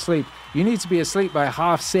 8 hours sleep, you need to be asleep by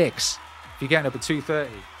 5:30. If you're getting up at 2:30.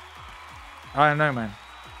 I don't know, man.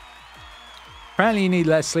 Apparently you need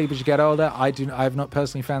less sleep as you get older. I have not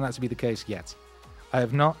personally found that to be the case yet. I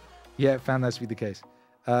have not yet found that to be the case.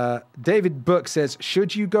 David Book says,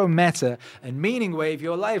 should you go meta and Meaningwave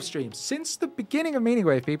your live streams? Since the beginning of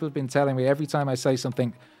Meaningwave, people have been telling me every time I say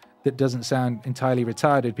something that doesn't sound entirely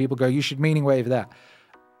retarded, people go, you should Meaningwave that.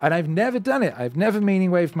 And I've never done it. I've never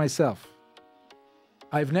Meaningwaved myself.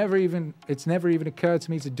 It's never even occurred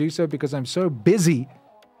to me to do so because I'm so busy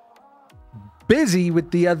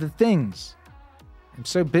with the other things. I'm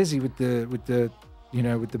so busy with the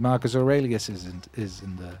Marcus Aureliuses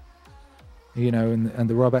and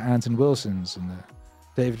the Robert Anton Wilsons and the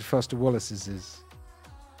David Foster Wallace's,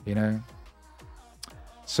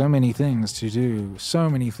 so many things to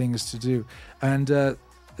do. And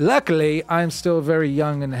luckily, I'm still very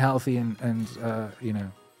young and healthy and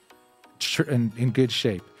in good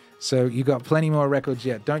shape. So you got plenty more records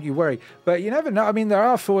yet. Don't you worry. But you never know. I mean, there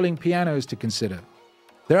are falling pianos to consider.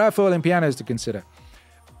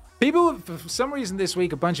 People, for some reason this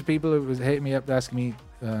week, a bunch of people was hitting me up asking me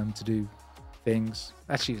to do things.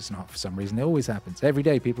 Actually, it's not for some reason. It always happens. Every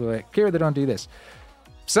day people are like, Kira, they don't do this.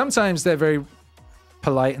 Sometimes they're very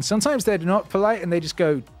polite and sometimes they're not polite and they just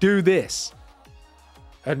go, do this.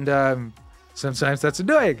 And sometimes that's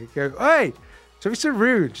annoying. Go, hey, don't be so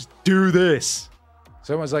rude. Just do this.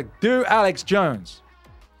 Someone's like, do Alex Jones.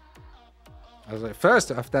 I was like,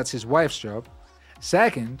 first off, that's his wife's job.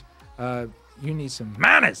 Second, you need some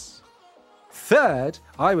manners. Third,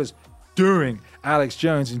 I was doing Alex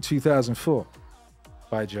Jones in 2004.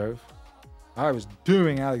 By Jove. I was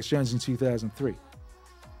doing Alex Jones in 2003.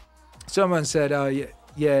 Someone said, oh,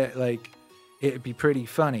 yeah, like, it'd be pretty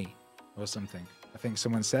funny or something. I think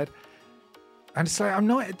someone said. And it's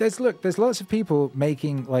like, there's lots of people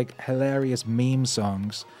making, like, hilarious meme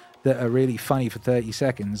songs that are really funny for 30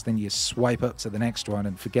 seconds. Then you swipe up to the next one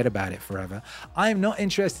and forget about it forever. I'm not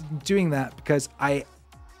interested in doing that because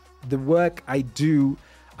the work I do,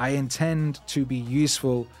 I intend to be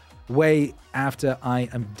useful way after I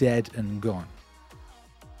am dead and gone,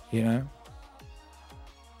 you know.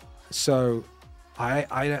 So I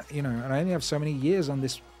and I only have so many years on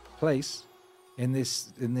this place, in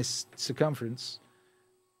this circumference,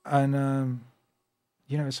 and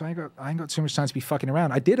you know, so I ain't got too much time to be fucking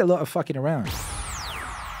around. I did a lot of fucking around.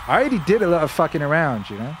 I already did a lot of fucking around,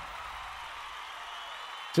 you know.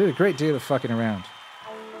 Did a great deal of fucking around.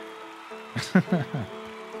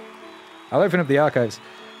 I'll open up the archives.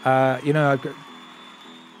 You know,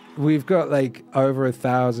 we've got like over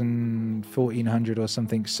 1,000, 1,400 or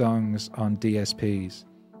something songs on DSPs.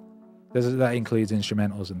 That includes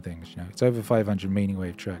instrumentals and things, you know. It's over 500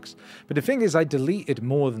 Meaningwave tracks. But the thing is, I deleted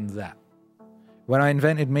more than that. When I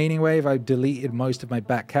invented Meaningwave, I deleted most of my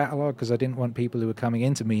back catalog because I didn't want people who were coming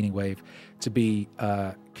into Meaningwave to be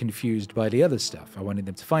confused by the other stuff. I wanted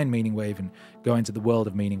them to find Meaningwave and go into the world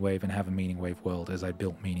of Meaningwave and have a Meaningwave world as I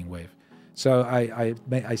built Meaningwave. So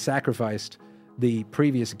I sacrificed the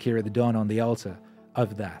previous Akira the Don on the altar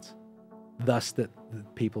of that, thus that the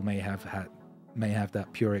people may have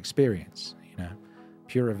that pure experience, you know,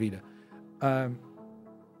 pura vida. I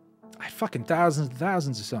had fucking thousands and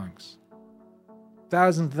thousands of songs.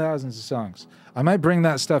 Thousands and thousands of songs. I might bring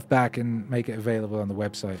that stuff back and make it available on the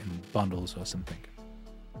website in bundles or something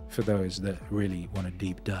for those that really want a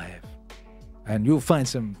deep dive. And you'll find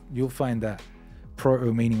that proto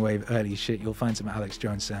Meaningwave early shit. You'll find some Alex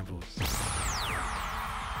Jones samples.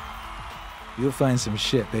 You'll find some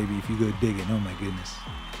shit, baby, if you go digging. Oh my goodness.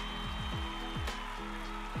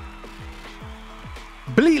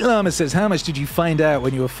 Bleat Llama says, how much did you find out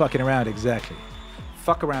when you were fucking around exactly?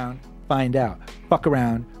 Fuck around, find out. Fuck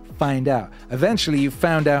around, find out. Eventually you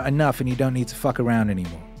found out enough and you don't need to fuck around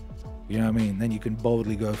anymore. You know what I mean? Then you can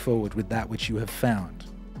boldly go forward with that which you have found.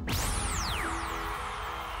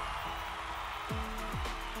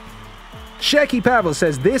 Shecky Pavel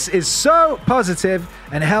says, this is so positive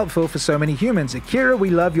and helpful for so many humans. Akira, we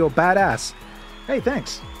love your badass. Hey,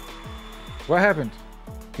 thanks. What happened?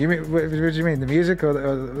 You mean, what do you mean? The music or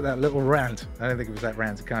that little rant? I don't think it was that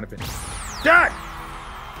rant. It can't have been. Die!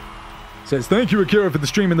 Says, thank you, Akira, for the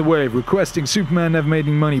stream in the wave. Requesting Superman Never Made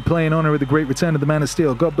Any Money. Play in honor of the great return of the Man of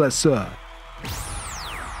Steel. God bless, sir.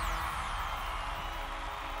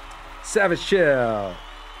 Savage Chill.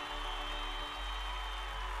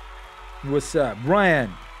 What's up?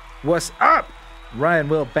 Ryan. What's up? Ryan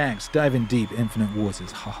Will Banks. Diving deep. Infinite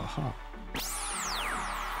waters. Ha ha ha.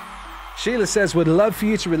 Sheila says, would love for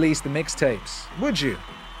you to release the mixtapes. Would you?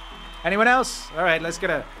 Anyone else? All right, let's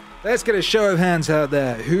get a show of hands out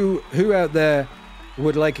there. Who out there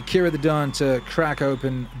would like Akira the Don to crack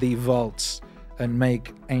open the vaults and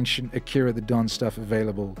make ancient Akira the Don stuff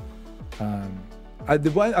available? I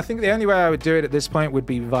think the only way I would do it at this point would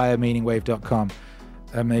be via meaningwave.com.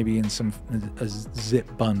 Maybe in some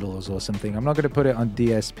zip bundles or something. I'm not going to put it on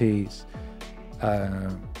DSPs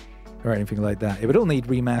or anything like that. It would all need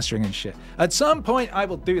remastering and shit. At some point, I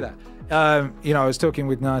will do that. You know, I was talking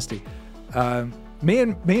with Nasty. Me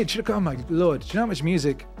and oh my lord, do you know how much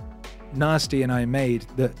music Nasty and I made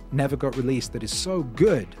that never got released that is so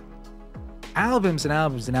good? Albums and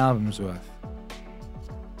albums and albums worth.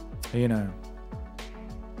 You know,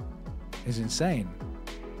 it's insane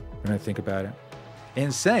when I think about it.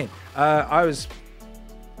 Insane. I was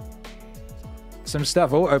some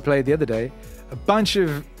stuff auto played the other day. A bunch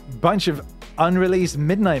of unreleased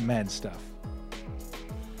Midnight Man stuff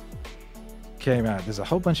came out. There's a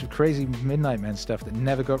whole bunch of crazy Midnight Man stuff that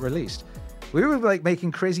never got released. We were like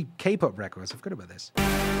making crazy K-pop records. I forgot about this.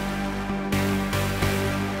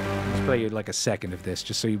 Let's play you like a second of this,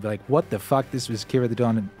 just so you'd be like, what the fuck? This was Akira the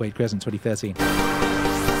Don and Wade Crescent 2013.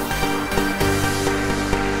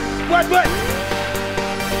 What? What?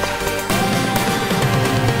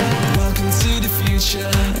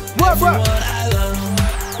 I love.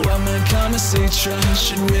 1 million conversation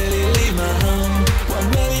should really leave my home.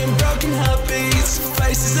 1 million broken heartbeats,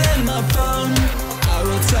 faces in my palm. I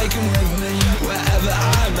will take them with me wherever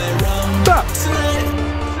I may roam.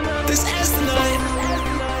 Tonight, this is the night.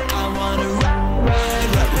 I wanna ride.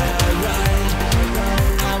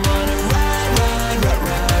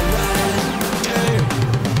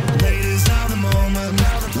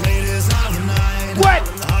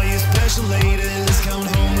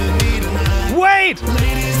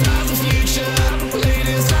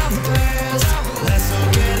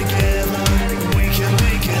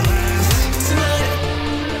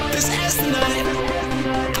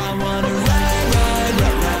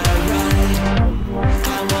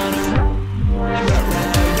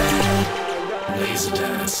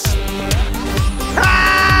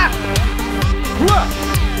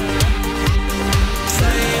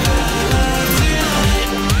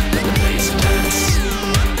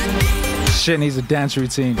 shit needs a dance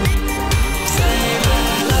routine.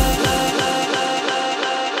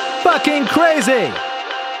 Fucking crazy!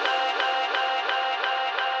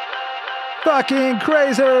 Fucking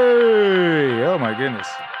crazy! Oh my goodness.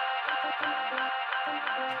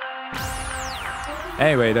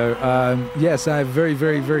 Anyway, though, yes, I have very,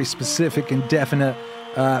 very, very specific and definite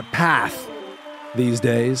path these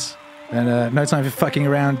days. And no time for fucking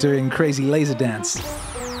around doing crazy laser dance.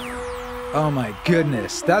 Oh my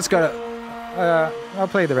goodness. That's got to... I'll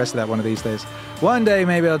play the rest of that one of these days. One day,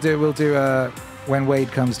 maybe we'll do... when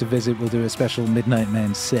Wade comes to visit, we'll do a special Midnight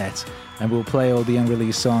Men set. And we'll play all the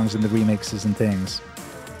unreleased songs and the remixes and things.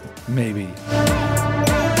 Maybe.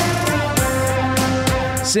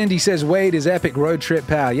 Cindy says, Wade is epic road trip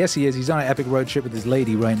pal. Yes, he is. He's on an epic road trip with his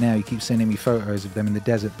lady right now. He keeps sending me photos of them in the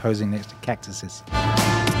desert posing next to cactuses.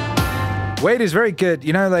 Wade is very good.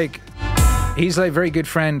 You know, like, he's like a very good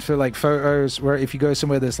friend for like photos where if you go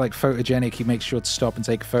somewhere that's like photogenic, he makes sure to stop and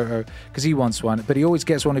take a photo because he wants one. But he always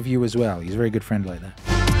gets one of you as well. He's a very good friend like that.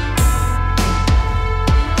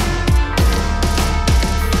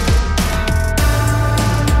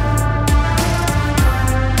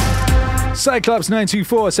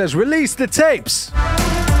 Cyclops924 says, release the tapes!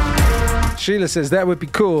 Sheila says, that would be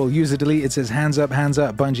cool. User deleted says, hands up, hands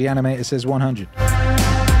up. Bungie Animator says, 100.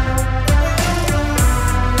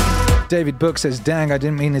 David Book says, dang, I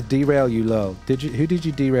didn't mean to derail you, lol. Did you? Who did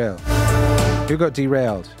you derail? Who got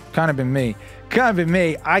derailed? Can't have been me. Can't have been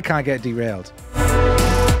me. I can't get derailed.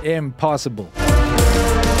 Impossible.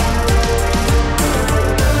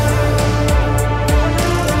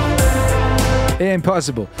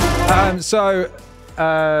 Impossible.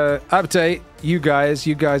 Update, you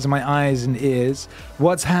guys are my eyes and ears.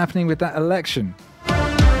 What's happening with that election?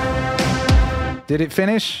 Did it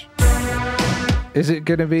finish? Is it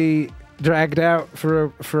going to be dragged out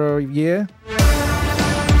for a year?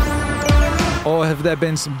 Or have there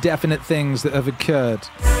been some definite things that have occurred?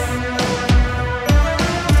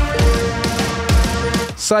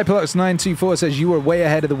 Cyplox924 says, you were way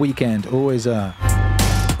ahead of the weekend. Always are.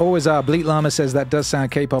 Always are. Bleat Llama says, that does sound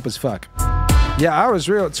K-pop as fuck. Yeah, I was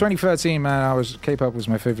real. 2013, man, K-pop was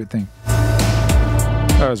my favorite thing.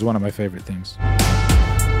 That was one of my favorite things.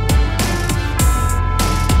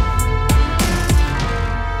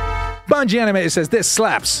 Bungie Animator says, this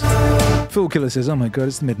slaps. Fool Killer says, oh my god,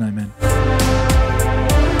 it's the Midnight Man.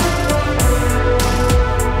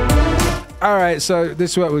 Alright, so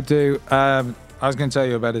this is what we'll do. I was going to tell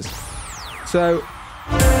you about this. So...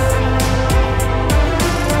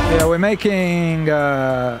 yeah, we're making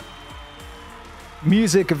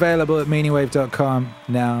music available at meaningwave.com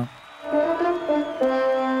now.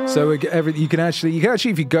 So you can actually,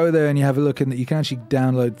 if you go there and you have a look, you can actually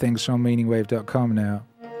download things from meaningwave.com now.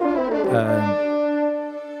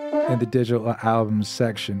 In the digital albums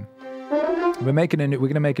section. We're going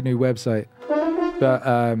to make a new website, but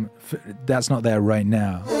that's not there right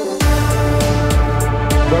now.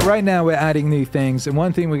 But right now we're adding new things, and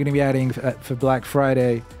one thing we're going to be adding for Black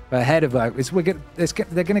Friday, ahead of Black, is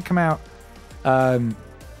they're going to come out. Some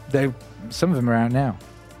of them are out now.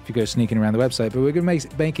 If you go sneaking around the website, but we're going to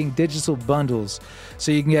be making digital bundles,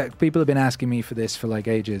 so you can get. People have been asking me for this for like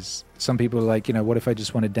ages. Some people are like, what if I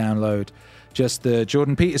just want to download just the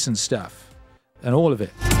Jordan Peterson stuff and all of it?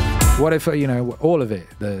 What if all of it,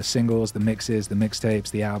 the singles, the mixes, the mixtapes,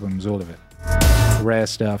 the albums, all of it, rare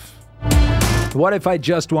stuff. What if I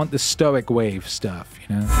just want the Stoic Wave stuff,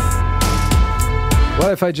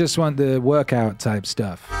 What if I just want the workout type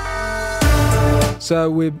stuff? So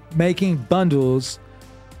we're making bundles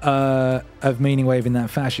of Meaningwave in that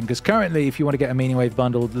fashion, because currently if you want to get a Meaningwave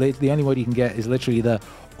bundle, the only one you can get is literally the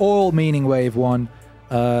all Meaningwave one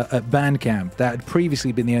at Bandcamp. That had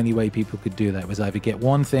previously been the only way people could do that, was either get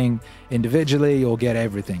one thing individually or get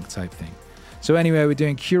everything type thing. So anyway, we're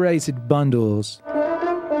doing curated bundles.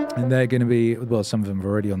 And they're going to be, well, some of them are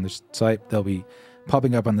already on the site. They'll be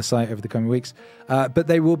popping up on the site over the coming weeks. But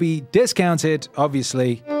they will be discounted,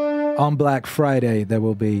 obviously. On Black Friday, there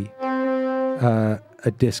will be a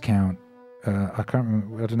discount. I can't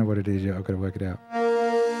remember. I don't know what it is yet. I've got to work it out.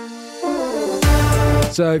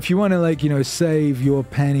 So if you want to, save your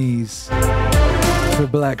pennies for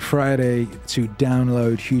Black Friday to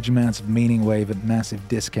download huge amounts of Meaningwave at massive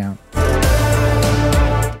discount,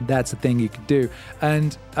 that's the thing you could do.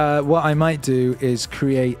 And what I might do is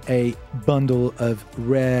create a bundle of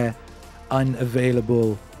rare,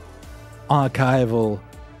 unavailable, archival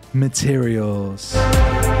materials.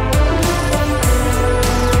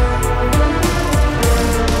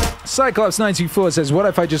 Cyclops924 says, what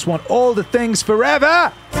if I just want all the things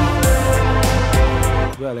forever?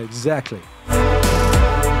 Well, exactly.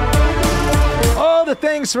 All the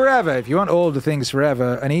things forever. If you want all the things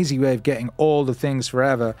forever, an easy way of getting all the things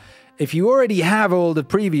forever. If you already have all the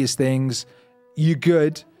previous things, you're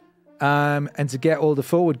good. And to get all the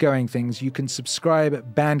forward-going things, you can subscribe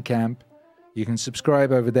at Bandcamp. You can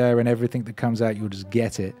subscribe over there, and everything that comes out, you'll just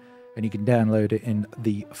get it. And you can download it in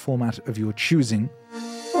the format of your choosing.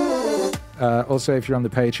 Also, if you're on the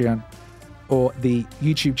Patreon or the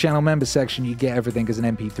YouTube channel member section, you get everything as an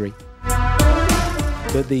MP3.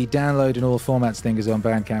 But the download in all formats thing is on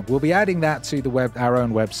Bandcamp. We'll be adding that to the our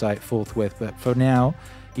own website forthwith, but for now,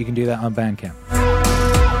 you can do that on Bandcamp.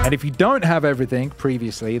 And if you don't have everything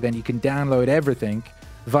previously, then you can download everything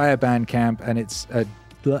via Bandcamp, and it's a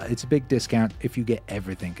big discount if you get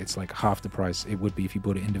everything. It's like half the price it would be if you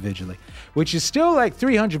bought it individually, which is still like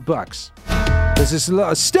 $300. There's just a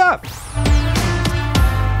lot of stuff.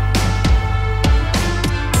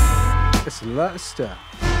 It's a lot of stuff.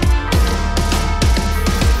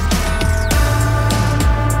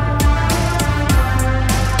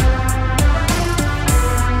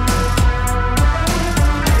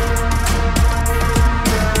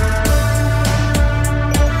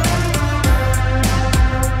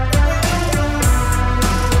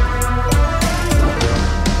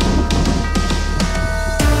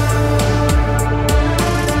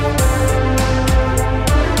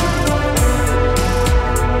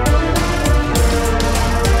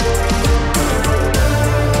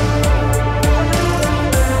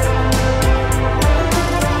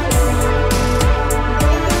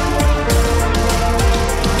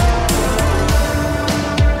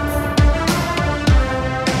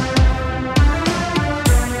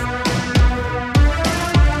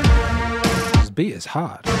 Beat is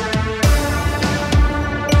hard.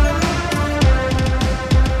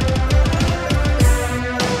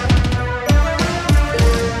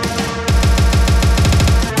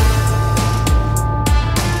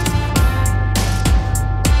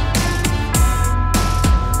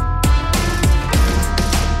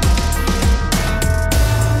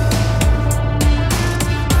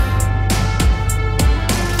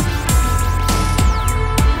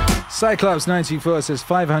 Cyclops924 says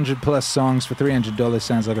 500 plus songs for $300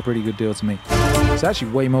 sounds like a pretty good deal to me. It's actually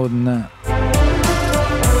way more than that.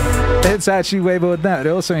 It's actually way more than that. It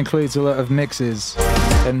also includes a lot of mixes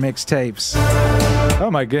and mixtapes. Oh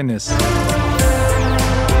my goodness.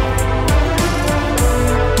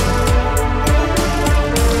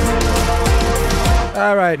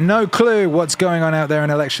 All right, no clue what's going on out there in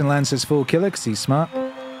election land, says Fool Killer, because he's smart.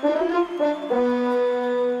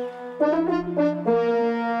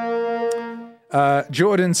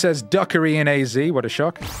 Jordan says Duckery in AZ. What a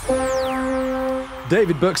shock.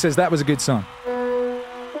 David Book says that was a good song.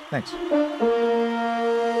 Thanks.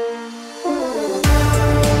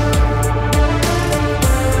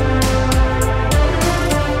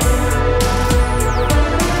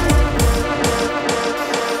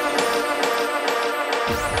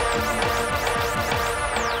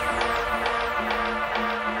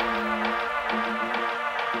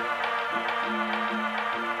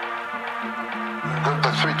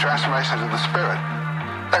 The three transformations of the spirit.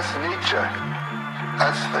 That's Nietzsche.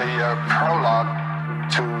 That's the prologue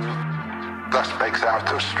to Thus Spake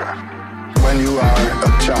Zarathustra. When you are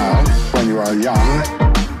a child, when you are young,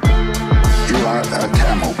 you are a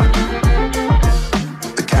camel.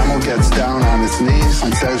 The camel gets down on its knees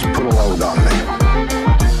and says, put a load on me.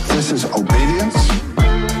 This is obedience.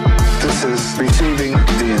 This is receiving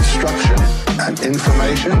the instruction and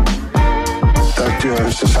information that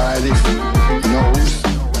your society knows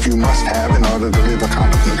you must have in order to live a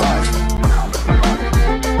competent life.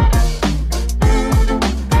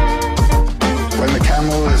 When the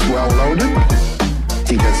camel is well loaded,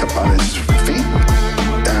 he gets up on his feet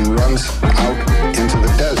and runs out into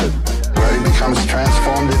the desert, where he becomes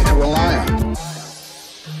transformed into a lion.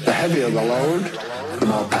 The heavier the load, the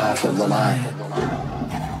more powerful the lion.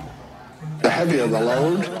 The heavier the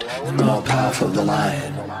load, the more powerful the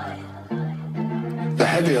lion. The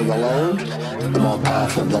heavier the load, the more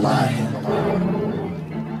powerful the lion.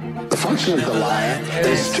 The function of the lion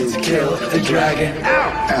is to kill the dragon.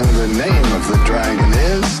 And the name of the dragon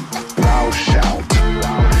is Thou Shalt.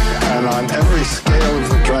 And on every scale of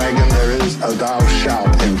the dragon there is a Thou Shalt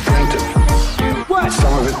imprinted. What?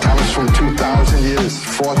 Some of it comes from 2,000 years,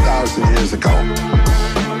 4,000 years ago.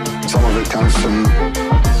 Some of it comes from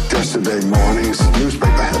yesterday morning's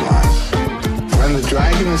newspaper headline. When the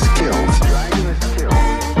dragon is killed,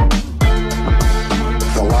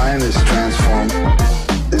 the lion is transformed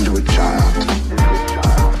into a child.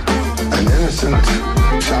 An innocent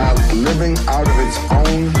child living out of its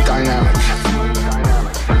own dynamic.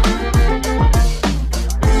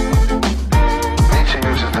 Nietzsche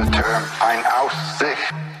uses the term ein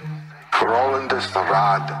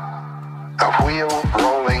rod, a wheel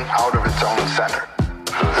rolling out of its own center.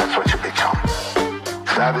 That's what you become.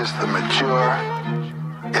 That is the mature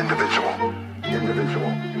individual.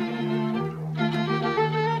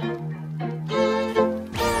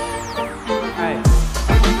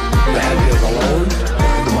 The heavier the load,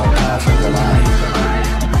 the more powerful the line.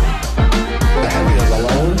 The heavier the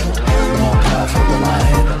load, the more powerful the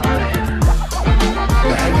line.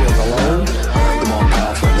 The heavier the load, the more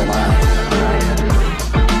powerful the line.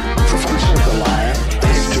 The function of the lion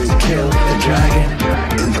is to kill the dragon.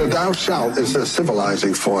 The thou shalt is a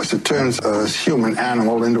civilizing force. It turns a human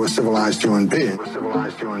animal into a civilized human being.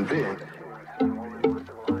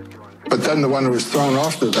 But then the one who is thrown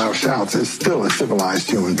off the thou shalt is still a civilized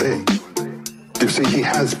human being. You see, he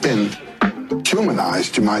has been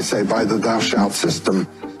humanized, you might say, by the thou shalt system.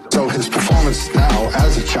 So his performance now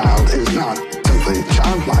as a child is not simply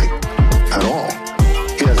childlike at all.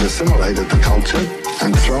 He has assimilated the culture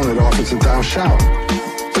and thrown it off as a thou shalt.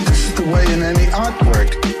 But this is the way in any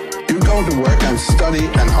artwork. You go to work and study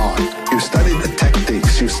an art. You study the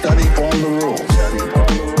techniques. You study all the rules.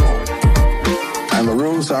 And the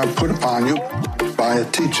rules are put upon you by a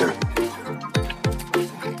teacher.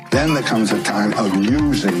 Then there comes a time of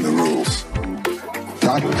using the rules,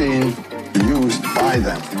 not being used by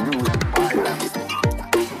them.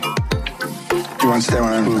 Do you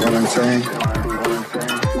understand what I'm saying?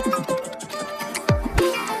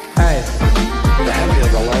 Hey, the heavier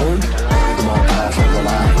the load, the more powerful the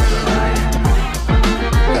line.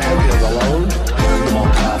 The heavier the load, the more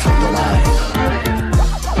powerful the line.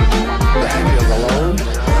 The heavier the load,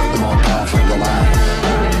 the more powerful the line.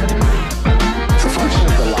 The function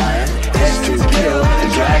of the lion is to kill the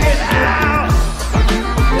dragon. Ow!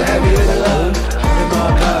 The heavier the load, the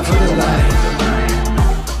more powerful the lion.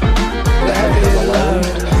 The heavier the load,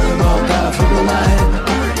 the more powerful the lion.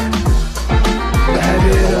 The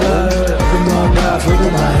heavier the load, the more powerful the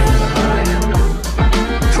lion.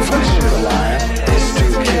 The function of the lion is to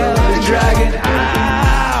kill the dragon. Ow!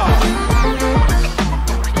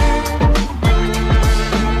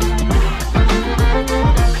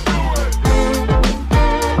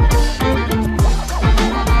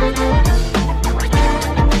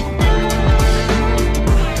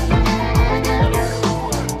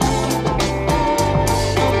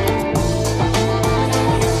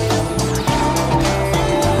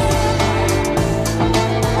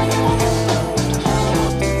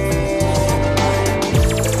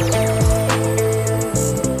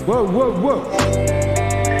 Whoa, whoa, whoa.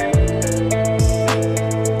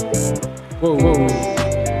 Whoa, whoa.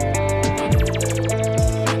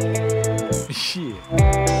 Shit.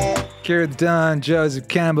 Kira Dunn, Joseph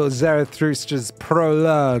Campbell, Zarathustra's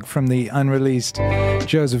prologue from the unreleased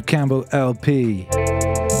Joseph Campbell LP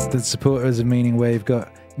that supporters of Meaningwave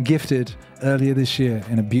got gifted earlier this year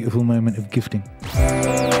in a beautiful moment of gifting.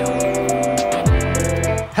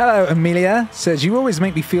 Hello, Amelia says, you always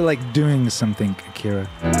make me feel like doing something, Akira.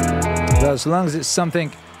 Well, as long as it's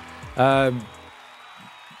something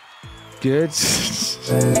good.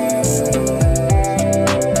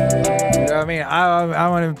 I mean, I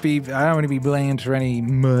want to be. I don't want to be blamed for any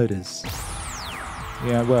murders.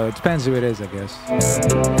 Yeah, well, it depends who it is, I guess.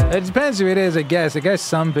 It depends who it is, I guess. I guess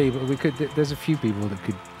some people there's a few people that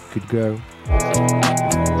could go.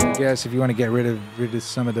 I guess if you want to get rid of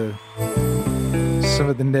some of the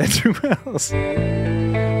ne'er-do-wells.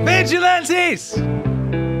 Vigilantes!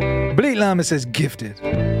 Bleat Llama says gifted.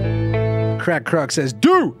 Crack Croc says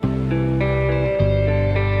do!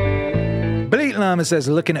 Bleat Llama says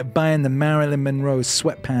looking at buying the Marilyn Monroe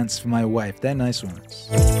sweatpants for my wife. They're nice ones.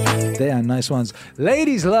 They are nice ones.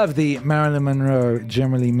 Ladies love the Marilyn Monroe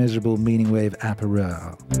Generally Miserable Meaningwave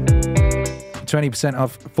apparel. 20%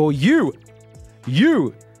 off for you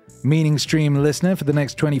Meaning Stream listener for the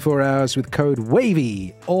next 24 hours with code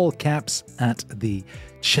WAVY, all caps, at the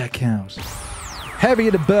checkout.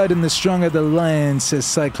 Heavier the burden, the stronger the lion, says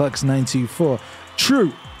Cyclox924.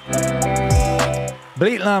 True.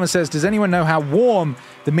 Bleat Llama says, does anyone know how warm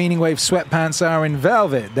the Meaningwave sweatpants are in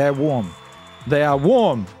velvet? They're warm. They are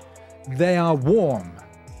warm. They are warm.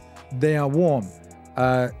 They are warm.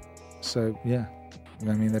 So, yeah.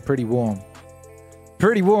 I mean, they're pretty warm.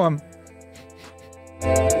 Pretty warm.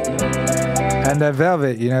 And they're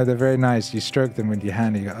velvet, you know, they're very nice. You stroke them with your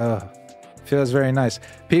hand, you go, oh, feels very nice.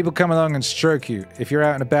 People come along and stroke you. If you're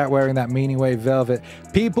out and about wearing that Meaningwave velvet,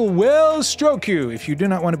 people will stroke you. If you do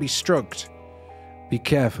not want to be stroked, be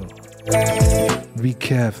careful. Be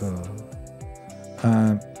careful.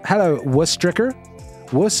 Hello, Wustricker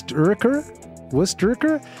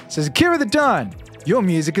says, Kira the Dawn, your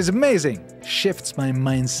music is amazing. Shifts my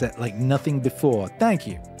mindset like nothing before. Thank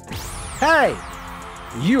you. Hey!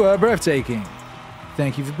 You are breathtaking.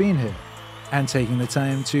 Thank you for being here and taking the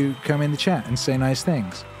time to come in the chat and say nice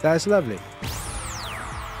things. That's lovely.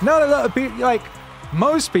 Not a lot of people, like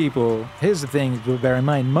most people, here's the thing to bear in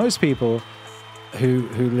mind, most people who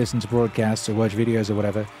listen to broadcasts or watch videos or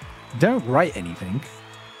whatever don't write anything.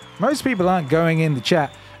 Most people aren't going in the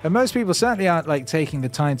chat, and most people certainly aren't like taking the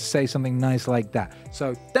time to say something nice like that.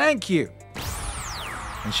 So thank you.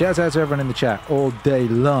 And shout out to everyone in the chat all day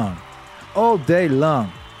long. All day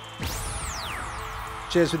long.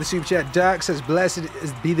 Cheers for the super chat. Dark says, blessed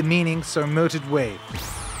is be the meaning, so melted wave.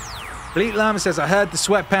 Bleak Llama says, I heard the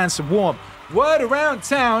sweatpants are warm. Word around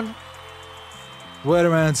town. Word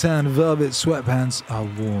around town, velvet sweatpants are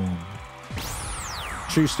warm.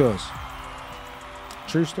 True stores.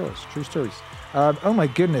 True stores. True stories. Oh my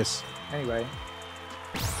goodness. Anyway.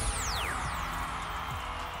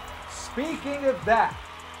 Speaking of that.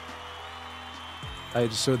 I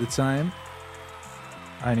just saw the time.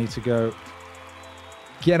 I need to go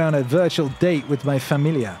get on a virtual date with my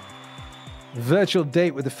familia. Virtual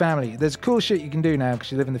date with the family. There's cool shit you can do now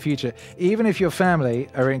because you live in the future. Even if your family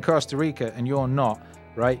are in Costa Rica and you're not,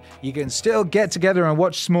 right? You can still get together and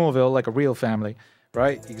watch Smallville like a real family,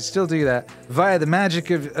 right? You can still do that via the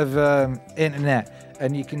magic of internet.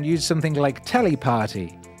 And you can use something like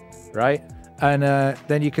Teleparty, right? And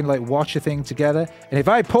then you can like watch a thing together. And if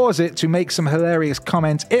I pause it to make some hilarious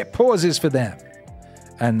comments, it pauses for them.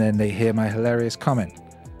 And then they hear my hilarious comment.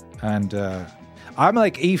 And I'm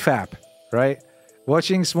like EFAP. Right?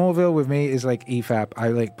 Watching Smallville with me is like EFAP. I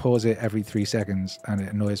like pause it every 3 seconds and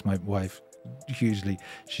it annoys my wife hugely.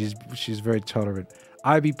 She's very tolerant.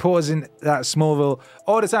 I'd be pausing that Smallville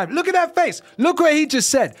all the time. Look at that face. Look what he just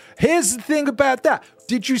said. Here's the thing about that.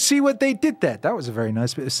 Did you see what they did there? That was a very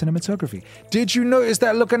nice bit of cinematography. Did you notice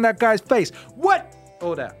that look on that guy's face? What?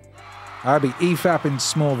 All that. I'd be EFAP in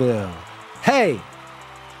Smallville. Hey,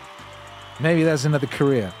 maybe that's another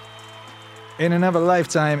career. In another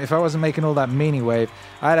lifetime, if I wasn't making all that Meaningwave,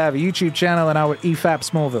 I'd have a YouTube channel and I would EFAP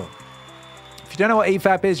Smallville. If you don't know what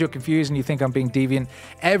EFAP is, you're confused and you think I'm being deviant.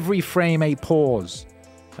 Every frame a pause.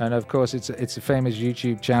 And of course, it's a famous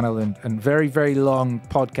YouTube channel and very, very long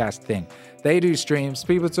podcast thing. They do streams.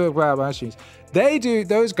 People talk about my streams.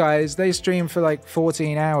 Those guys, they stream for like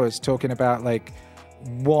 14 hours talking about like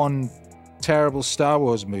one terrible Star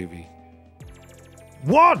Wars movie.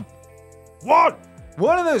 One!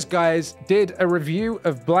 One of those guys did a review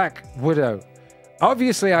of Black Widow.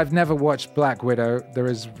 Obviously, I've never watched Black Widow.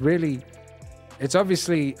 It's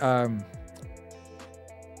obviously,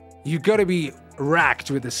 you've got to be racked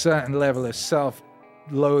with a certain level of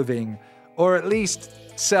self-loathing or at least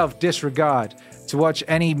self-disregard to watch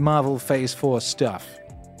any Marvel Phase 4 stuff.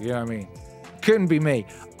 You know what I mean? Couldn't be me.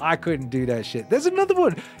 I couldn't do that shit. There's another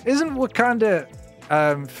one. Isn't Wakanda...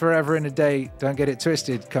 Forever in a Day, Don't Get It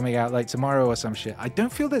Twisted, coming out like tomorrow or some shit? I don't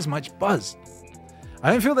feel there's much buzz.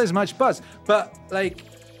 But like,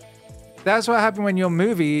 that's what happened when your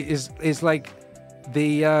movie is like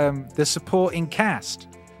the supporting cast,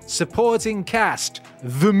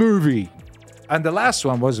 the movie. And the last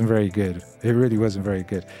one wasn't very good. It really wasn't very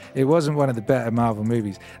good. It wasn't one of the better Marvel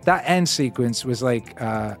movies. That end sequence was like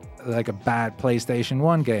a bad PlayStation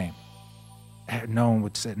 1 game. No one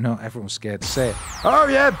would say, no, everyone was scared to say it. Oh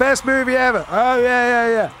yeah, best movie ever. Oh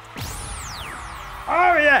yeah.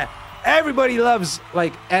 Oh yeah. Everybody loves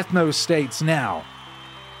like ethno states now.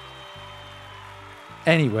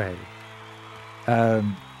 Anyway,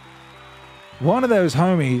 one of those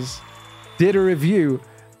homies did a review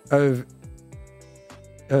of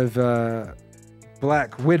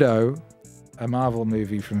Black Widow, a Marvel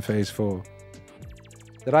movie from Phase 4.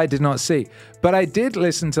 That I did not see. But I did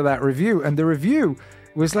listen to that review, and the review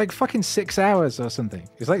was like fucking 6 hours or something.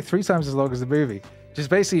 It's like 3 times as long as the movie.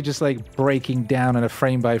 Just like breaking down on a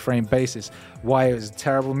frame-by-frame basis why it was a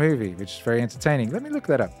terrible movie, which is very entertaining. Let me look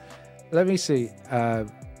that up. Let me see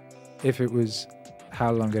if it was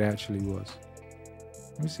how long it actually was.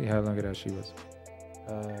 Let me see how long it actually was.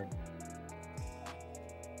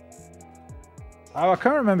 I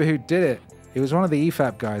can't remember who did it. It was one of the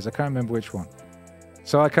EFAP guys. I can't remember which one.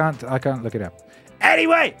 So I can't look it up.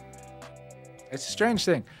 Anyway, it's a strange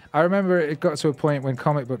thing. I remember it got to a point when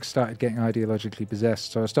comic books started getting ideologically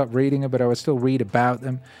possessed. So I stopped reading them, but I would still read about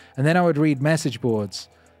them. And then I would read message boards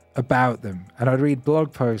about them. And I'd read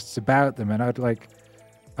blog posts about them. And I'd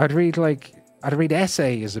read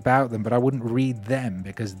essays about them, but I wouldn't read them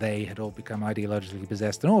because they had all become ideologically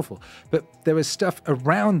possessed and awful. But there was stuff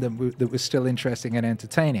around them that was still interesting and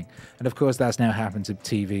entertaining. And of course, that's now happened to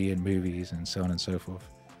TV and movies and so on and so forth.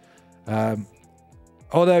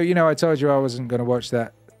 Although, I told you I wasn't going to watch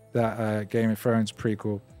that Game of Thrones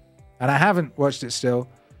prequel. And I haven't watched it still,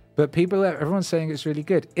 but everyone's saying it's really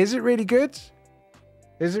good. Is it really good?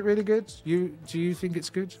 Is it really good? Do you think it's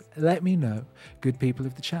good? Let me know, good people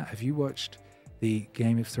of the chat. Have you watched the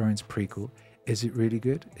Game of Thrones prequel? Is it really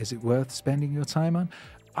good? Is it worth spending your time on?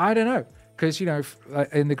 I don't know, because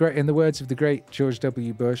in the words of the great George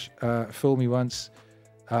W. Bush, fool me once,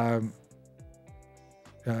 don't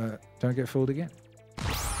get fooled again.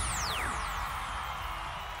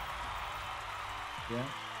 Yeah.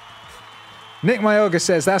 Nick Mayoga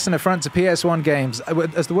says, that's an affront to PS1 games.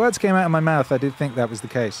 As the words came out of my mouth, I did think that was the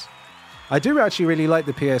case. I do actually really like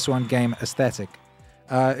the PS1 game aesthetic.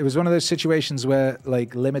 It was one of those situations where,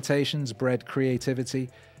 like, limitations bred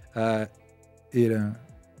creativity. So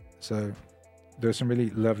there's some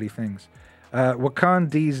really lovely things.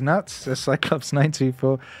 Wakandi's nuts, says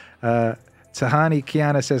Cyclops924. Tahani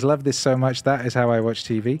Kiana says, love this so much. That is how I watch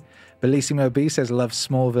TV. Bellissimo B says, love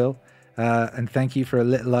Smallville. And thank you for a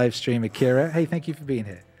lit live stream, Akira. Hey, thank you for being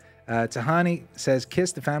here. Tahani says,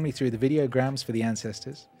 kiss the family through the videograms for the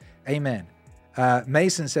ancestors. Amen.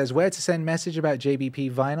 Mason says, where to send message about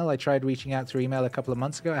JBP vinyl? I tried reaching out through email a couple of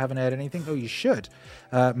months ago. I haven't heard anything. Oh, you should.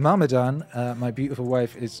 Mamadan, my beautiful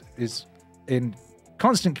wife, is in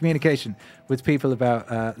constant communication with people about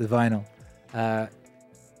the vinyl.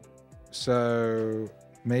 So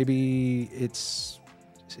maybe it's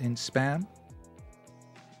in spam.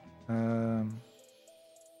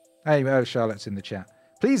 Charlotte's in the chat.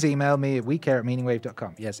 Please email me at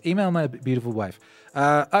wecare@meaningwave.com. Yes, email my beautiful wife.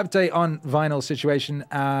 Update on vinyl situation.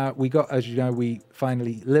 We got, as you know, we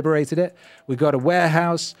finally liberated it. We got a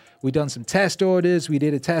warehouse. We done some test orders. We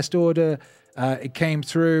did a test order. It came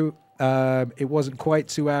through. It wasn't quite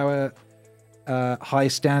to our high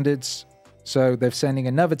standards. So they're sending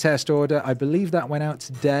another test order. I believe that went out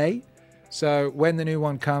today. So when the new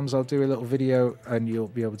one comes, I'll do a little video and you'll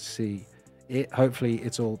be able to see it. Hopefully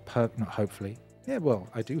it's all not hopefully. Yeah, well,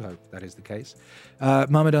 I do hope that is the case.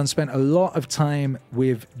 Mamadan spent a lot of time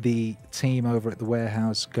with the team over at the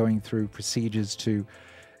warehouse going through procedures to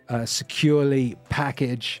securely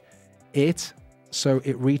package it so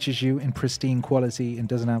it reaches you in pristine quality and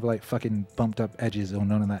doesn't have like fucking bumped up edges or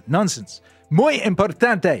none of that nonsense. Muy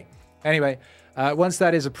importante. Anyway, once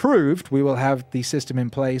that is approved, we will have the system in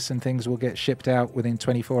place and things will get shipped out within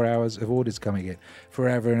 24 hours of orders coming in.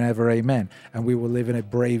 Forever and ever, amen. And we will live in a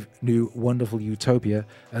brave, new, wonderful utopia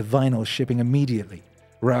of vinyl shipping immediately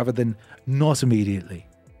rather than not immediately.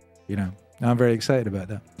 You know, I'm very excited about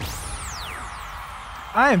that.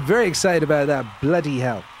 I am very excited about that. Bloody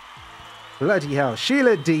hell. Bloody hell.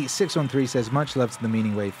 Sheila D613 says, much love to the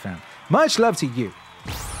Meaningwave fam. Much love to you.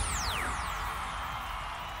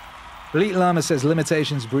 Bleat Llama says,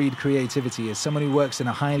 limitations breed creativity. As someone who works in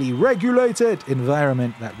a highly regulated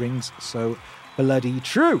environment, that rings so bloody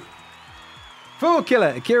true. Fool Killer,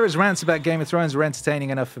 Akira's rants about Game of Thrones were entertaining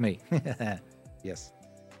enough for me. Yes,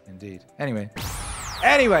 indeed. Anyway,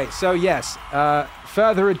 so yes,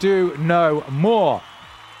 further ado, no more.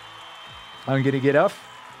 I'm going to get off.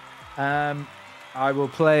 I will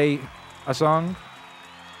play a song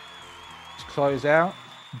to close out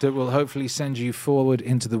that will hopefully send you forward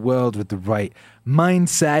into the world with the right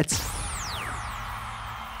mindset.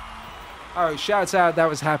 Oh, shouts out, that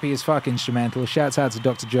was Happy as Fuck instrumental. Shouts out to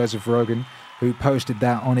Dr. Joseph Rogan, who posted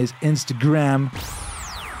that on his Instagram.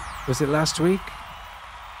 Was it last week?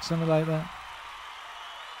 Something like that.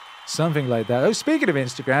 Something like that. Oh, speaking of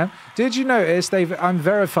Instagram, did you notice I'm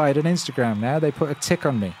verified on Instagram now? They put a tick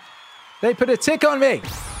on me. They put a tick on me!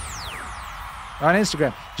 On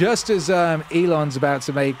Instagram. Just as Elon's about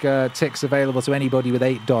to make ticks available to anybody with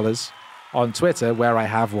 $8 on Twitter, where I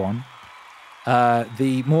have one,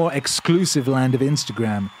 the more exclusive land of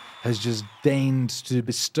Instagram has just deigned to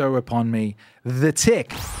bestow upon me the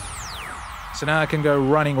tick. So now I can go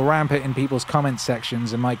running rampant in people's comment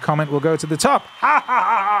sections and my comment will go to the top. Ha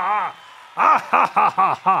ha ha ha ha ha ha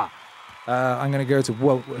ha ha. I'm going to go to,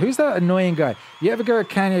 whoa, who's that annoying guy? You ever go to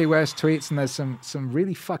Kanye West tweets and there's some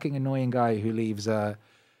really fucking annoying guy who leaves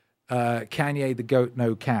Kanye the goat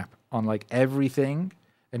no cap on like everything.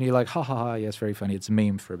 And you're like, ha ha ha, yes, very funny. It's a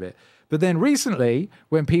meme for a bit. But then recently,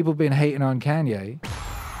 when people have been hating on Kanye,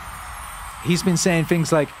 he's been saying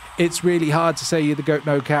things like, it's really hard to say you're the goat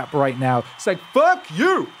no cap right now. It's like, fuck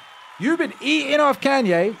you. You've been eating off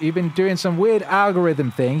Kanye. You've been doing some weird algorithm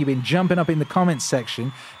thing. You've been jumping up in the comments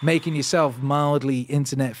section, making yourself mildly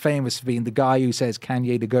internet famous for being the guy who says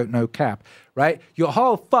Kanye the goat no cap, right? Your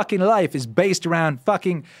whole fucking life is based around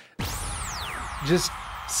fucking just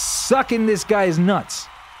sucking this guy's nuts.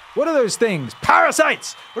 What are those things?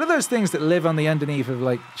 Parasites! What are those things that live on the underneath of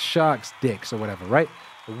like sharks' dicks or whatever, right?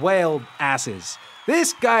 whale asses.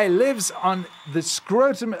 This guy lives on the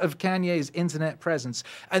scrotum of Kanye's internet presence.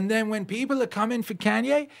 And then when people are coming for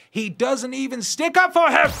Kanye, he doesn't even stick up for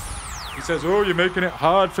him. He says, oh, you're making it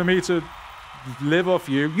hard for me to live off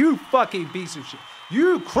you. You fucking piece of shit.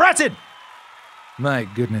 You cretin. My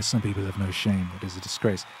goodness, some people have no shame. It is a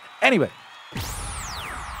disgrace. Anyway.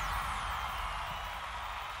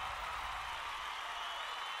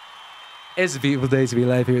 It's a beautiful day to be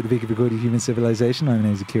alive here at the peak of recorded human civilization. My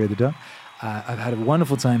name is Akira the Don. I've had a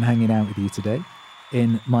wonderful time hanging out with you today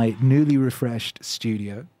in my newly refreshed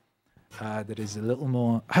studio that is a little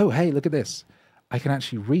more... Oh, hey, look at this. I can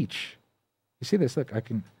actually reach. You see this? Look, I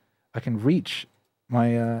can reach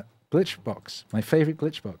my glitch box. My favorite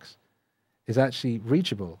glitch box is actually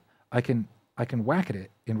reachable. I can whack at it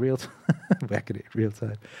in real time. Whack at it in real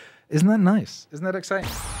time. Isn't that nice? Isn't that exciting?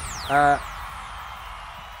 I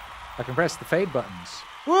can press the fade buttons.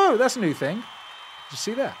 Whoa, that's a new thing. Did you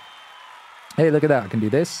see that? Hey, look at that. I can do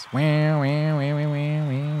this. Right,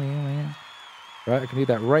 I can do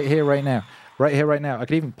that right here, right now. Right here, right now. I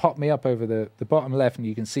could even pop me up over the bottom left and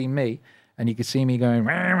you can see me. And you can see me going,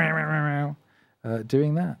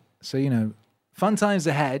 doing that. So, you know, fun times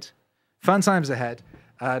ahead. Fun times ahead.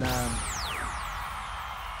 And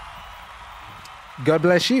God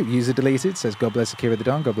bless you. User deleted. Says, God bless Akira the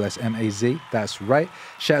Don. God bless MAZ. That's right.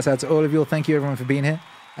 Shouts out to all of you all. Thank you, everyone, for being here.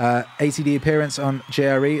 ATD appearance on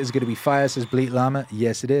JRE is going to be fire, says Bleat Llama.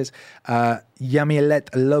 Yes, it is. Yamilet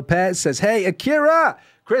Lopez says, hey, Akira!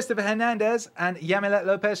 Christopher Hernandez and Yamilet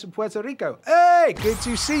Lopez from Puerto Rico. Hey, good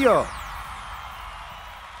to see you.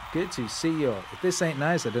 Good to see you. If this ain't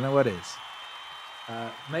nice, I don't know what is.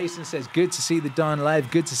 Mason says, good to see the Don live.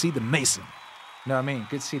 Good to see the Mason. No, I mean,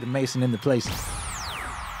 good to see the Mason in the place.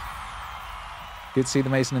 Good to see the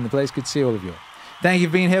Mason in the place. Good to see all of you. Thank you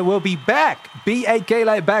for being here. We'll be back. B-A-K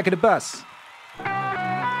like back of the bus.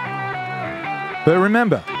 But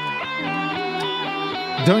remember,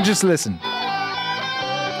 don't just listen.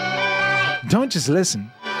 Don't just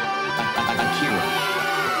listen.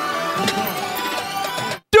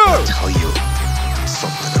 I'll tell you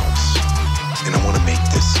something else, and I want to make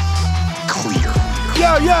this clear.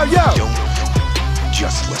 Yo! Don't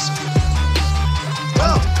just listen.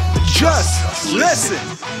 Just listen.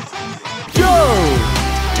 Go!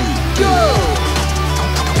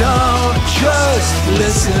 Don't just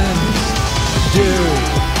listen. Do.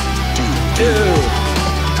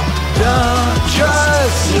 Don't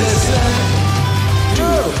just listen.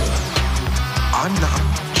 I'm not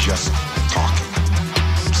just talking.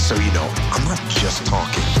 So you know, I'm not just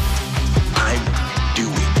talking. I'm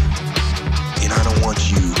doing. And I don't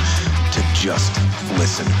want you to just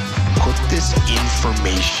listen. Put this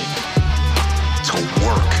information to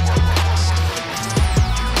work.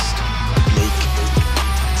 Make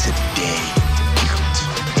today count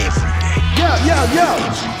every day. Yo!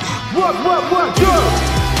 What?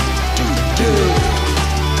 Do.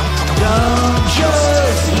 Don't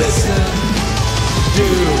just listen. Do.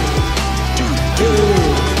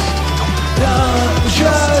 Don't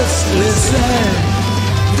just listen.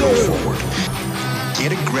 Go forward.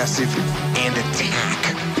 Get aggressive and attack.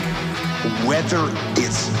 Whether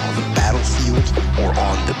it's on the battlefield or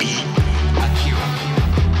on the beat,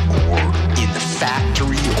 or in the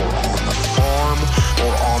factory, or on the farm,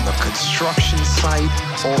 or on the construction site,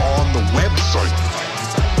 or on the website,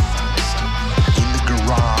 in the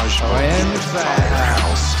garage, or in the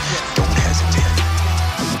firehouse, don't hesitate.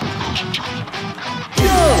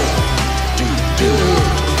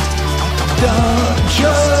 Don't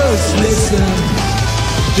just listen.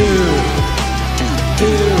 Do.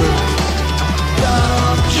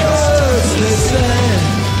 Don't just listen.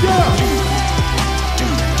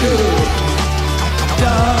 Do.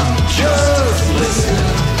 Don't just listen. Do.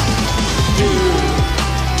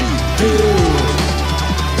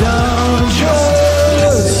 Don't just.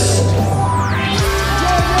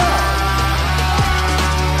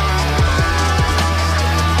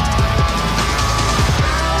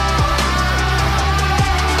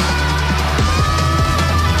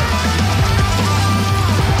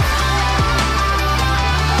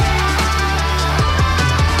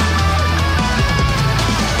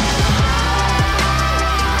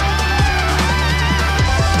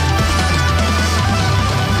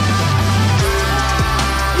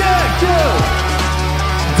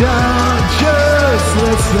 Don't just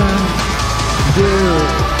listen. Do.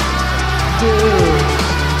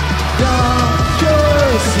 Don't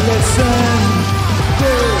just listen.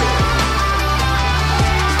 Do.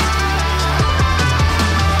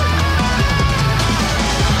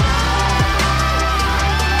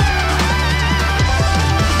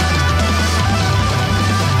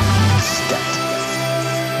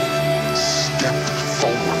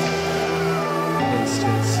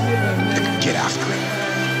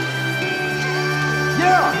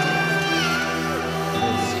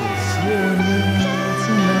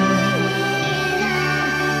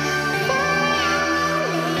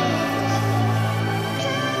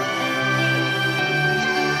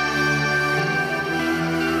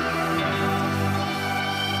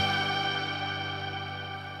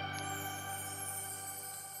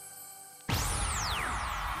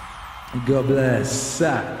 God bless.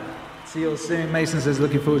 See you all soon. Mason says,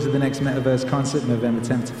 looking forward to the next Metaverse concert, November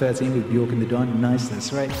 10th to 13th with Bjork and the Don. Nice,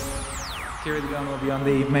 that's right. Kira the Don will be on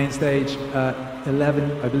the main stage at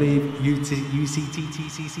 11, I believe,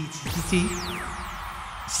 UCTTCCTT.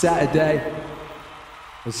 Saturday.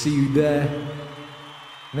 We'll see you there.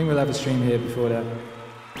 I think we'll have a stream here before that.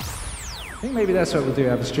 I think maybe that's what we'll do,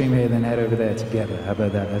 have a stream here, then head over there together. How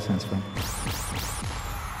about that? That sounds fun.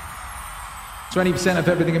 20% off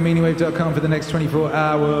everything at meaningwave.com for the next 24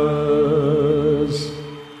 hours.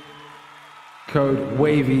 Code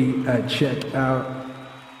WAVY at checkout.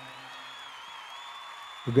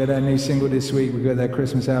 We got that new single this week. We got that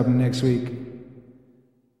Christmas album next week.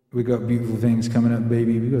 We got beautiful things coming up,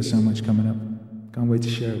 baby. We got so much coming up. Can't wait to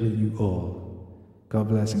share it with you all. God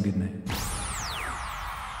bless and good night.